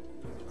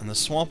 And the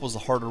swamp was the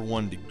harder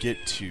one to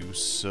get to,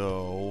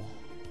 so...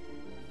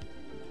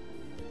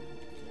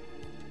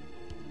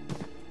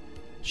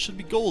 should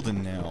be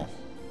golden now.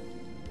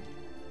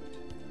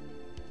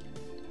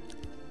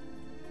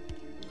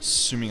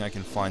 Assuming I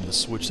can find the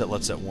switch that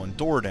lets that one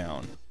door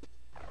down.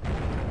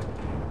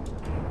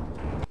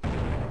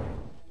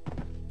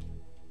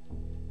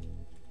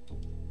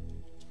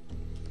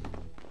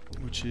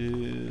 Which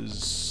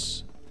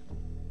is...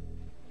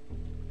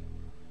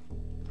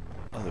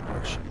 other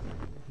direction.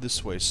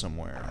 This way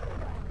somewhere.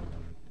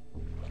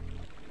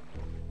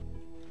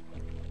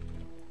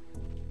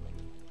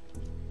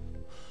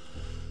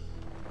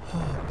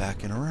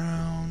 Back and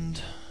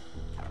around.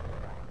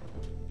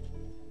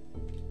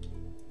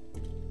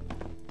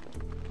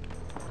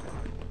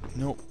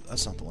 Nope,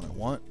 that's not the one I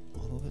want.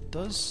 Although that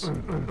does...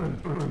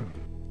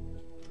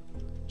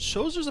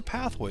 shows there's a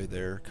pathway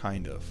there,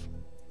 kind of.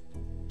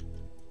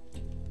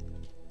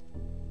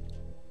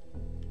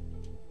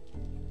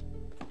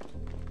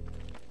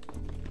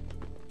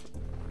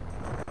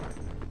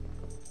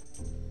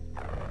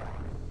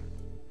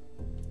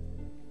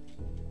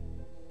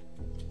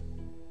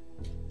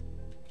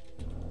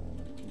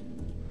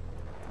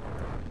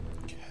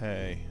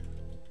 Okay.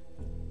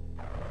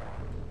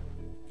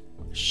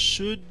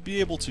 Should be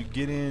able to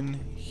get in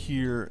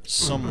here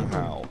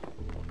somehow.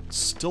 It's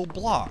still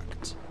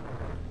blocked.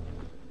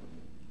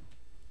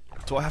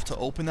 Do I have to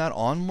open that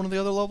on one of the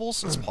other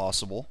levels? It's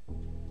possible.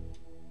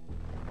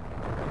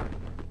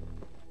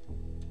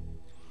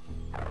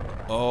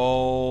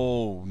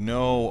 Oh,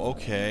 no,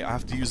 okay. I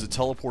have to use a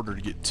teleporter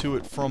to get to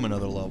it from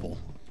another level.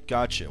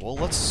 Gotcha. Well,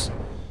 let's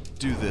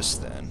do this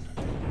then.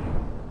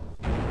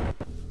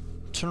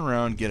 Turn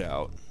around, get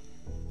out.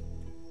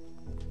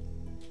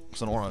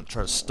 Because I don't want to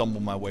try to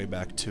stumble my way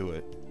back to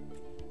it.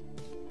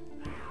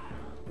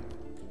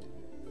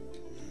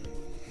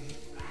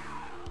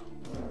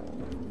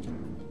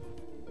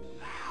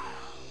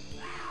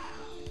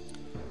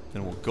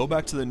 Then we'll go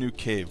back to the new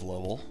cave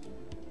level.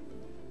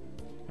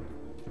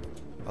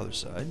 Other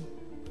side.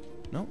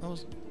 No, that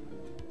was...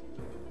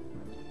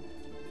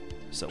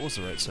 So that was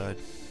the right side.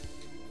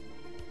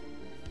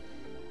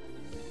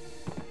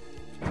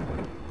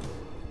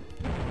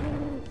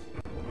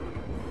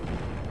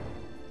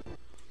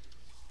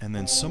 And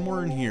then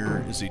somewhere in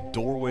here is a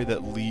doorway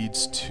that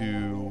leads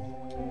to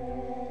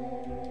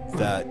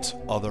that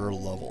other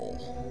level.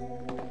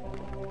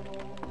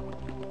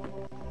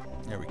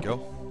 There we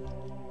go.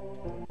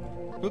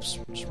 Oops,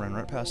 just ran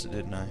right past it,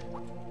 didn't I?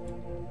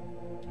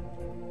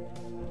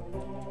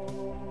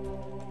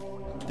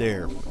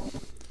 There.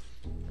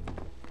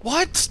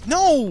 What?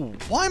 No!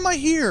 Why am I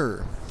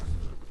here?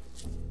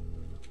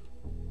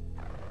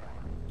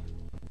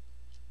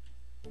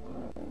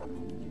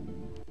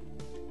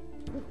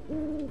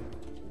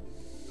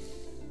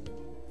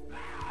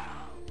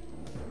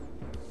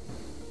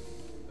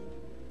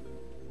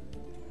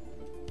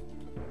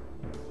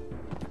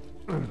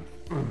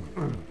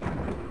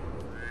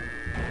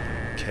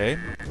 Okay,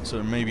 so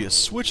there may be a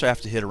switch I have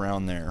to hit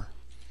around there.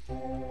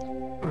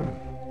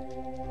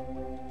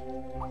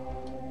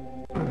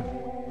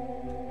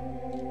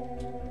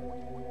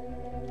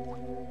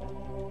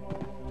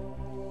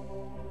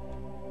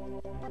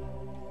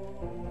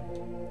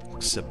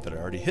 Except that I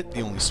already hit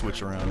the only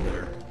switch around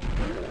there.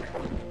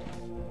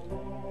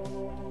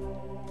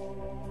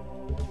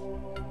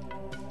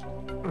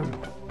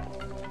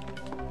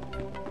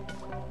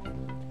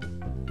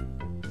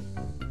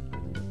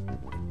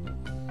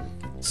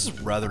 This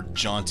is rather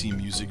jaunty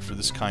music for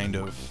this kind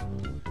of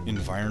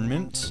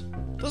environment.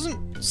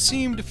 Doesn't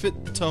seem to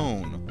fit the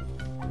tone,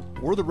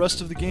 or the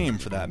rest of the game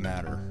for that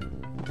matter.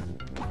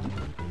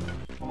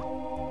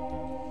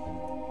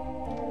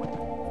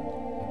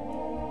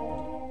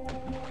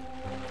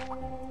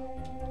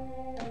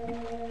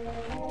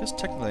 I guess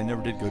technically I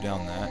never did go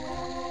down that.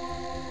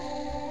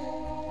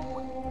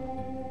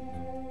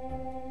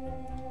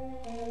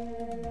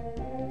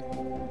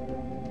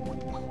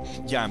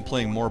 Yeah, I'm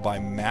playing more by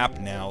map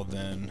now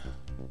than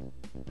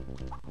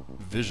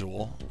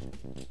visual.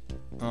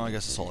 Oh, I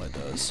guess that's all it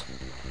does.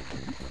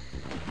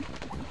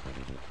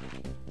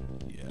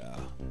 Yeah.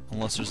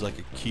 Unless there's like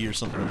a key or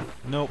something.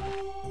 Nope.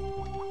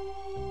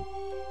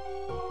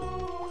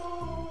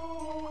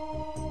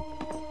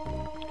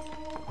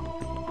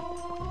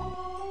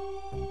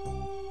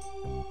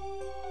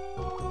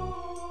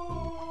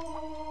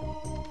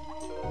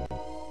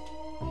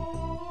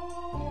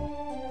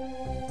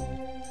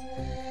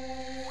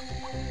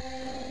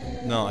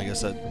 No, I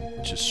guess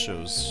that just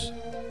shows...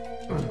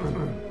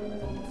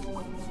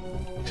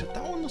 Except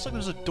that one looks like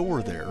there's a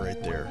door there,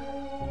 right there.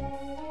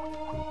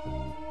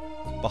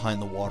 Behind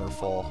the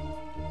waterfall.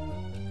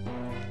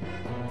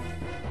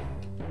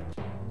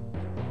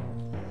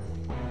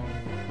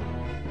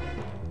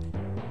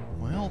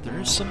 Well,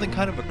 there is something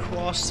kind of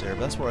across there,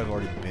 but that's where I've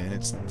already been.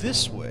 It's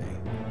this way.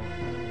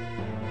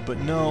 But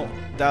no,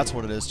 that's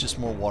what it is, just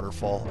more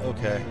waterfall.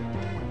 Okay.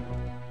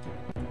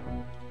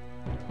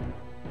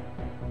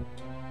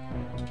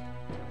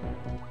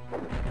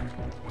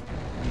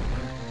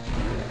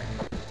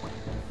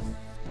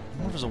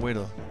 There's a way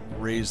to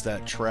raise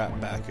that trap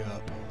back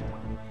up.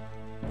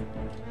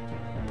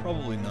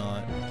 Probably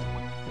not.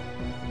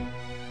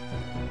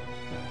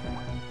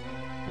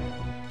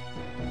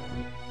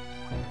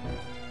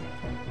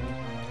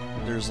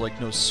 There's like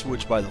no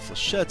switch by the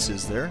flechettes,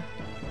 is there?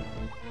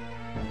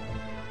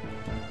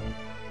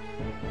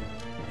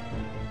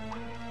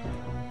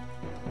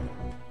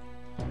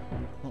 I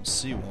don't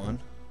see one.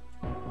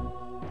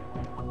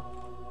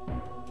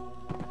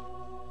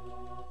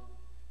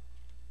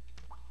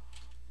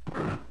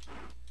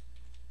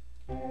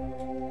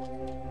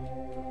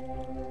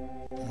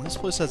 This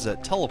place has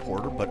that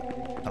teleporter, but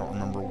I don't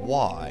remember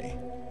why.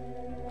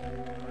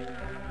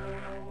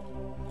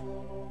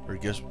 Or I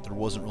guess there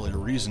wasn't really a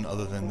reason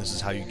other than this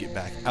is how you get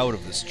back out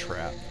of this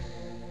trap.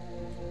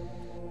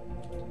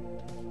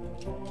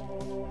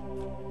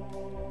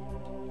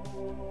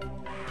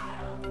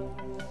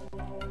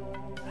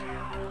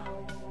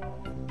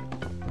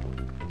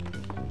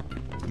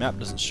 The map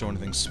doesn't show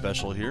anything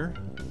special here.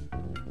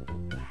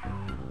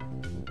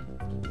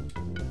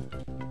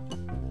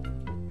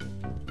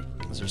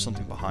 Is there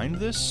something behind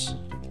this?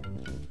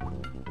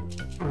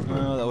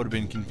 No, that would have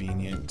been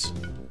convenient.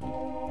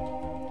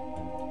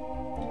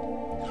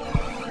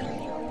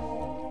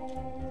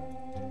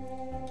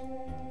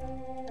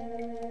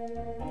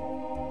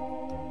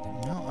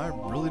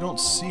 don't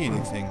see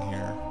anything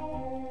here.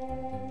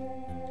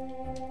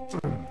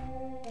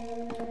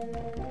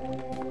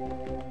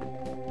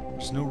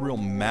 There's no real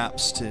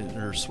maps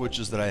or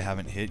switches that I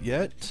haven't hit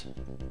yet.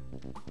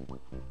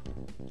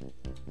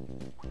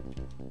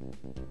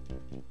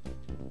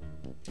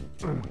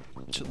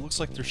 Which it looks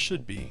like there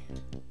should be.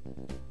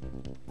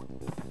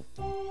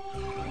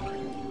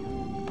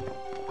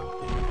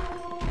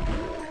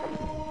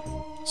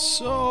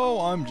 So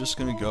I'm just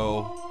gonna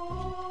go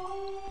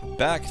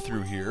back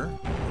through here.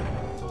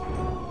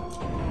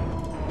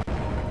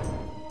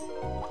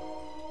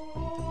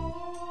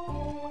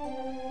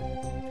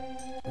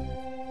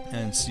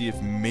 And see if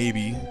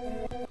maybe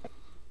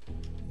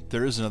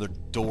there is another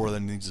door that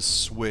needs a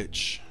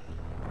switch.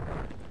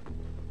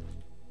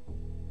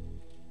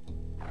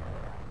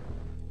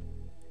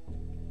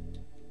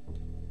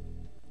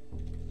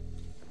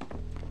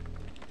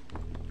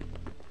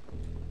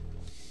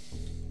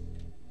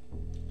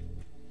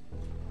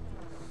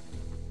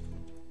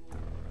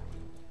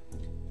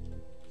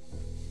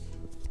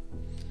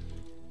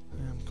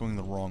 I'm going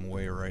the wrong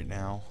way right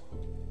now.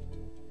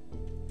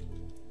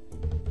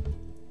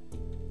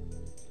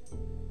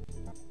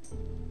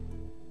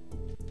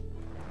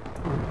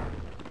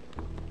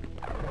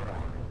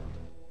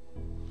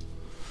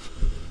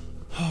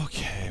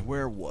 Okay,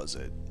 where was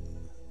it?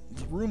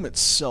 The room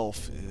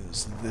itself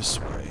is this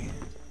way.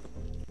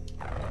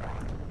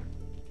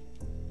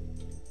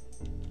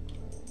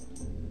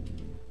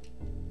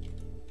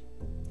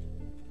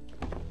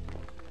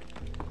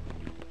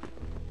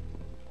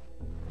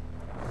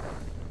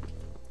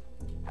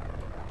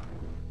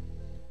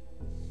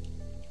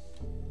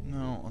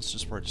 No, that's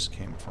just where I just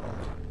came from.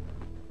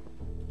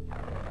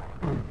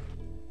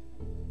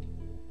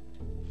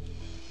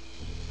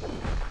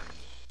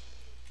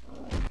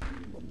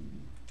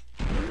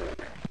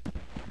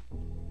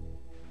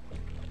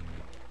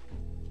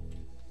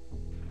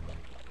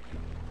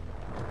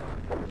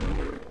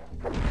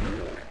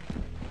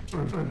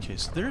 Okay,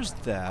 so there's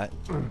that.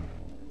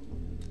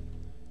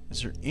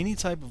 Is there any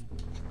type of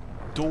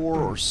door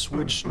or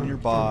switch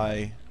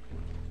nearby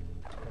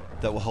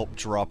that will help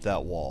drop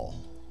that wall?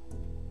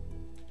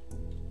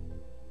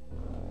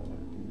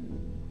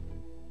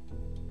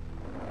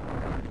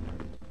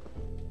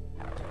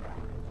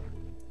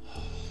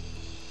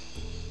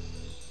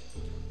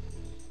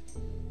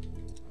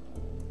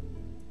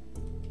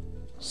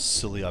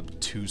 Silly,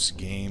 obtuse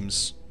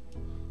games.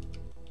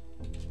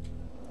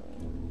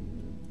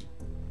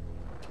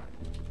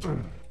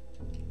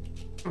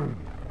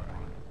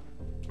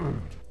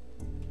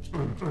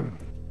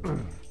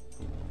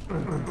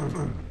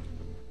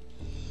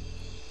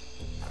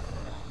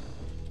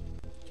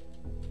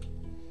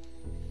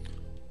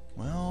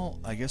 Well,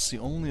 I guess the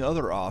only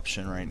other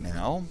option right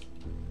now,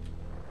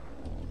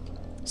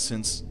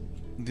 since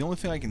the only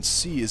thing I can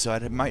see is I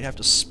might have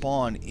to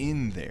spawn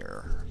in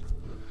there.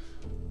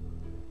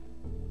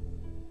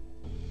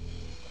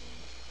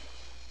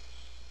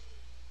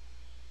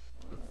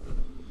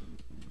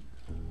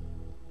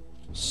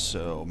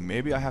 So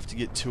maybe I have to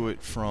get to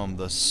it from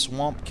the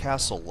Swamp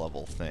Castle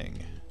level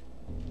thing.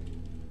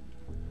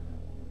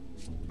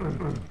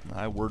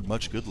 I word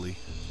much goodly.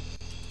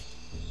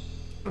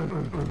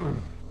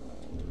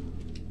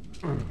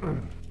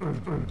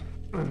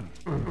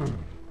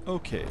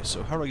 Okay,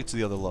 so how do I get to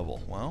the other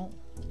level? Well,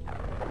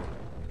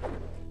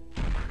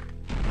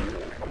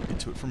 get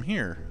to it from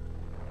here.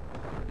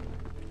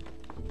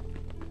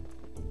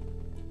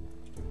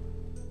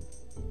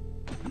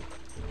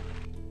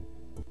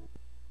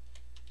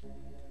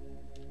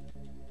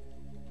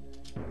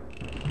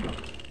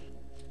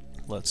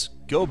 Let's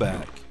go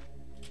back.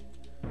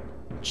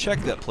 Check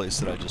that place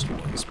that I just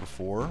was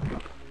before.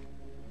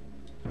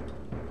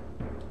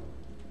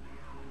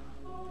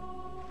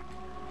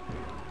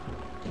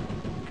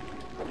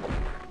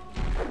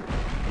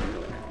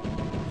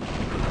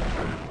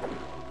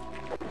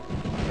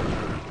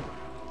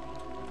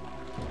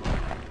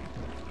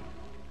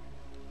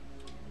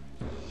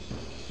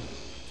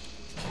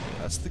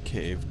 That's the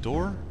cave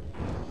door.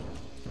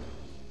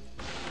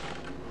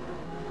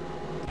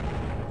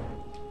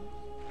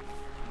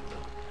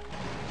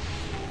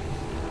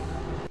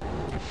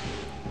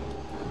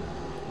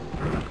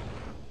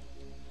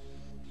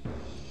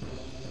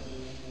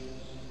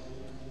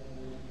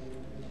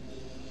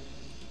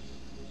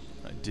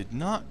 Did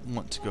not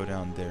want to go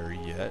down there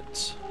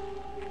yet.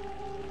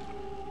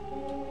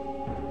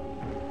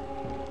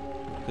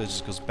 Because it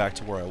just goes back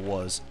to where I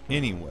was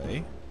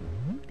anyway.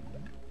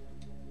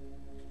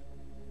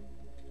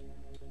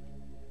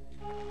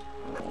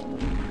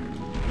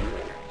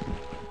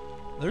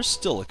 There's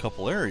still a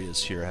couple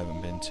areas here I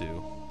haven't been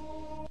to.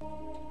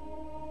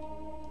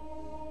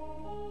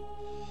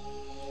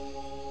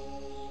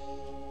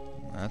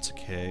 That's a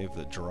cave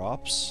that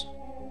drops.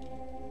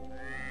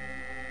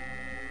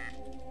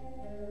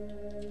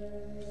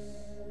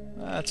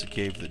 That's a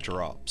cave that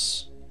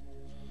drops.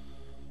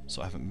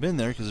 So I haven't been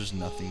there because there's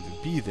nothing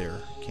to be there.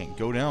 Can't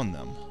go down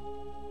them.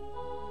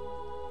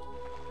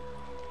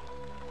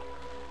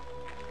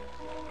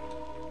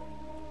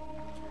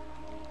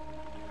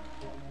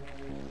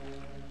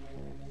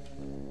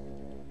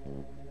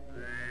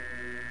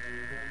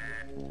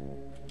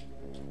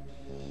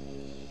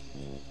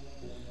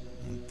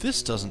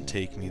 This doesn't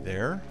take me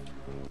there.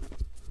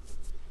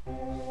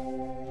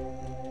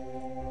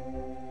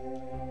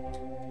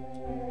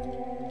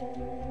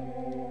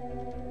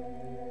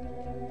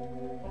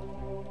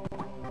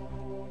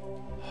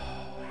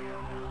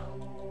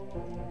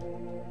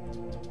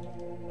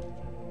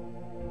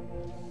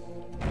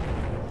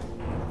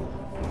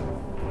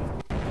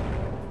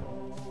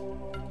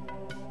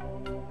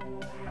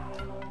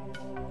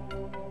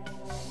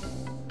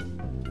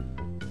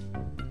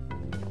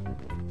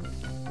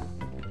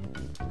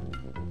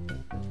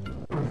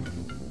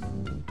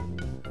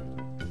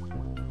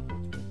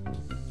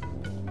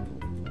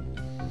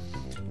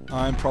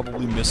 I'm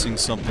probably missing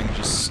something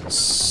just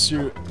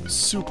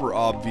super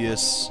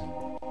obvious,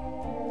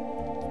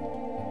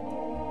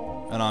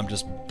 and I'm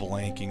just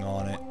blanking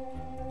on it.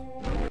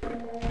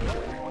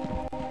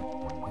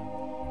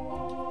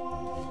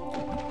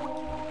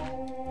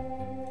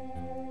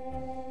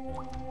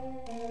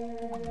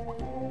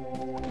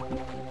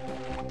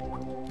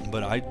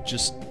 But I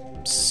just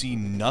see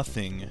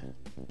nothing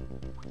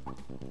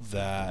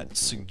that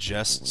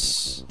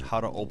suggests how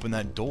to open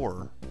that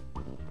door.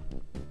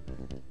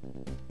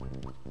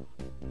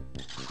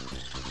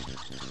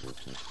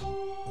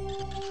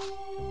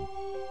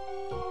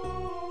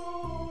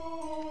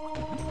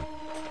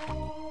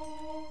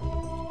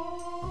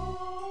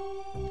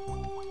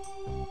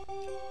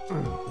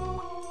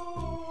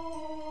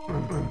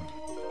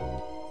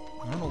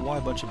 I don't know why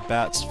a bunch of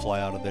bats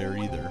fly out of there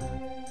either.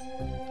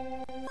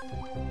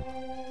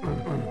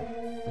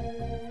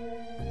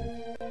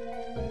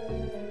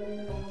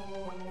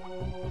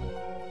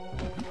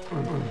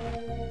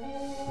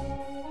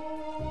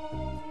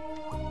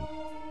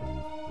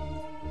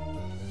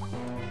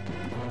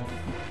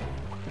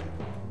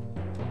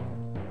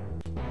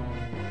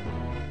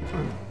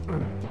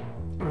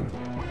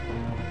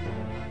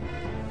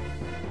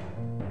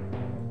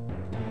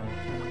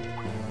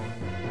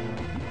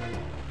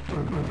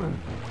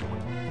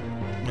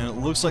 And it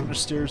looks like there's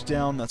stairs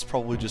down. That's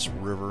probably just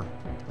river.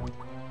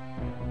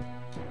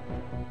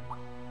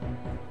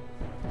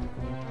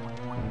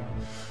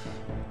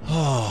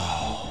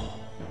 Oh.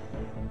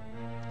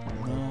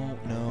 No,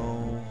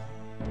 no.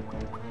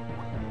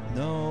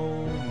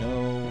 No,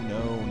 no,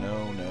 no,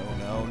 no, no,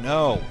 no,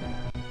 no.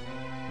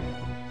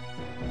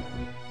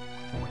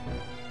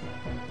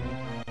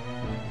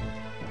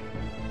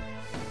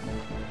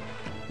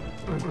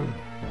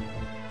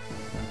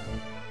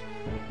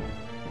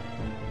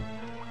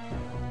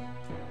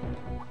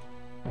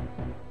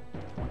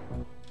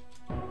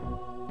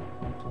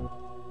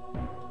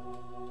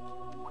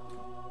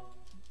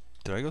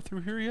 Did I go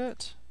through here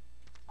yet?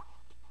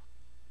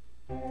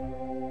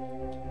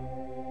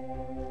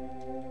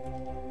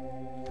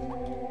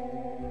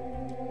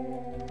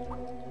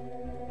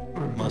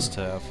 Must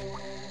have.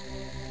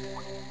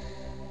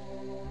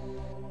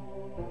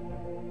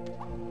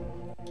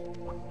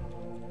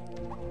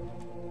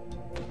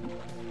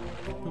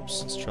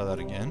 Oops, let's try that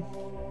again.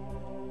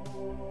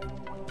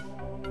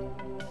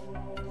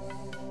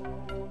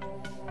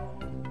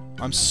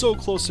 I'm so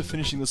close to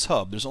finishing this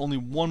hub. There's only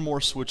one more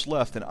switch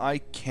left, and I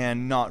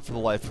cannot for the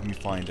life of me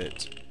find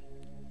it.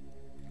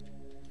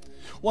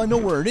 Well, I know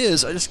where it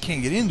is, I just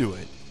can't get into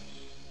it.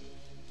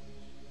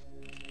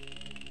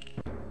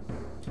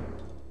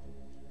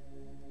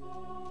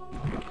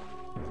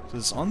 So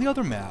it's on the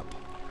other map.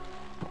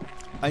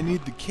 I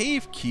need the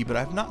cave key, but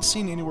I've not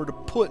seen anywhere to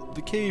put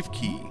the cave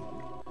key.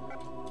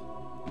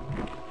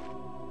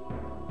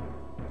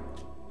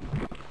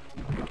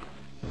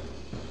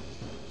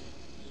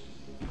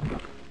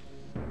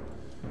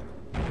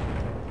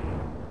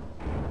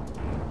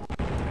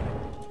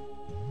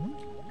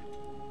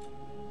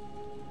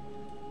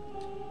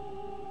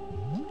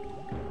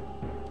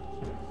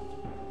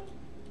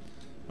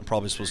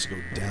 Probably supposed to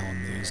go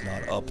down these,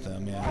 not up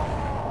them, yeah.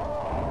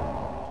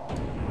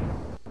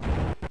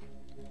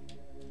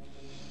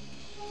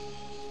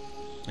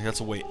 Like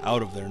that's a way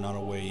out of there, not a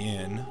way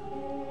in.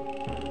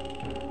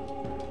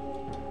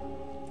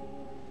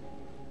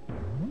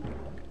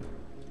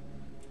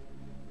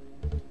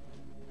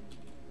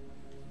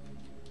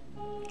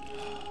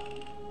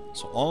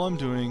 So all I'm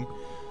doing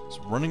is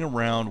running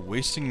around,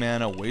 wasting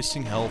mana,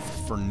 wasting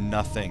health for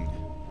nothing.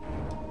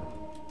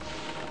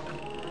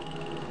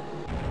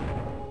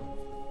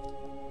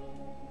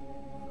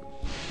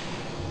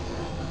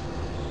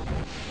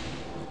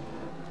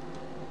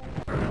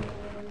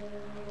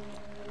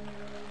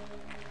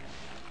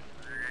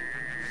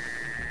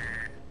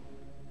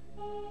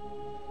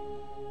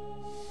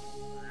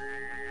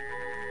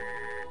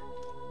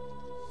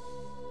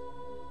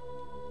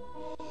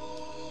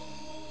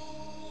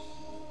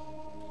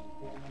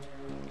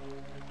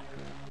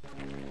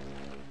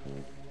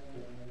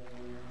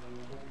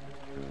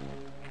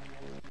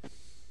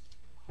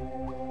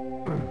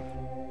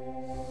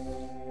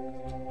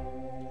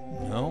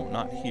 No,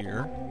 not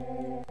here.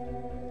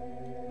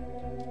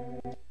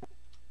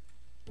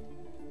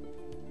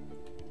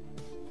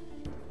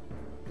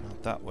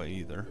 Not that way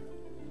either.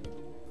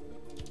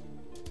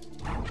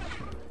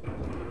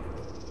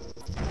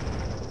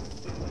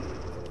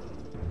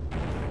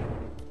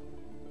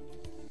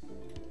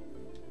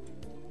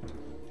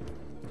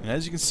 And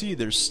as you can see,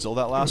 there's still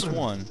that last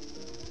one.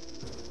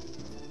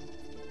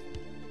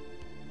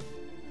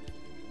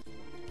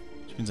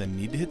 Which means I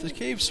need to hit the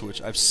cave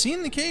switch. I've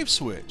seen the cave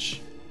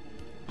switch.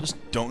 Just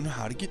don't know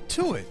how to get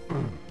to it.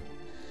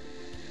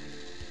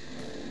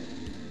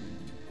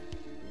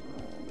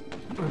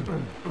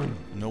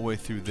 No way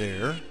through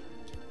there.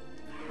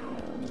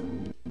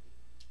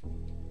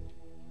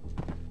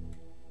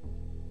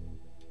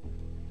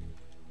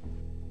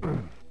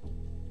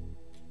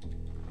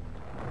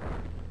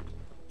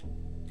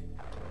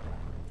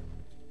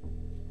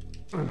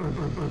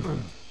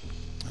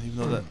 Even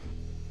though that...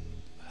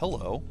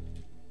 Hello.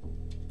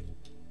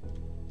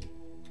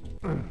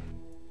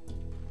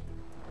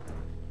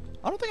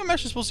 I don't think I'm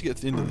actually supposed to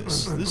get into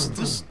this.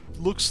 This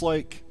looks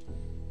like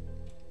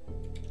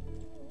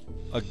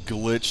a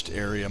glitched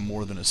area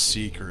more than a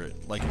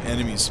secret. Like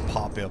enemies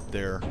pop up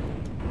there.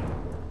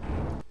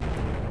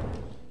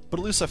 But at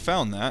least I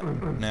found that.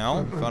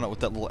 Now, found out what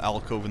that little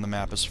alcove in the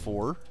map is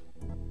for.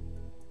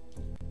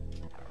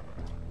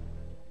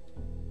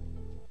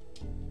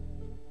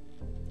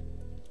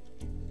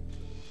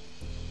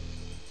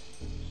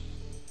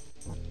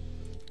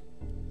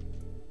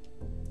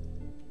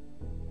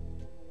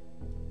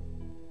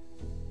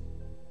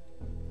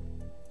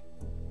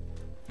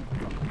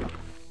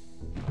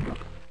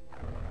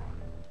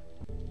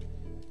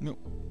 Nope,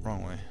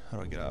 wrong way. How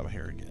do I get out of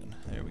here again?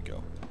 There we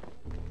go.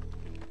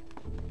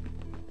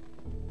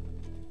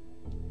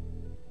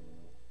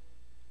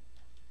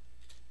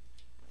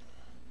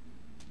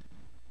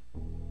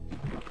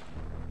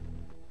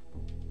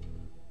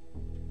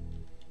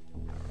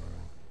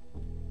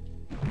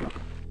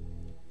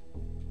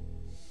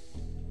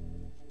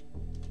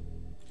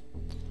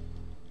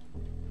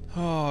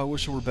 Oh, I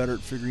wish I were better at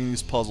figuring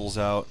these puzzles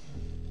out.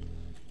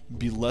 It'd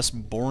be less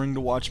boring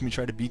to watch me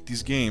try to beat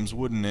these games,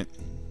 wouldn't it?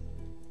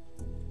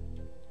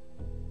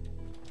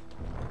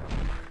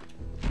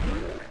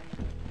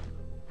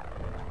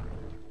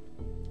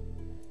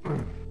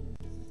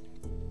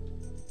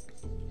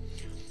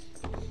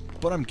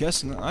 But I'm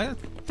guessing, I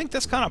think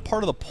that's kind of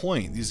part of the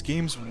point. These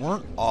games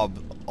weren't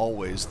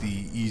always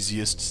the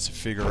easiest to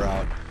figure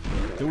out.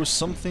 There was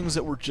some things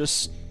that were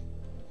just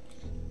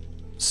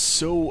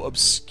so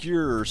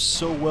obscure,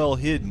 so well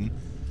hidden,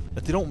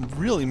 that they don't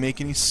really make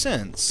any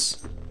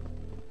sense.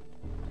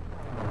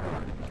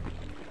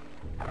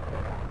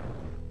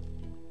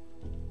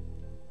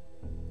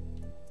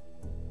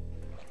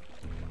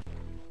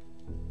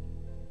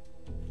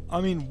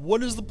 I mean,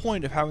 what is the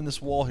point of having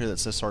this wall here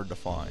that's this hard to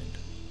find?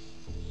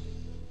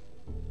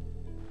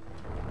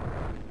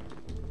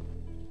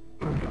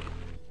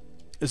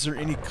 Is there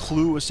any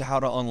clue as to how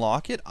to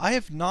unlock it? I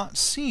have not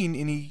seen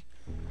any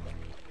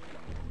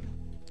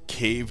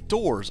cave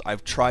doors.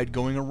 I've tried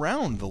going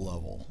around the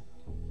level.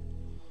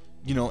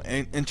 You know,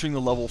 entering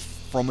the level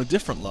from a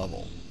different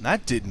level.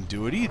 That didn't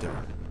do it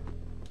either.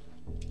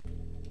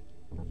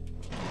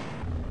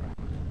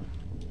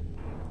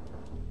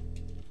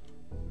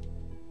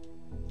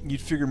 You'd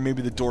figure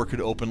maybe the door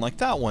could open like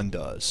that one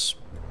does.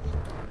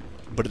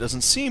 But it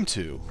doesn't seem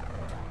to.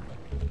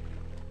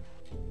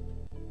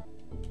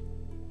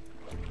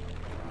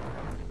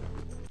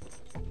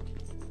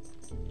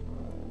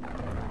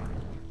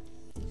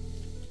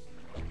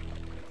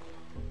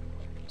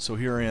 So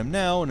here I am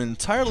now in an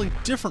entirely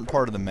different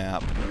part of the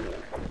map.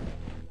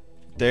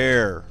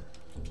 There.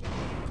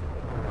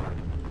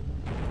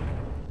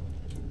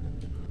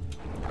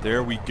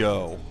 There we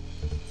go.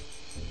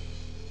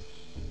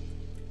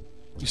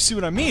 You see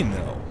what I mean,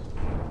 though?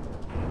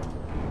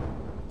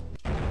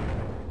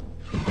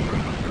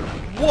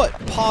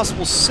 What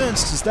possible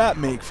sense does that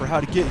make for how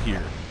to get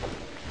here?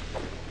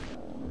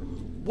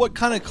 What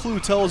kind of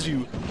clue tells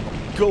you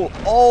go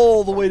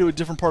all the way to a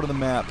different part of the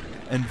map,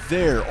 and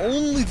there,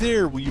 only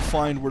there, will you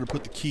find where to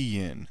put the key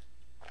in?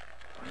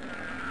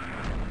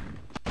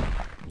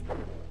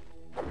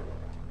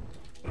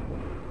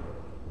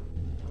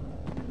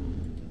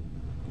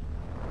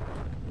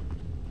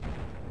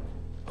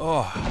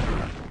 Oh.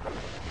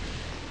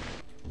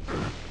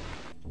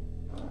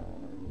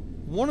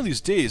 One of these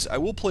days, I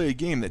will play a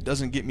game that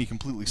doesn't get me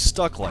completely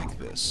stuck like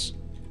this.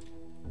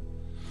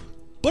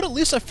 But at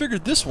least I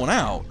figured this one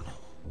out.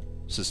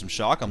 System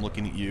Shock, I'm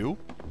looking at you.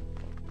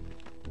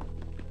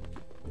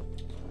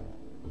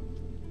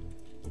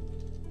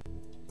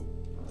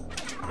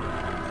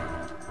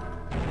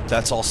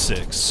 That's all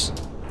 6.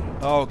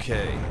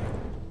 Okay.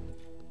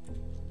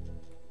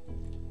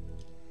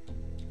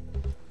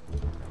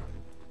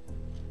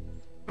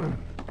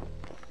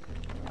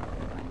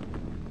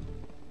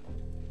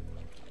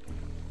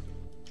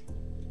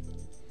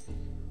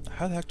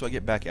 How the heck do I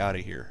get back out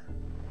of here?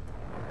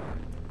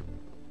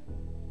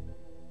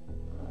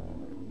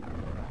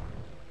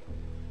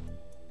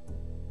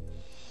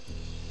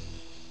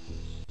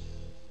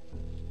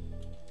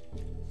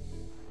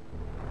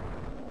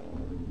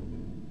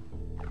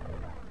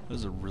 That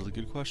is a really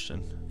good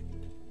question.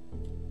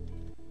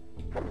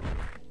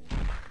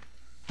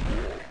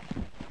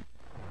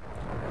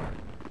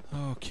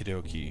 Okie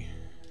dokie.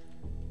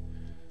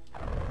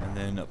 And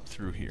then up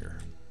through here.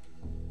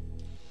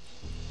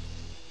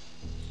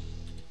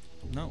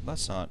 No,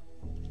 that's not.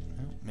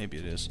 Well, maybe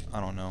it is. I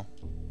don't know.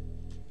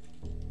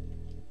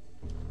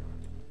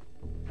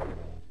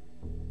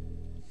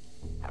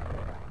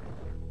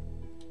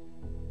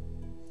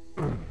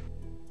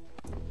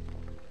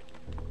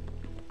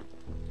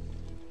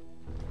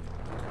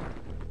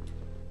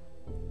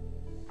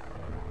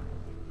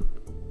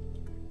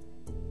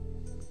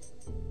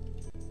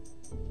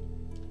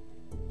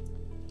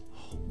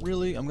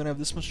 Really? I'm gonna have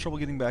this much trouble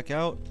getting back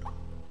out?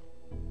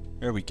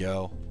 There we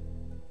go.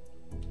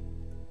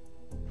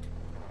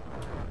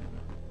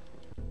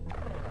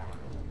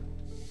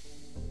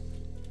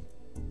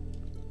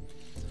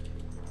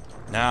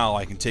 Now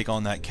I can take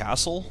on that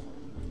castle.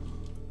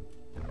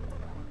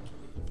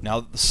 Now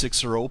that the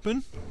 6 are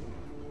open.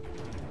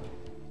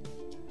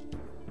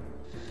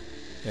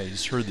 Yeah, you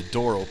just heard the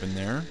door open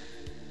there.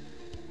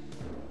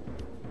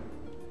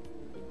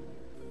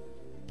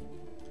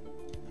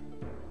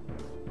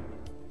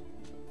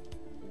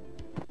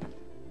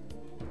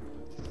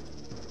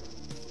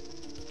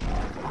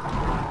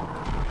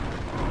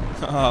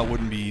 It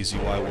wouldn't be easy,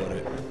 why would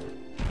it?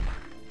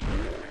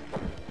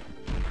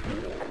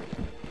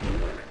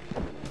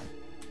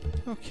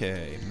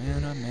 Okay,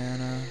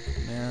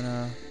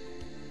 mana,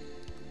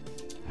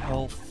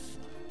 health.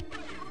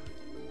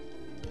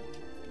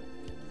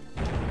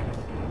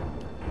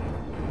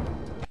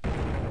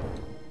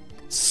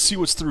 Let's see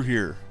what's through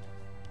here.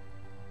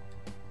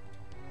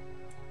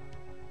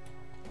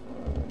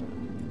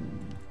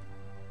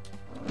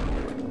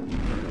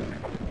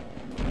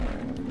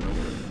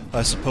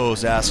 I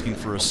suppose asking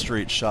for a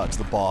straight shot to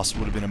the boss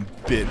would have been a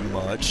bit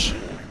much.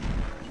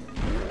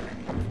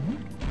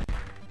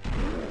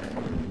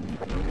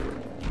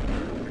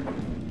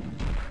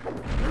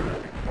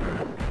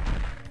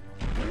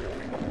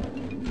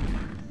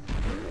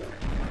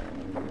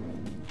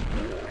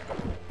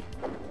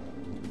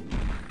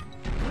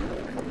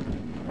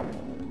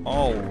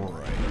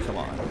 Alright, come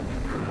on.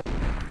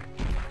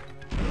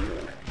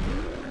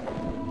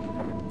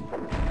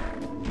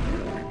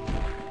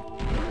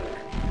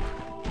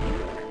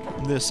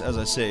 This, as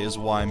I say, is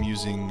why I'm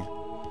using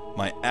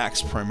my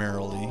axe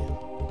primarily.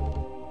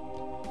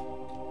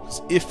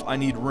 'Cause if I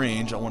need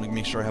range, I want to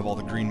make sure I have all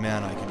the green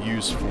mana I could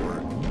use for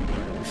it.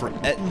 For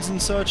Ettins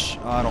and such,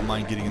 I don't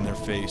mind getting in their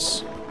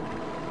face.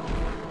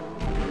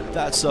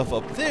 That stuff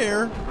up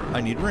there,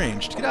 I need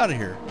range to get out of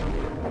here.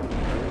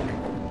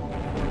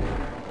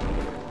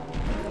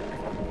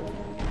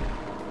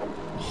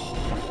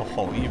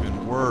 Oh,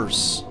 even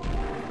worse.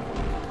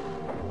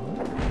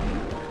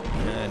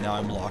 And now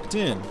I'm locked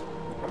in.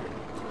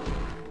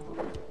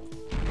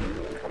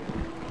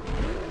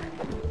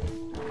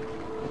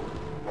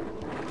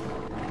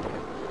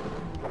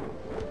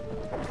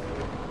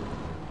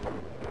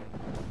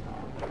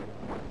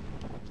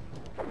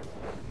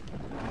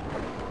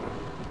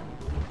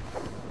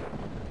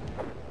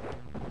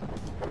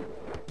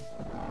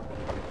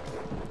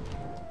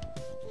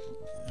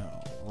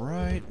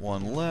 Alright,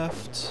 one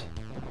left.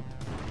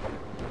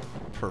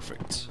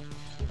 Perfect.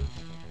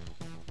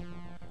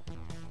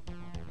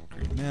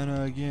 Green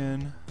mana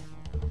again.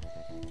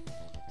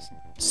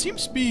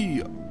 Seems to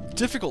be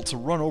difficult to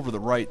run over the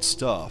right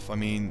stuff. I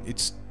mean,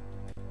 it's...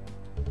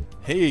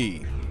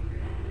 Hey!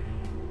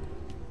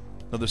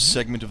 Another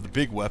segment of the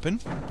big weapon.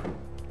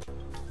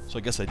 So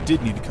I guess I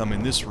did need to come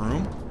in this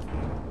room.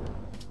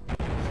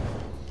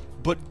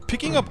 But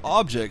picking up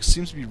objects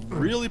seems to be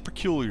really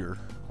peculiar,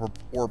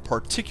 or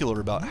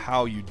particular about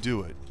how you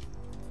do it.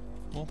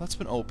 Well, that's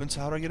been open, so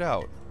how do I get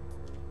out?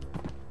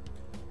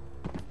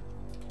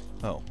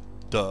 Oh,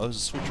 duh, there's a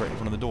switch right in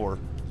front of the door.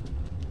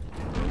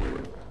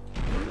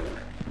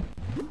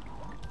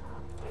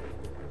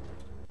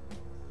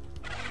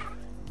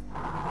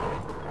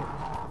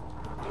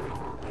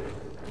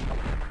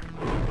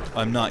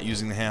 I'm not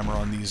using the hammer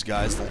on these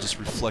guys, they'll just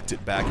reflect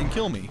it back and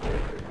kill me.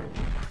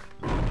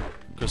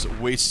 Because it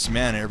wastes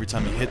mana every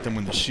time you hit them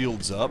when the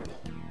shield's up.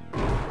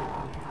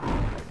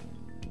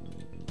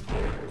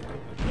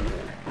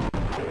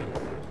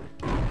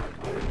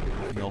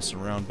 Anything else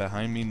around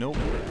behind me? Nope.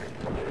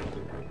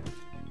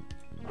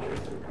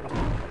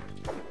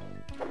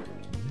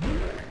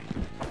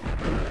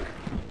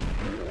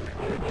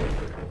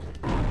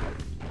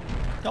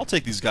 I'll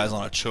take these guys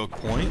on a choke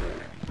point.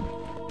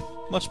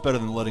 Much better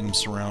than letting them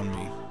surround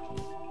me.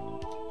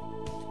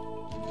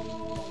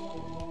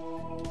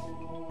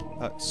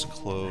 That's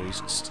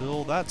closed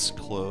still. That's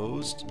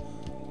closed.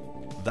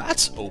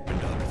 That's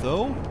opened up,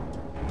 though.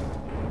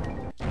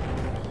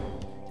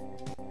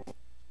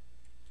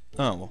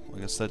 Oh, well, I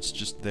guess that's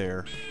just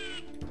there.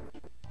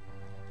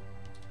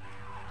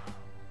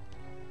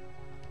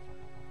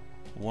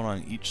 One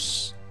on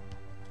each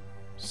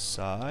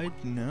side?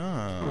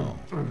 No.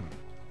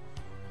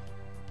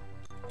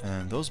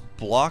 And those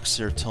blocks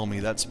there tell me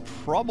that's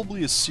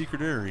probably a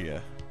secret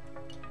area.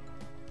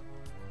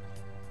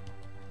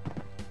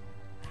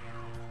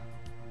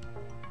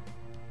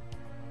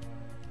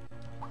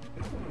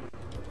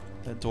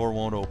 That door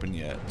won't open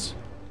yet.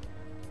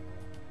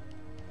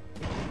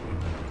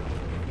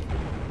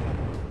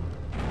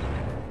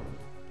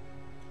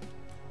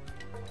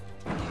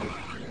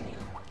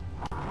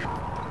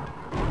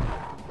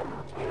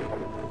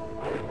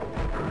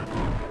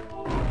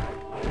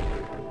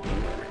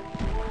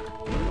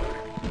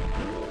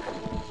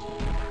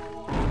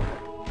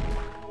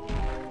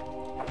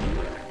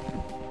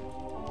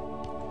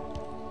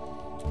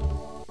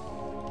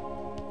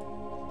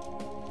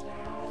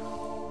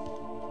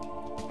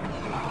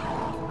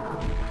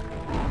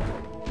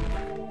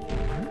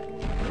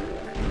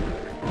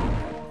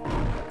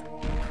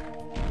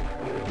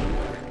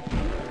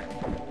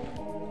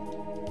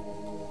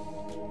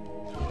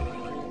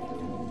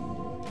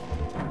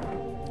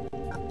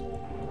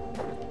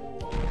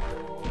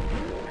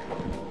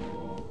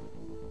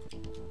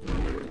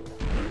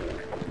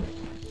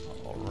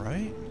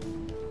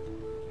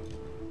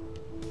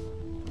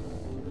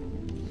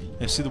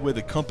 I see the way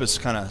the compass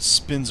kind of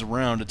spins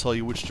around to tell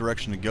you which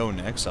direction to go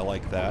next. I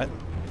like that.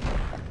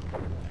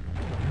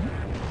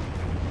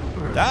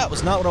 That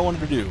was not what I wanted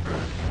to do.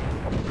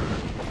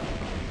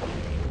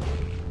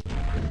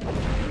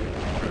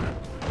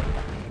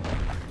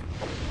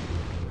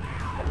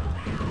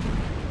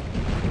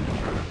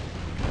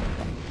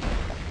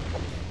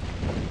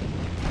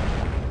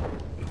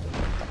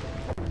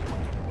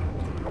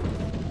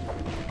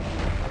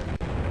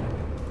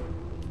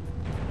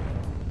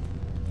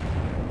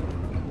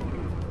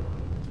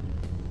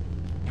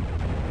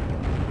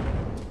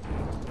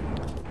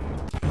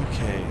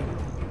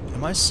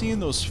 Am I seeing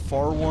those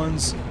far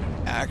ones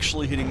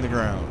actually hitting the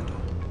ground?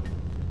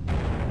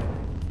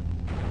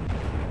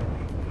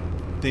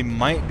 They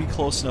might be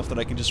close enough that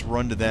I can just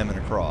run to them and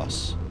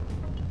across.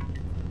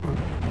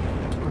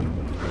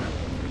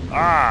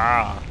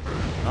 Ah!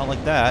 Not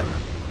like that.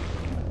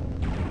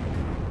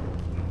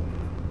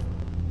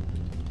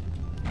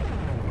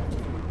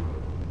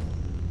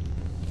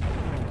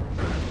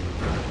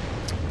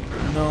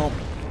 No.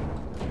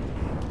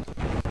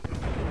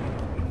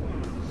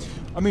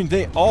 I mean,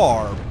 they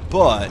are,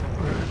 but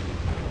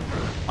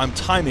I'm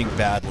timing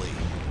badly.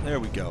 There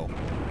we go.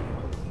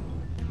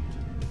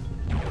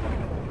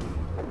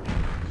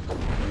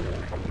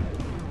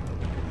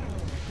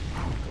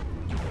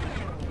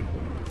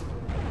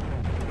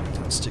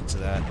 Let's stick to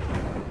that.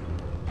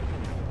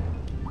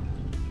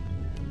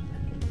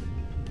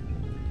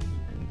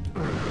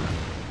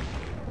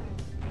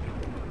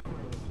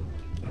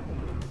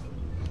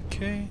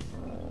 Okay.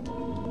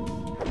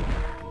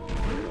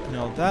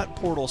 Now that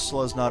portal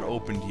still has not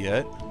opened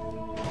yet.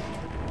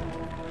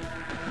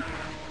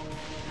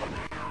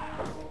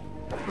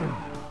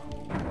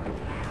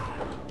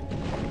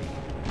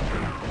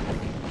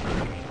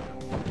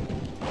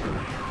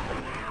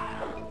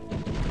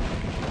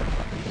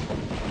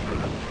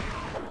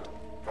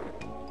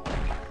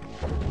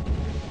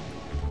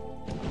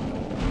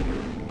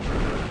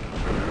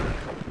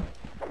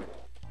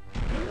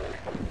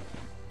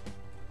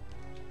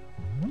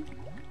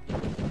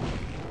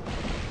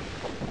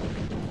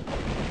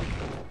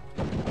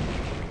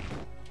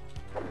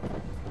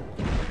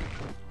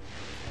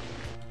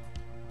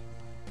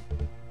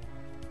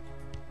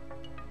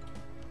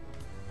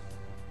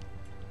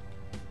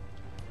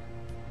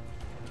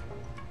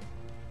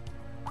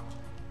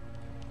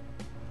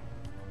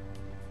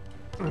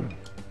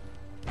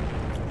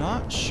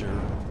 Not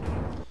sure.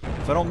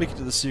 If I don't make it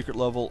to the secret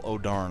level, oh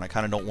darn, I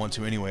kind of don't want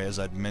to anyway, as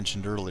I'd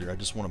mentioned earlier. I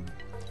just want to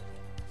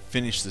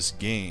finish this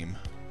game.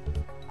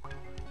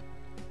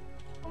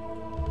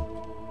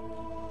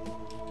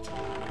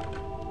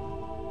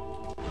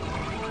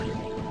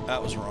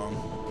 That was wrong.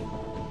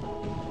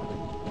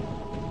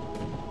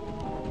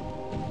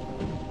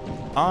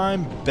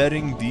 I'm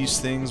betting these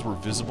things were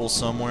visible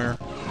somewhere.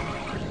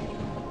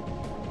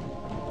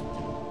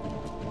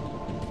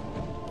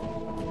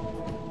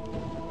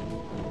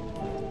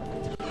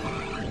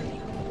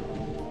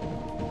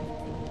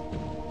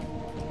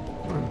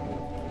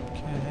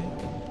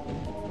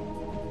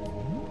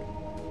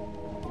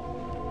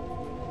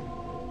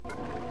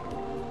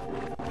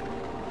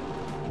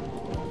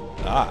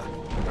 Ah.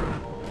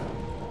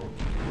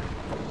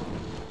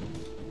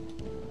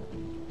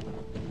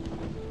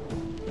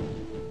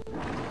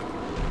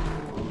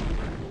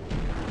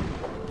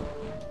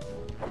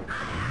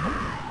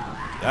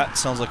 That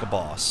sounds like a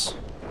boss.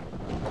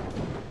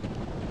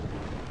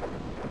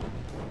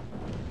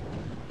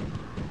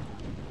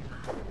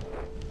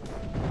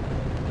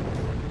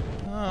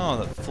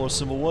 Oh,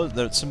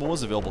 that symbol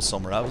was available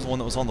somewhere. That was the one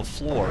that was on the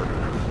floor.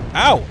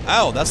 Ow!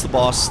 Ow! That's the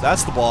boss.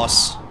 That's the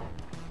boss.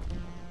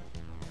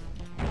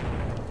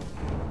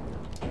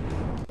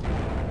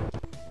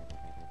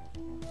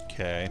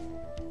 Okay.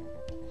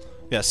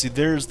 Yeah, see,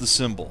 there's the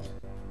symbol.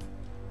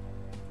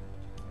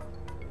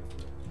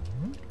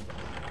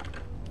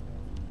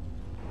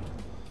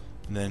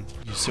 And then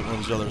you sit one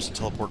of those others to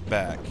teleport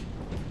back.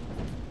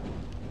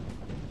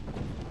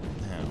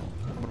 Now,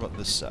 what about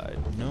this side?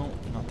 No,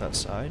 not that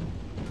side.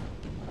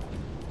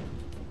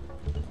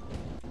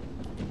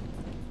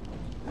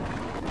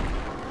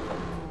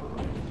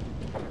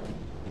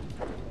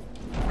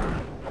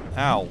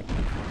 Ow.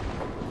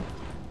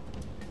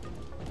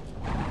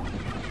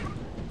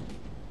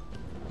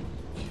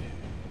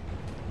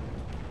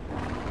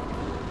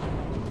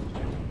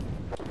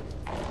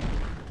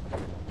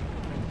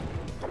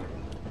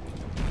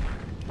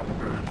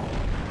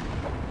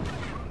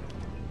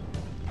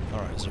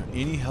 Alright, is there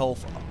any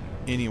health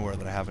anywhere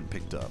that I haven't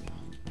picked up?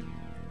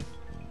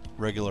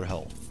 Regular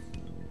health.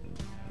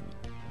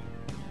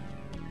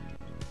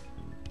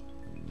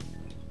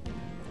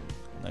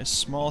 Nice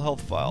small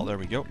health vial, there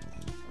we go.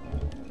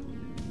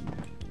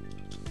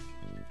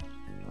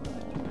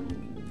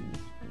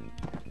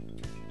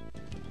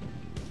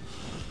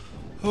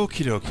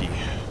 Okie dokie.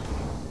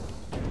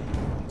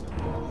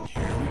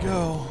 Here we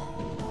go.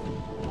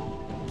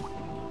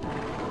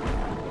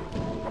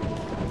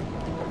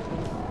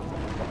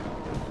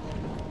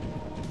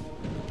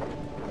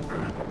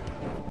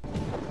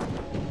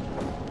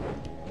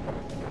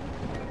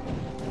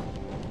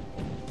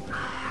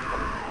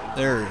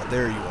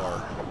 There you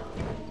are.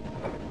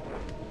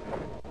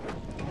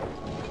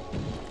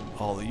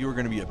 Oh, you are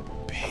going to be a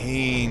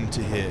pain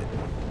to hit.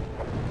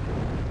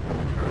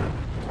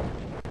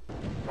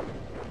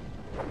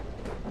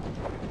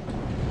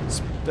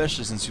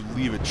 Especially since you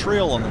leave a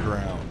trail on the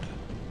ground.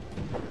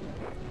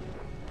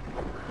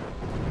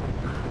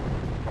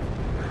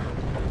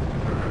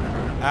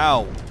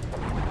 Ow.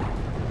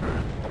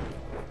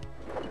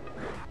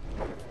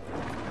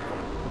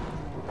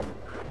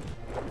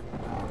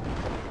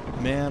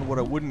 Man, what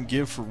I wouldn't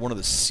give for one of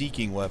the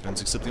seeking weapons,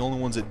 except the only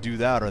ones that do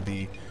that are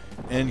the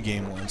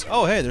endgame ones.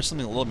 Oh, hey, there's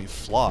something that let me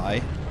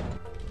fly.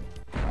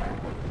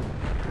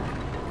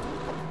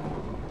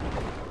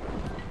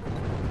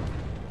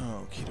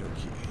 Okie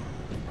dokie.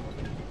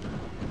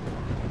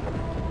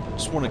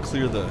 Just want to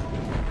clear the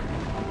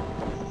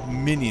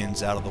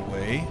minions out of the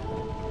way.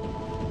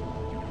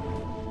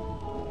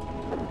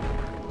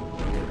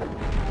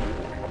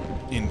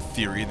 In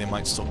theory, they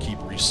might still keep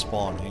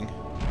respawning.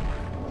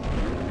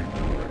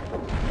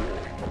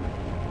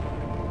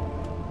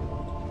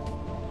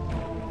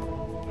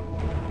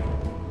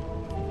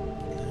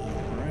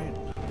 Alright.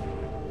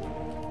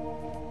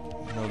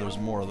 I know there's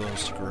more of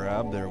those to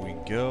grab. There we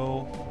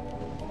go.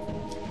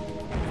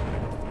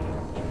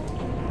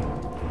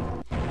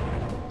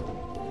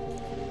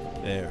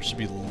 There. Should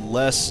be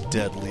less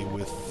deadly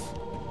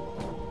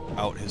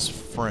without his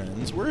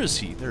friends. Where is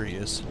he? There he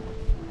is.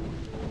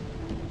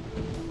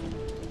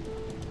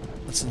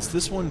 Since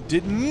this one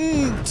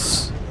didn't...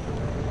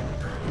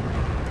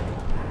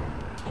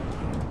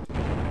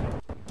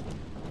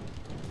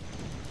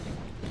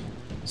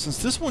 Since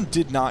this one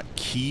did not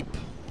keep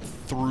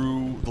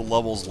through the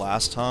levels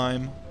last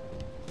time,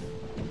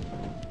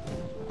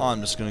 I'm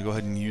just going to go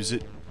ahead and use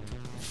it.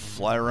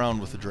 Fly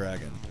around with the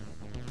dragon.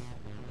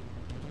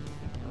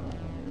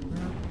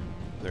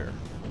 There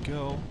we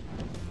go.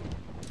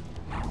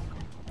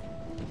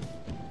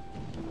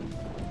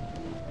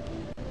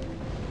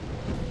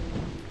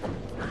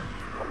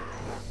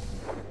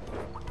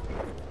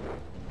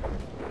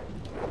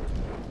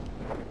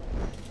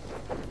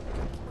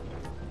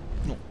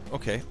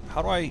 Okay,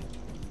 how do I...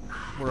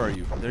 Where are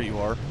you? There you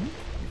are.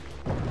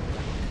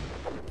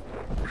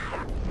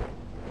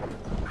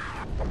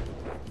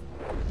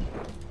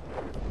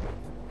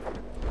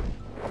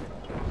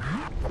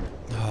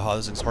 Oh,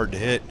 this is hard to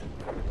hit.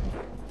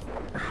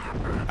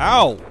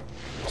 Ow!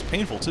 It's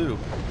painful, too.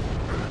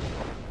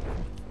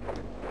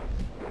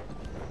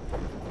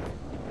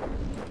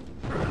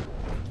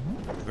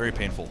 Very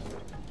painful.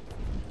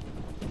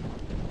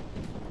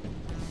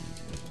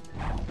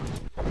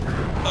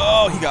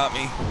 Oh, he got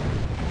me.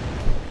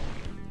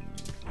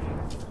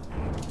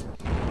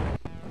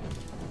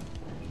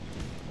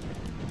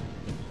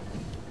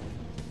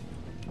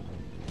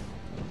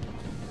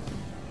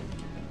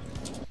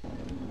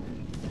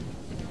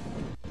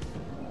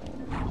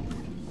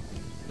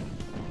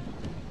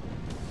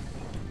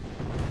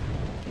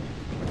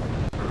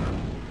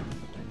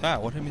 Ah,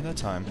 what hit me that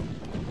time?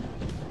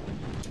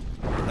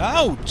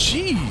 Ow,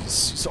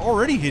 jeez! He's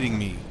already hitting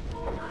me.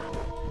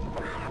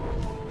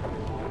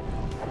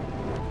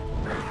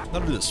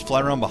 That'll do this.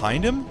 Fly around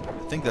behind him?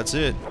 I think that's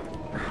it.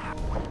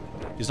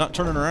 He's not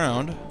turning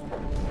around.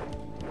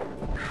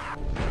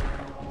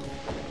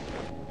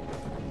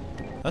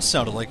 That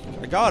sounded like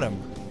I got him.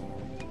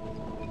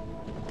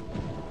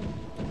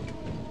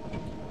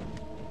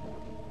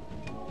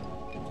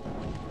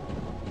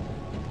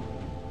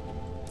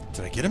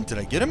 Did I get him? Did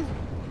I get him?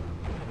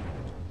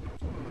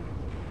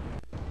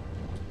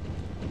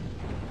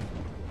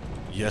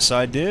 Yes,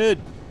 I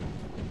did.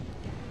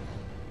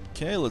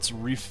 Okay, let's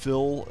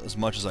refill as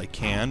much as I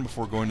can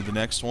before going to the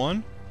next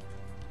one.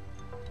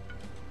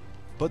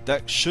 But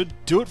that should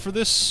do it for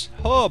this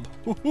hub.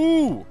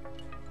 Woohoo!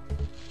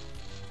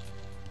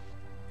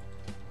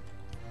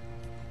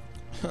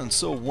 And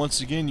so,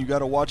 once again, you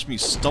gotta watch me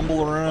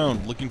stumble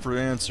around looking for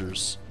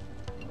answers.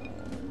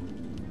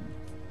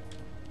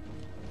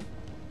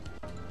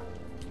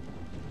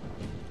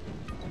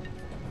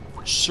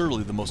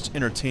 Surely the most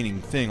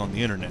entertaining thing on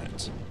the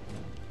internet.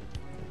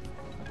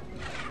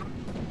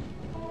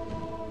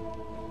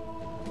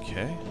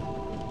 Okay.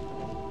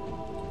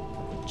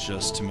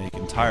 Just to make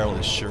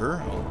entirely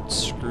sure, I'll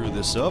screw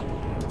this up.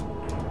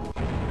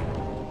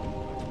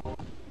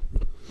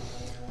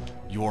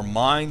 Your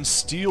mind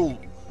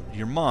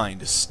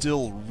is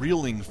still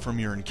reeling from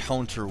your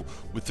encounter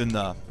within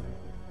the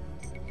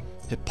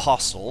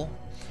Hypostal.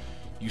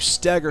 You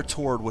stagger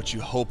toward what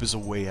you hope is a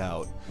way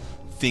out.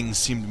 Things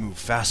seem to move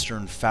faster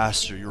and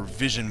faster. Your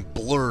vision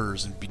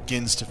blurs and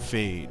begins to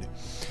fade.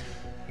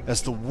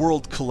 As the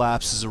world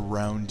collapses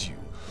around you,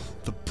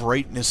 the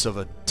brightness of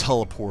a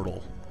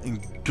teleportal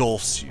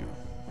engulfs you.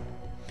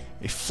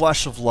 A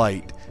flash of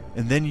light,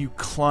 and then you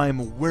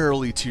climb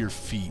warily to your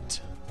feet.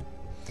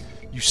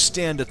 You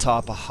stand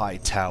atop a high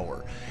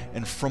tower,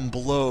 and from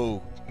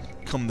below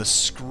come the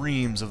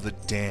screams of the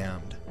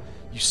damned.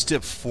 You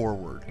step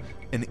forward,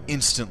 and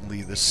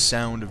instantly the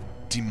sound of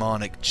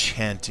demonic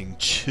chanting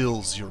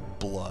chills your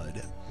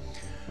blood.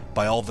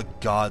 By all the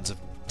gods of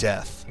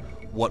death,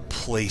 What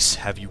place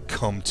have you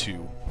come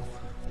to?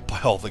 By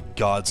all the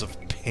gods of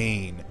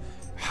pain,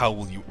 how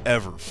will you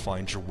ever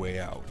find your way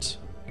out?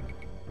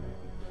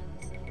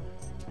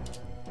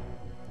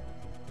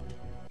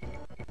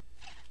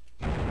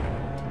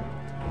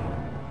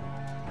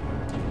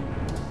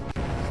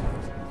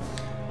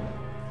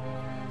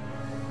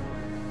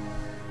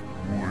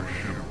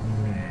 Worship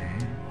me,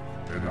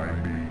 and I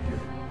may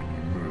yet be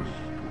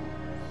merciful.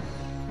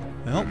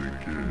 Well, Then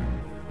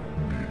again,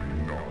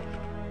 maybe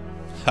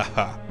not.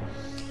 haha.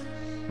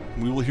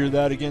 We will hear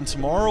that again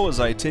tomorrow as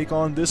I take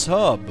on this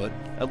hub, but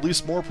at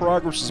least more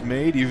progress is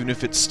made, even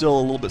if it's still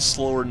a little bit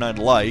slower than I'd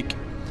like.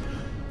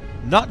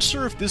 Not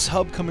sure if this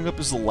hub coming up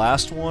is the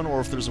last one, or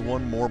if there's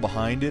one more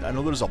behind it. I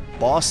know there's a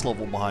boss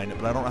level behind it,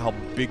 but I don't know how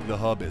big the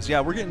hub is.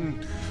 Yeah, we're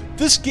getting...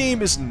 This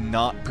game is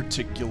not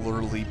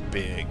particularly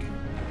big,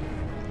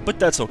 but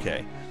that's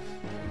okay.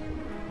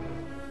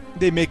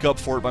 They make up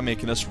for it by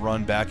making us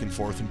run back and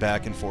forth and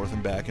back and forth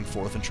and back and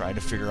forth and trying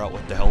to figure out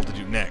what the hell to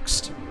do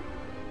next.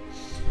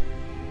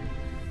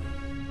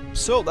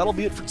 So, that'll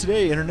be it for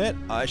today, Internet.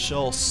 I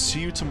shall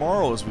see you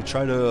tomorrow as we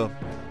try to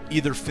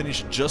either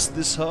finish just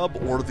this hub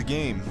or the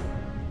game.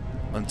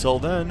 Until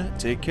then,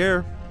 take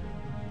care.